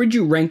 Where would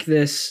you rank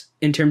this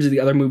in terms of the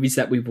other movies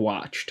that we've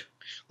watched?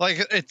 Like,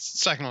 it's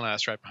second to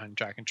last, right behind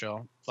Jack and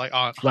Jill. Like,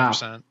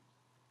 100%.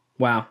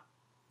 Wow.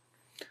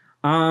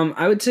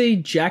 I would say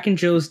Jack and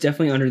Jill is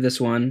definitely under this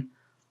one.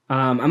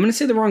 I'm gonna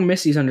say The Wrong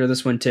Missy's under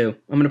this one too.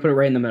 I'm gonna put it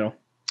right in the middle.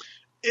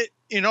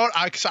 You know what?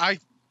 I can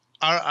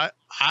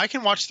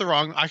watch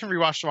I can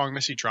rewatch The Wrong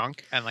Missy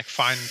drunk and like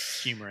find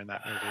humor in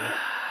that movie.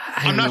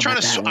 I'm not trying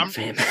to. I'm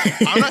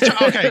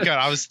not. Okay, good.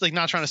 I was like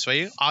not trying to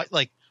sway you.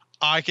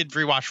 I could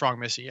rewatch Wrong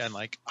Missy and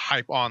like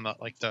hype on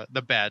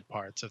the bad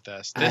parts of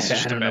this. This is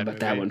just I don't a know bad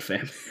about movie.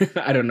 that one,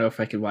 fam. I don't know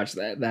if I could watch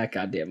that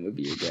goddamn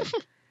movie again.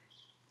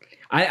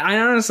 I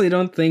honestly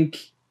don't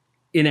think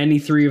in any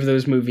three of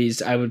those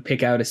movies I would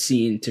pick out a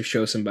scene to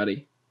show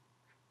somebody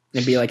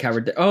and be like,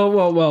 the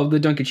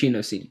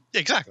Dunkachino scene.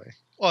 Exactly.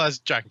 Well, that's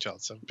Jack and Jill.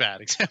 It's a bad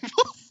example.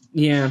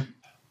 Yeah.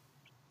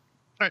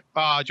 All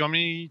right. Do you want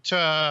me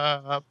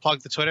to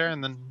plug the Twitter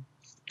and then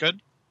good?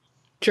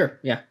 Sure.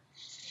 Yeah.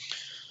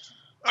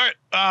 All right.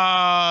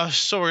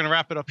 So we're going to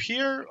wrap it up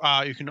here.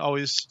 You can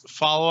always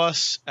follow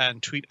us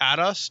and tweet at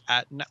us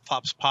at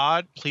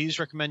NetFlopsPod. Please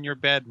recommend your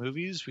bad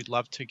movies. We'd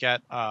love to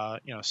get,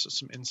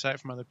 some insight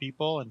from other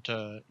people and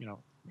to,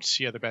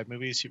 see other bad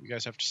movies, see what you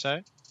guys have to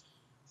say.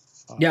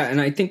 Yeah.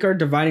 And I think our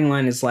dividing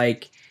line is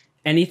like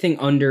anything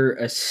under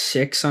a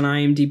 6 on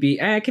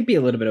IMDb. It could be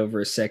a little bit over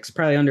a 6,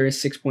 probably under a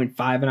 6.5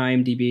 on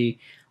IMDb.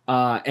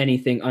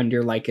 Anything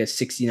under like a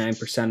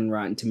 69% on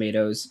Rotten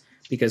Tomatoes.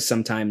 Because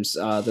sometimes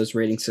those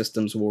rating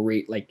systems will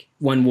rate like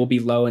one will be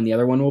low and the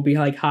other one will be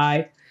like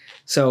high.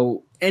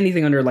 So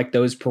anything under like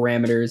those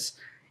parameters,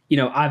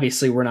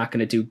 obviously we're not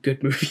going to do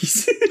good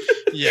movies.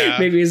 Yeah.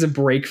 Maybe as a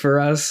break for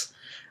us.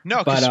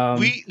 No,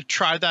 because we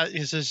tried that.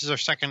 This is our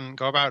second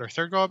go about or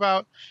third go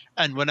about.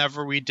 And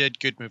whenever we did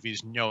good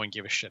movies, no one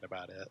gave a shit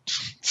about it.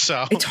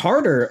 So it's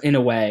harder in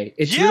a way.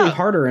 It's really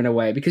harder in a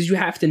way because you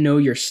have to know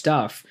your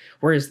stuff.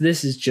 Whereas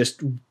this is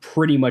just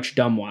pretty much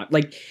dumb watch.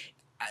 Like,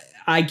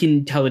 I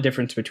can tell the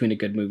difference between a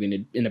good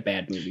movie and a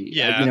bad movie.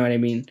 Yeah. You know what I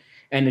mean?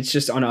 And it's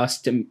just on us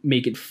to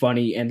make it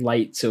funny and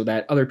light so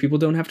that other people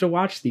don't have to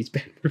watch these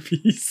bad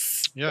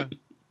movies. Yeah.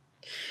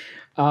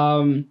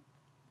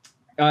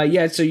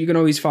 So you can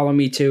always follow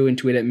me too and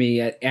tweet at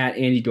me at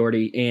Andy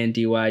Doherty,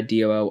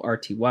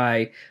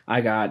 ANDYDOORTY.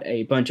 I got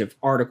a bunch of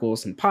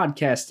articles and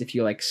podcasts if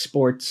you like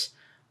sports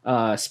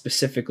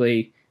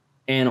specifically,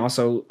 and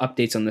also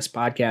updates on this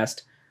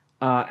podcast.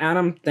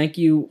 Adam, thank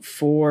you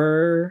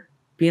for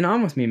being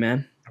on with me,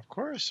 man. Of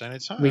course,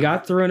 anytime. We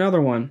got through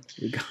another one.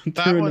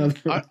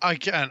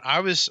 I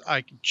was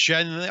like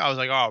genuinely, I was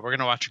like, oh, we're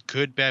gonna watch a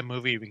good bad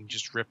movie. We can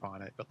just rip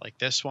on it. But like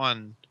this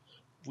one,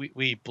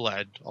 we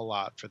bled a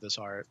lot for this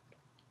art.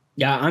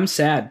 Yeah, I'm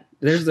sad.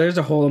 There's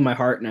a hole in my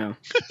heart now,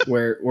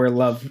 where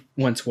love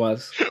once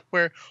was.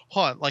 Hold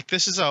on, like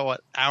this is a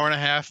hour and a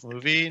half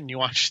movie, and you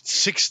watch it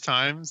 6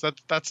 times.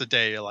 That's a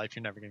day of your life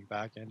you're never getting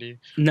back, Andy.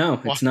 No,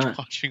 it's not.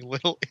 Watching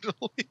Little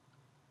Italy.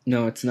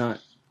 No, it's not.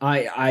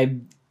 I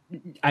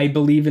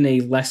believe in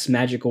a less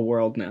magical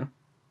world now.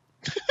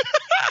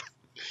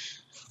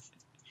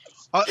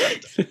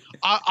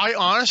 I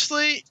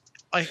honestly,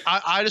 like,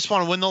 I just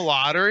want to win the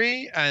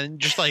lottery and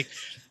just like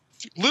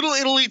Little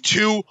Italy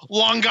 2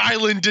 Long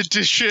Island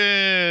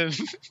edition.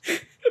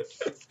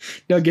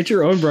 No, get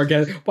your own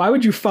broadcast. Why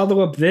would you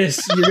follow up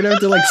this? You're gonna have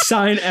to like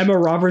sign Emma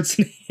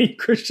Robertson and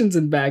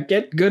Christensen back.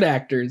 Get good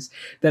actors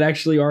that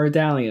actually are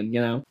Italian.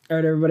 All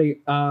right, everybody.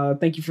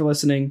 Thank you for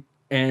listening,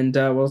 and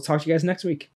we'll talk to you guys next week.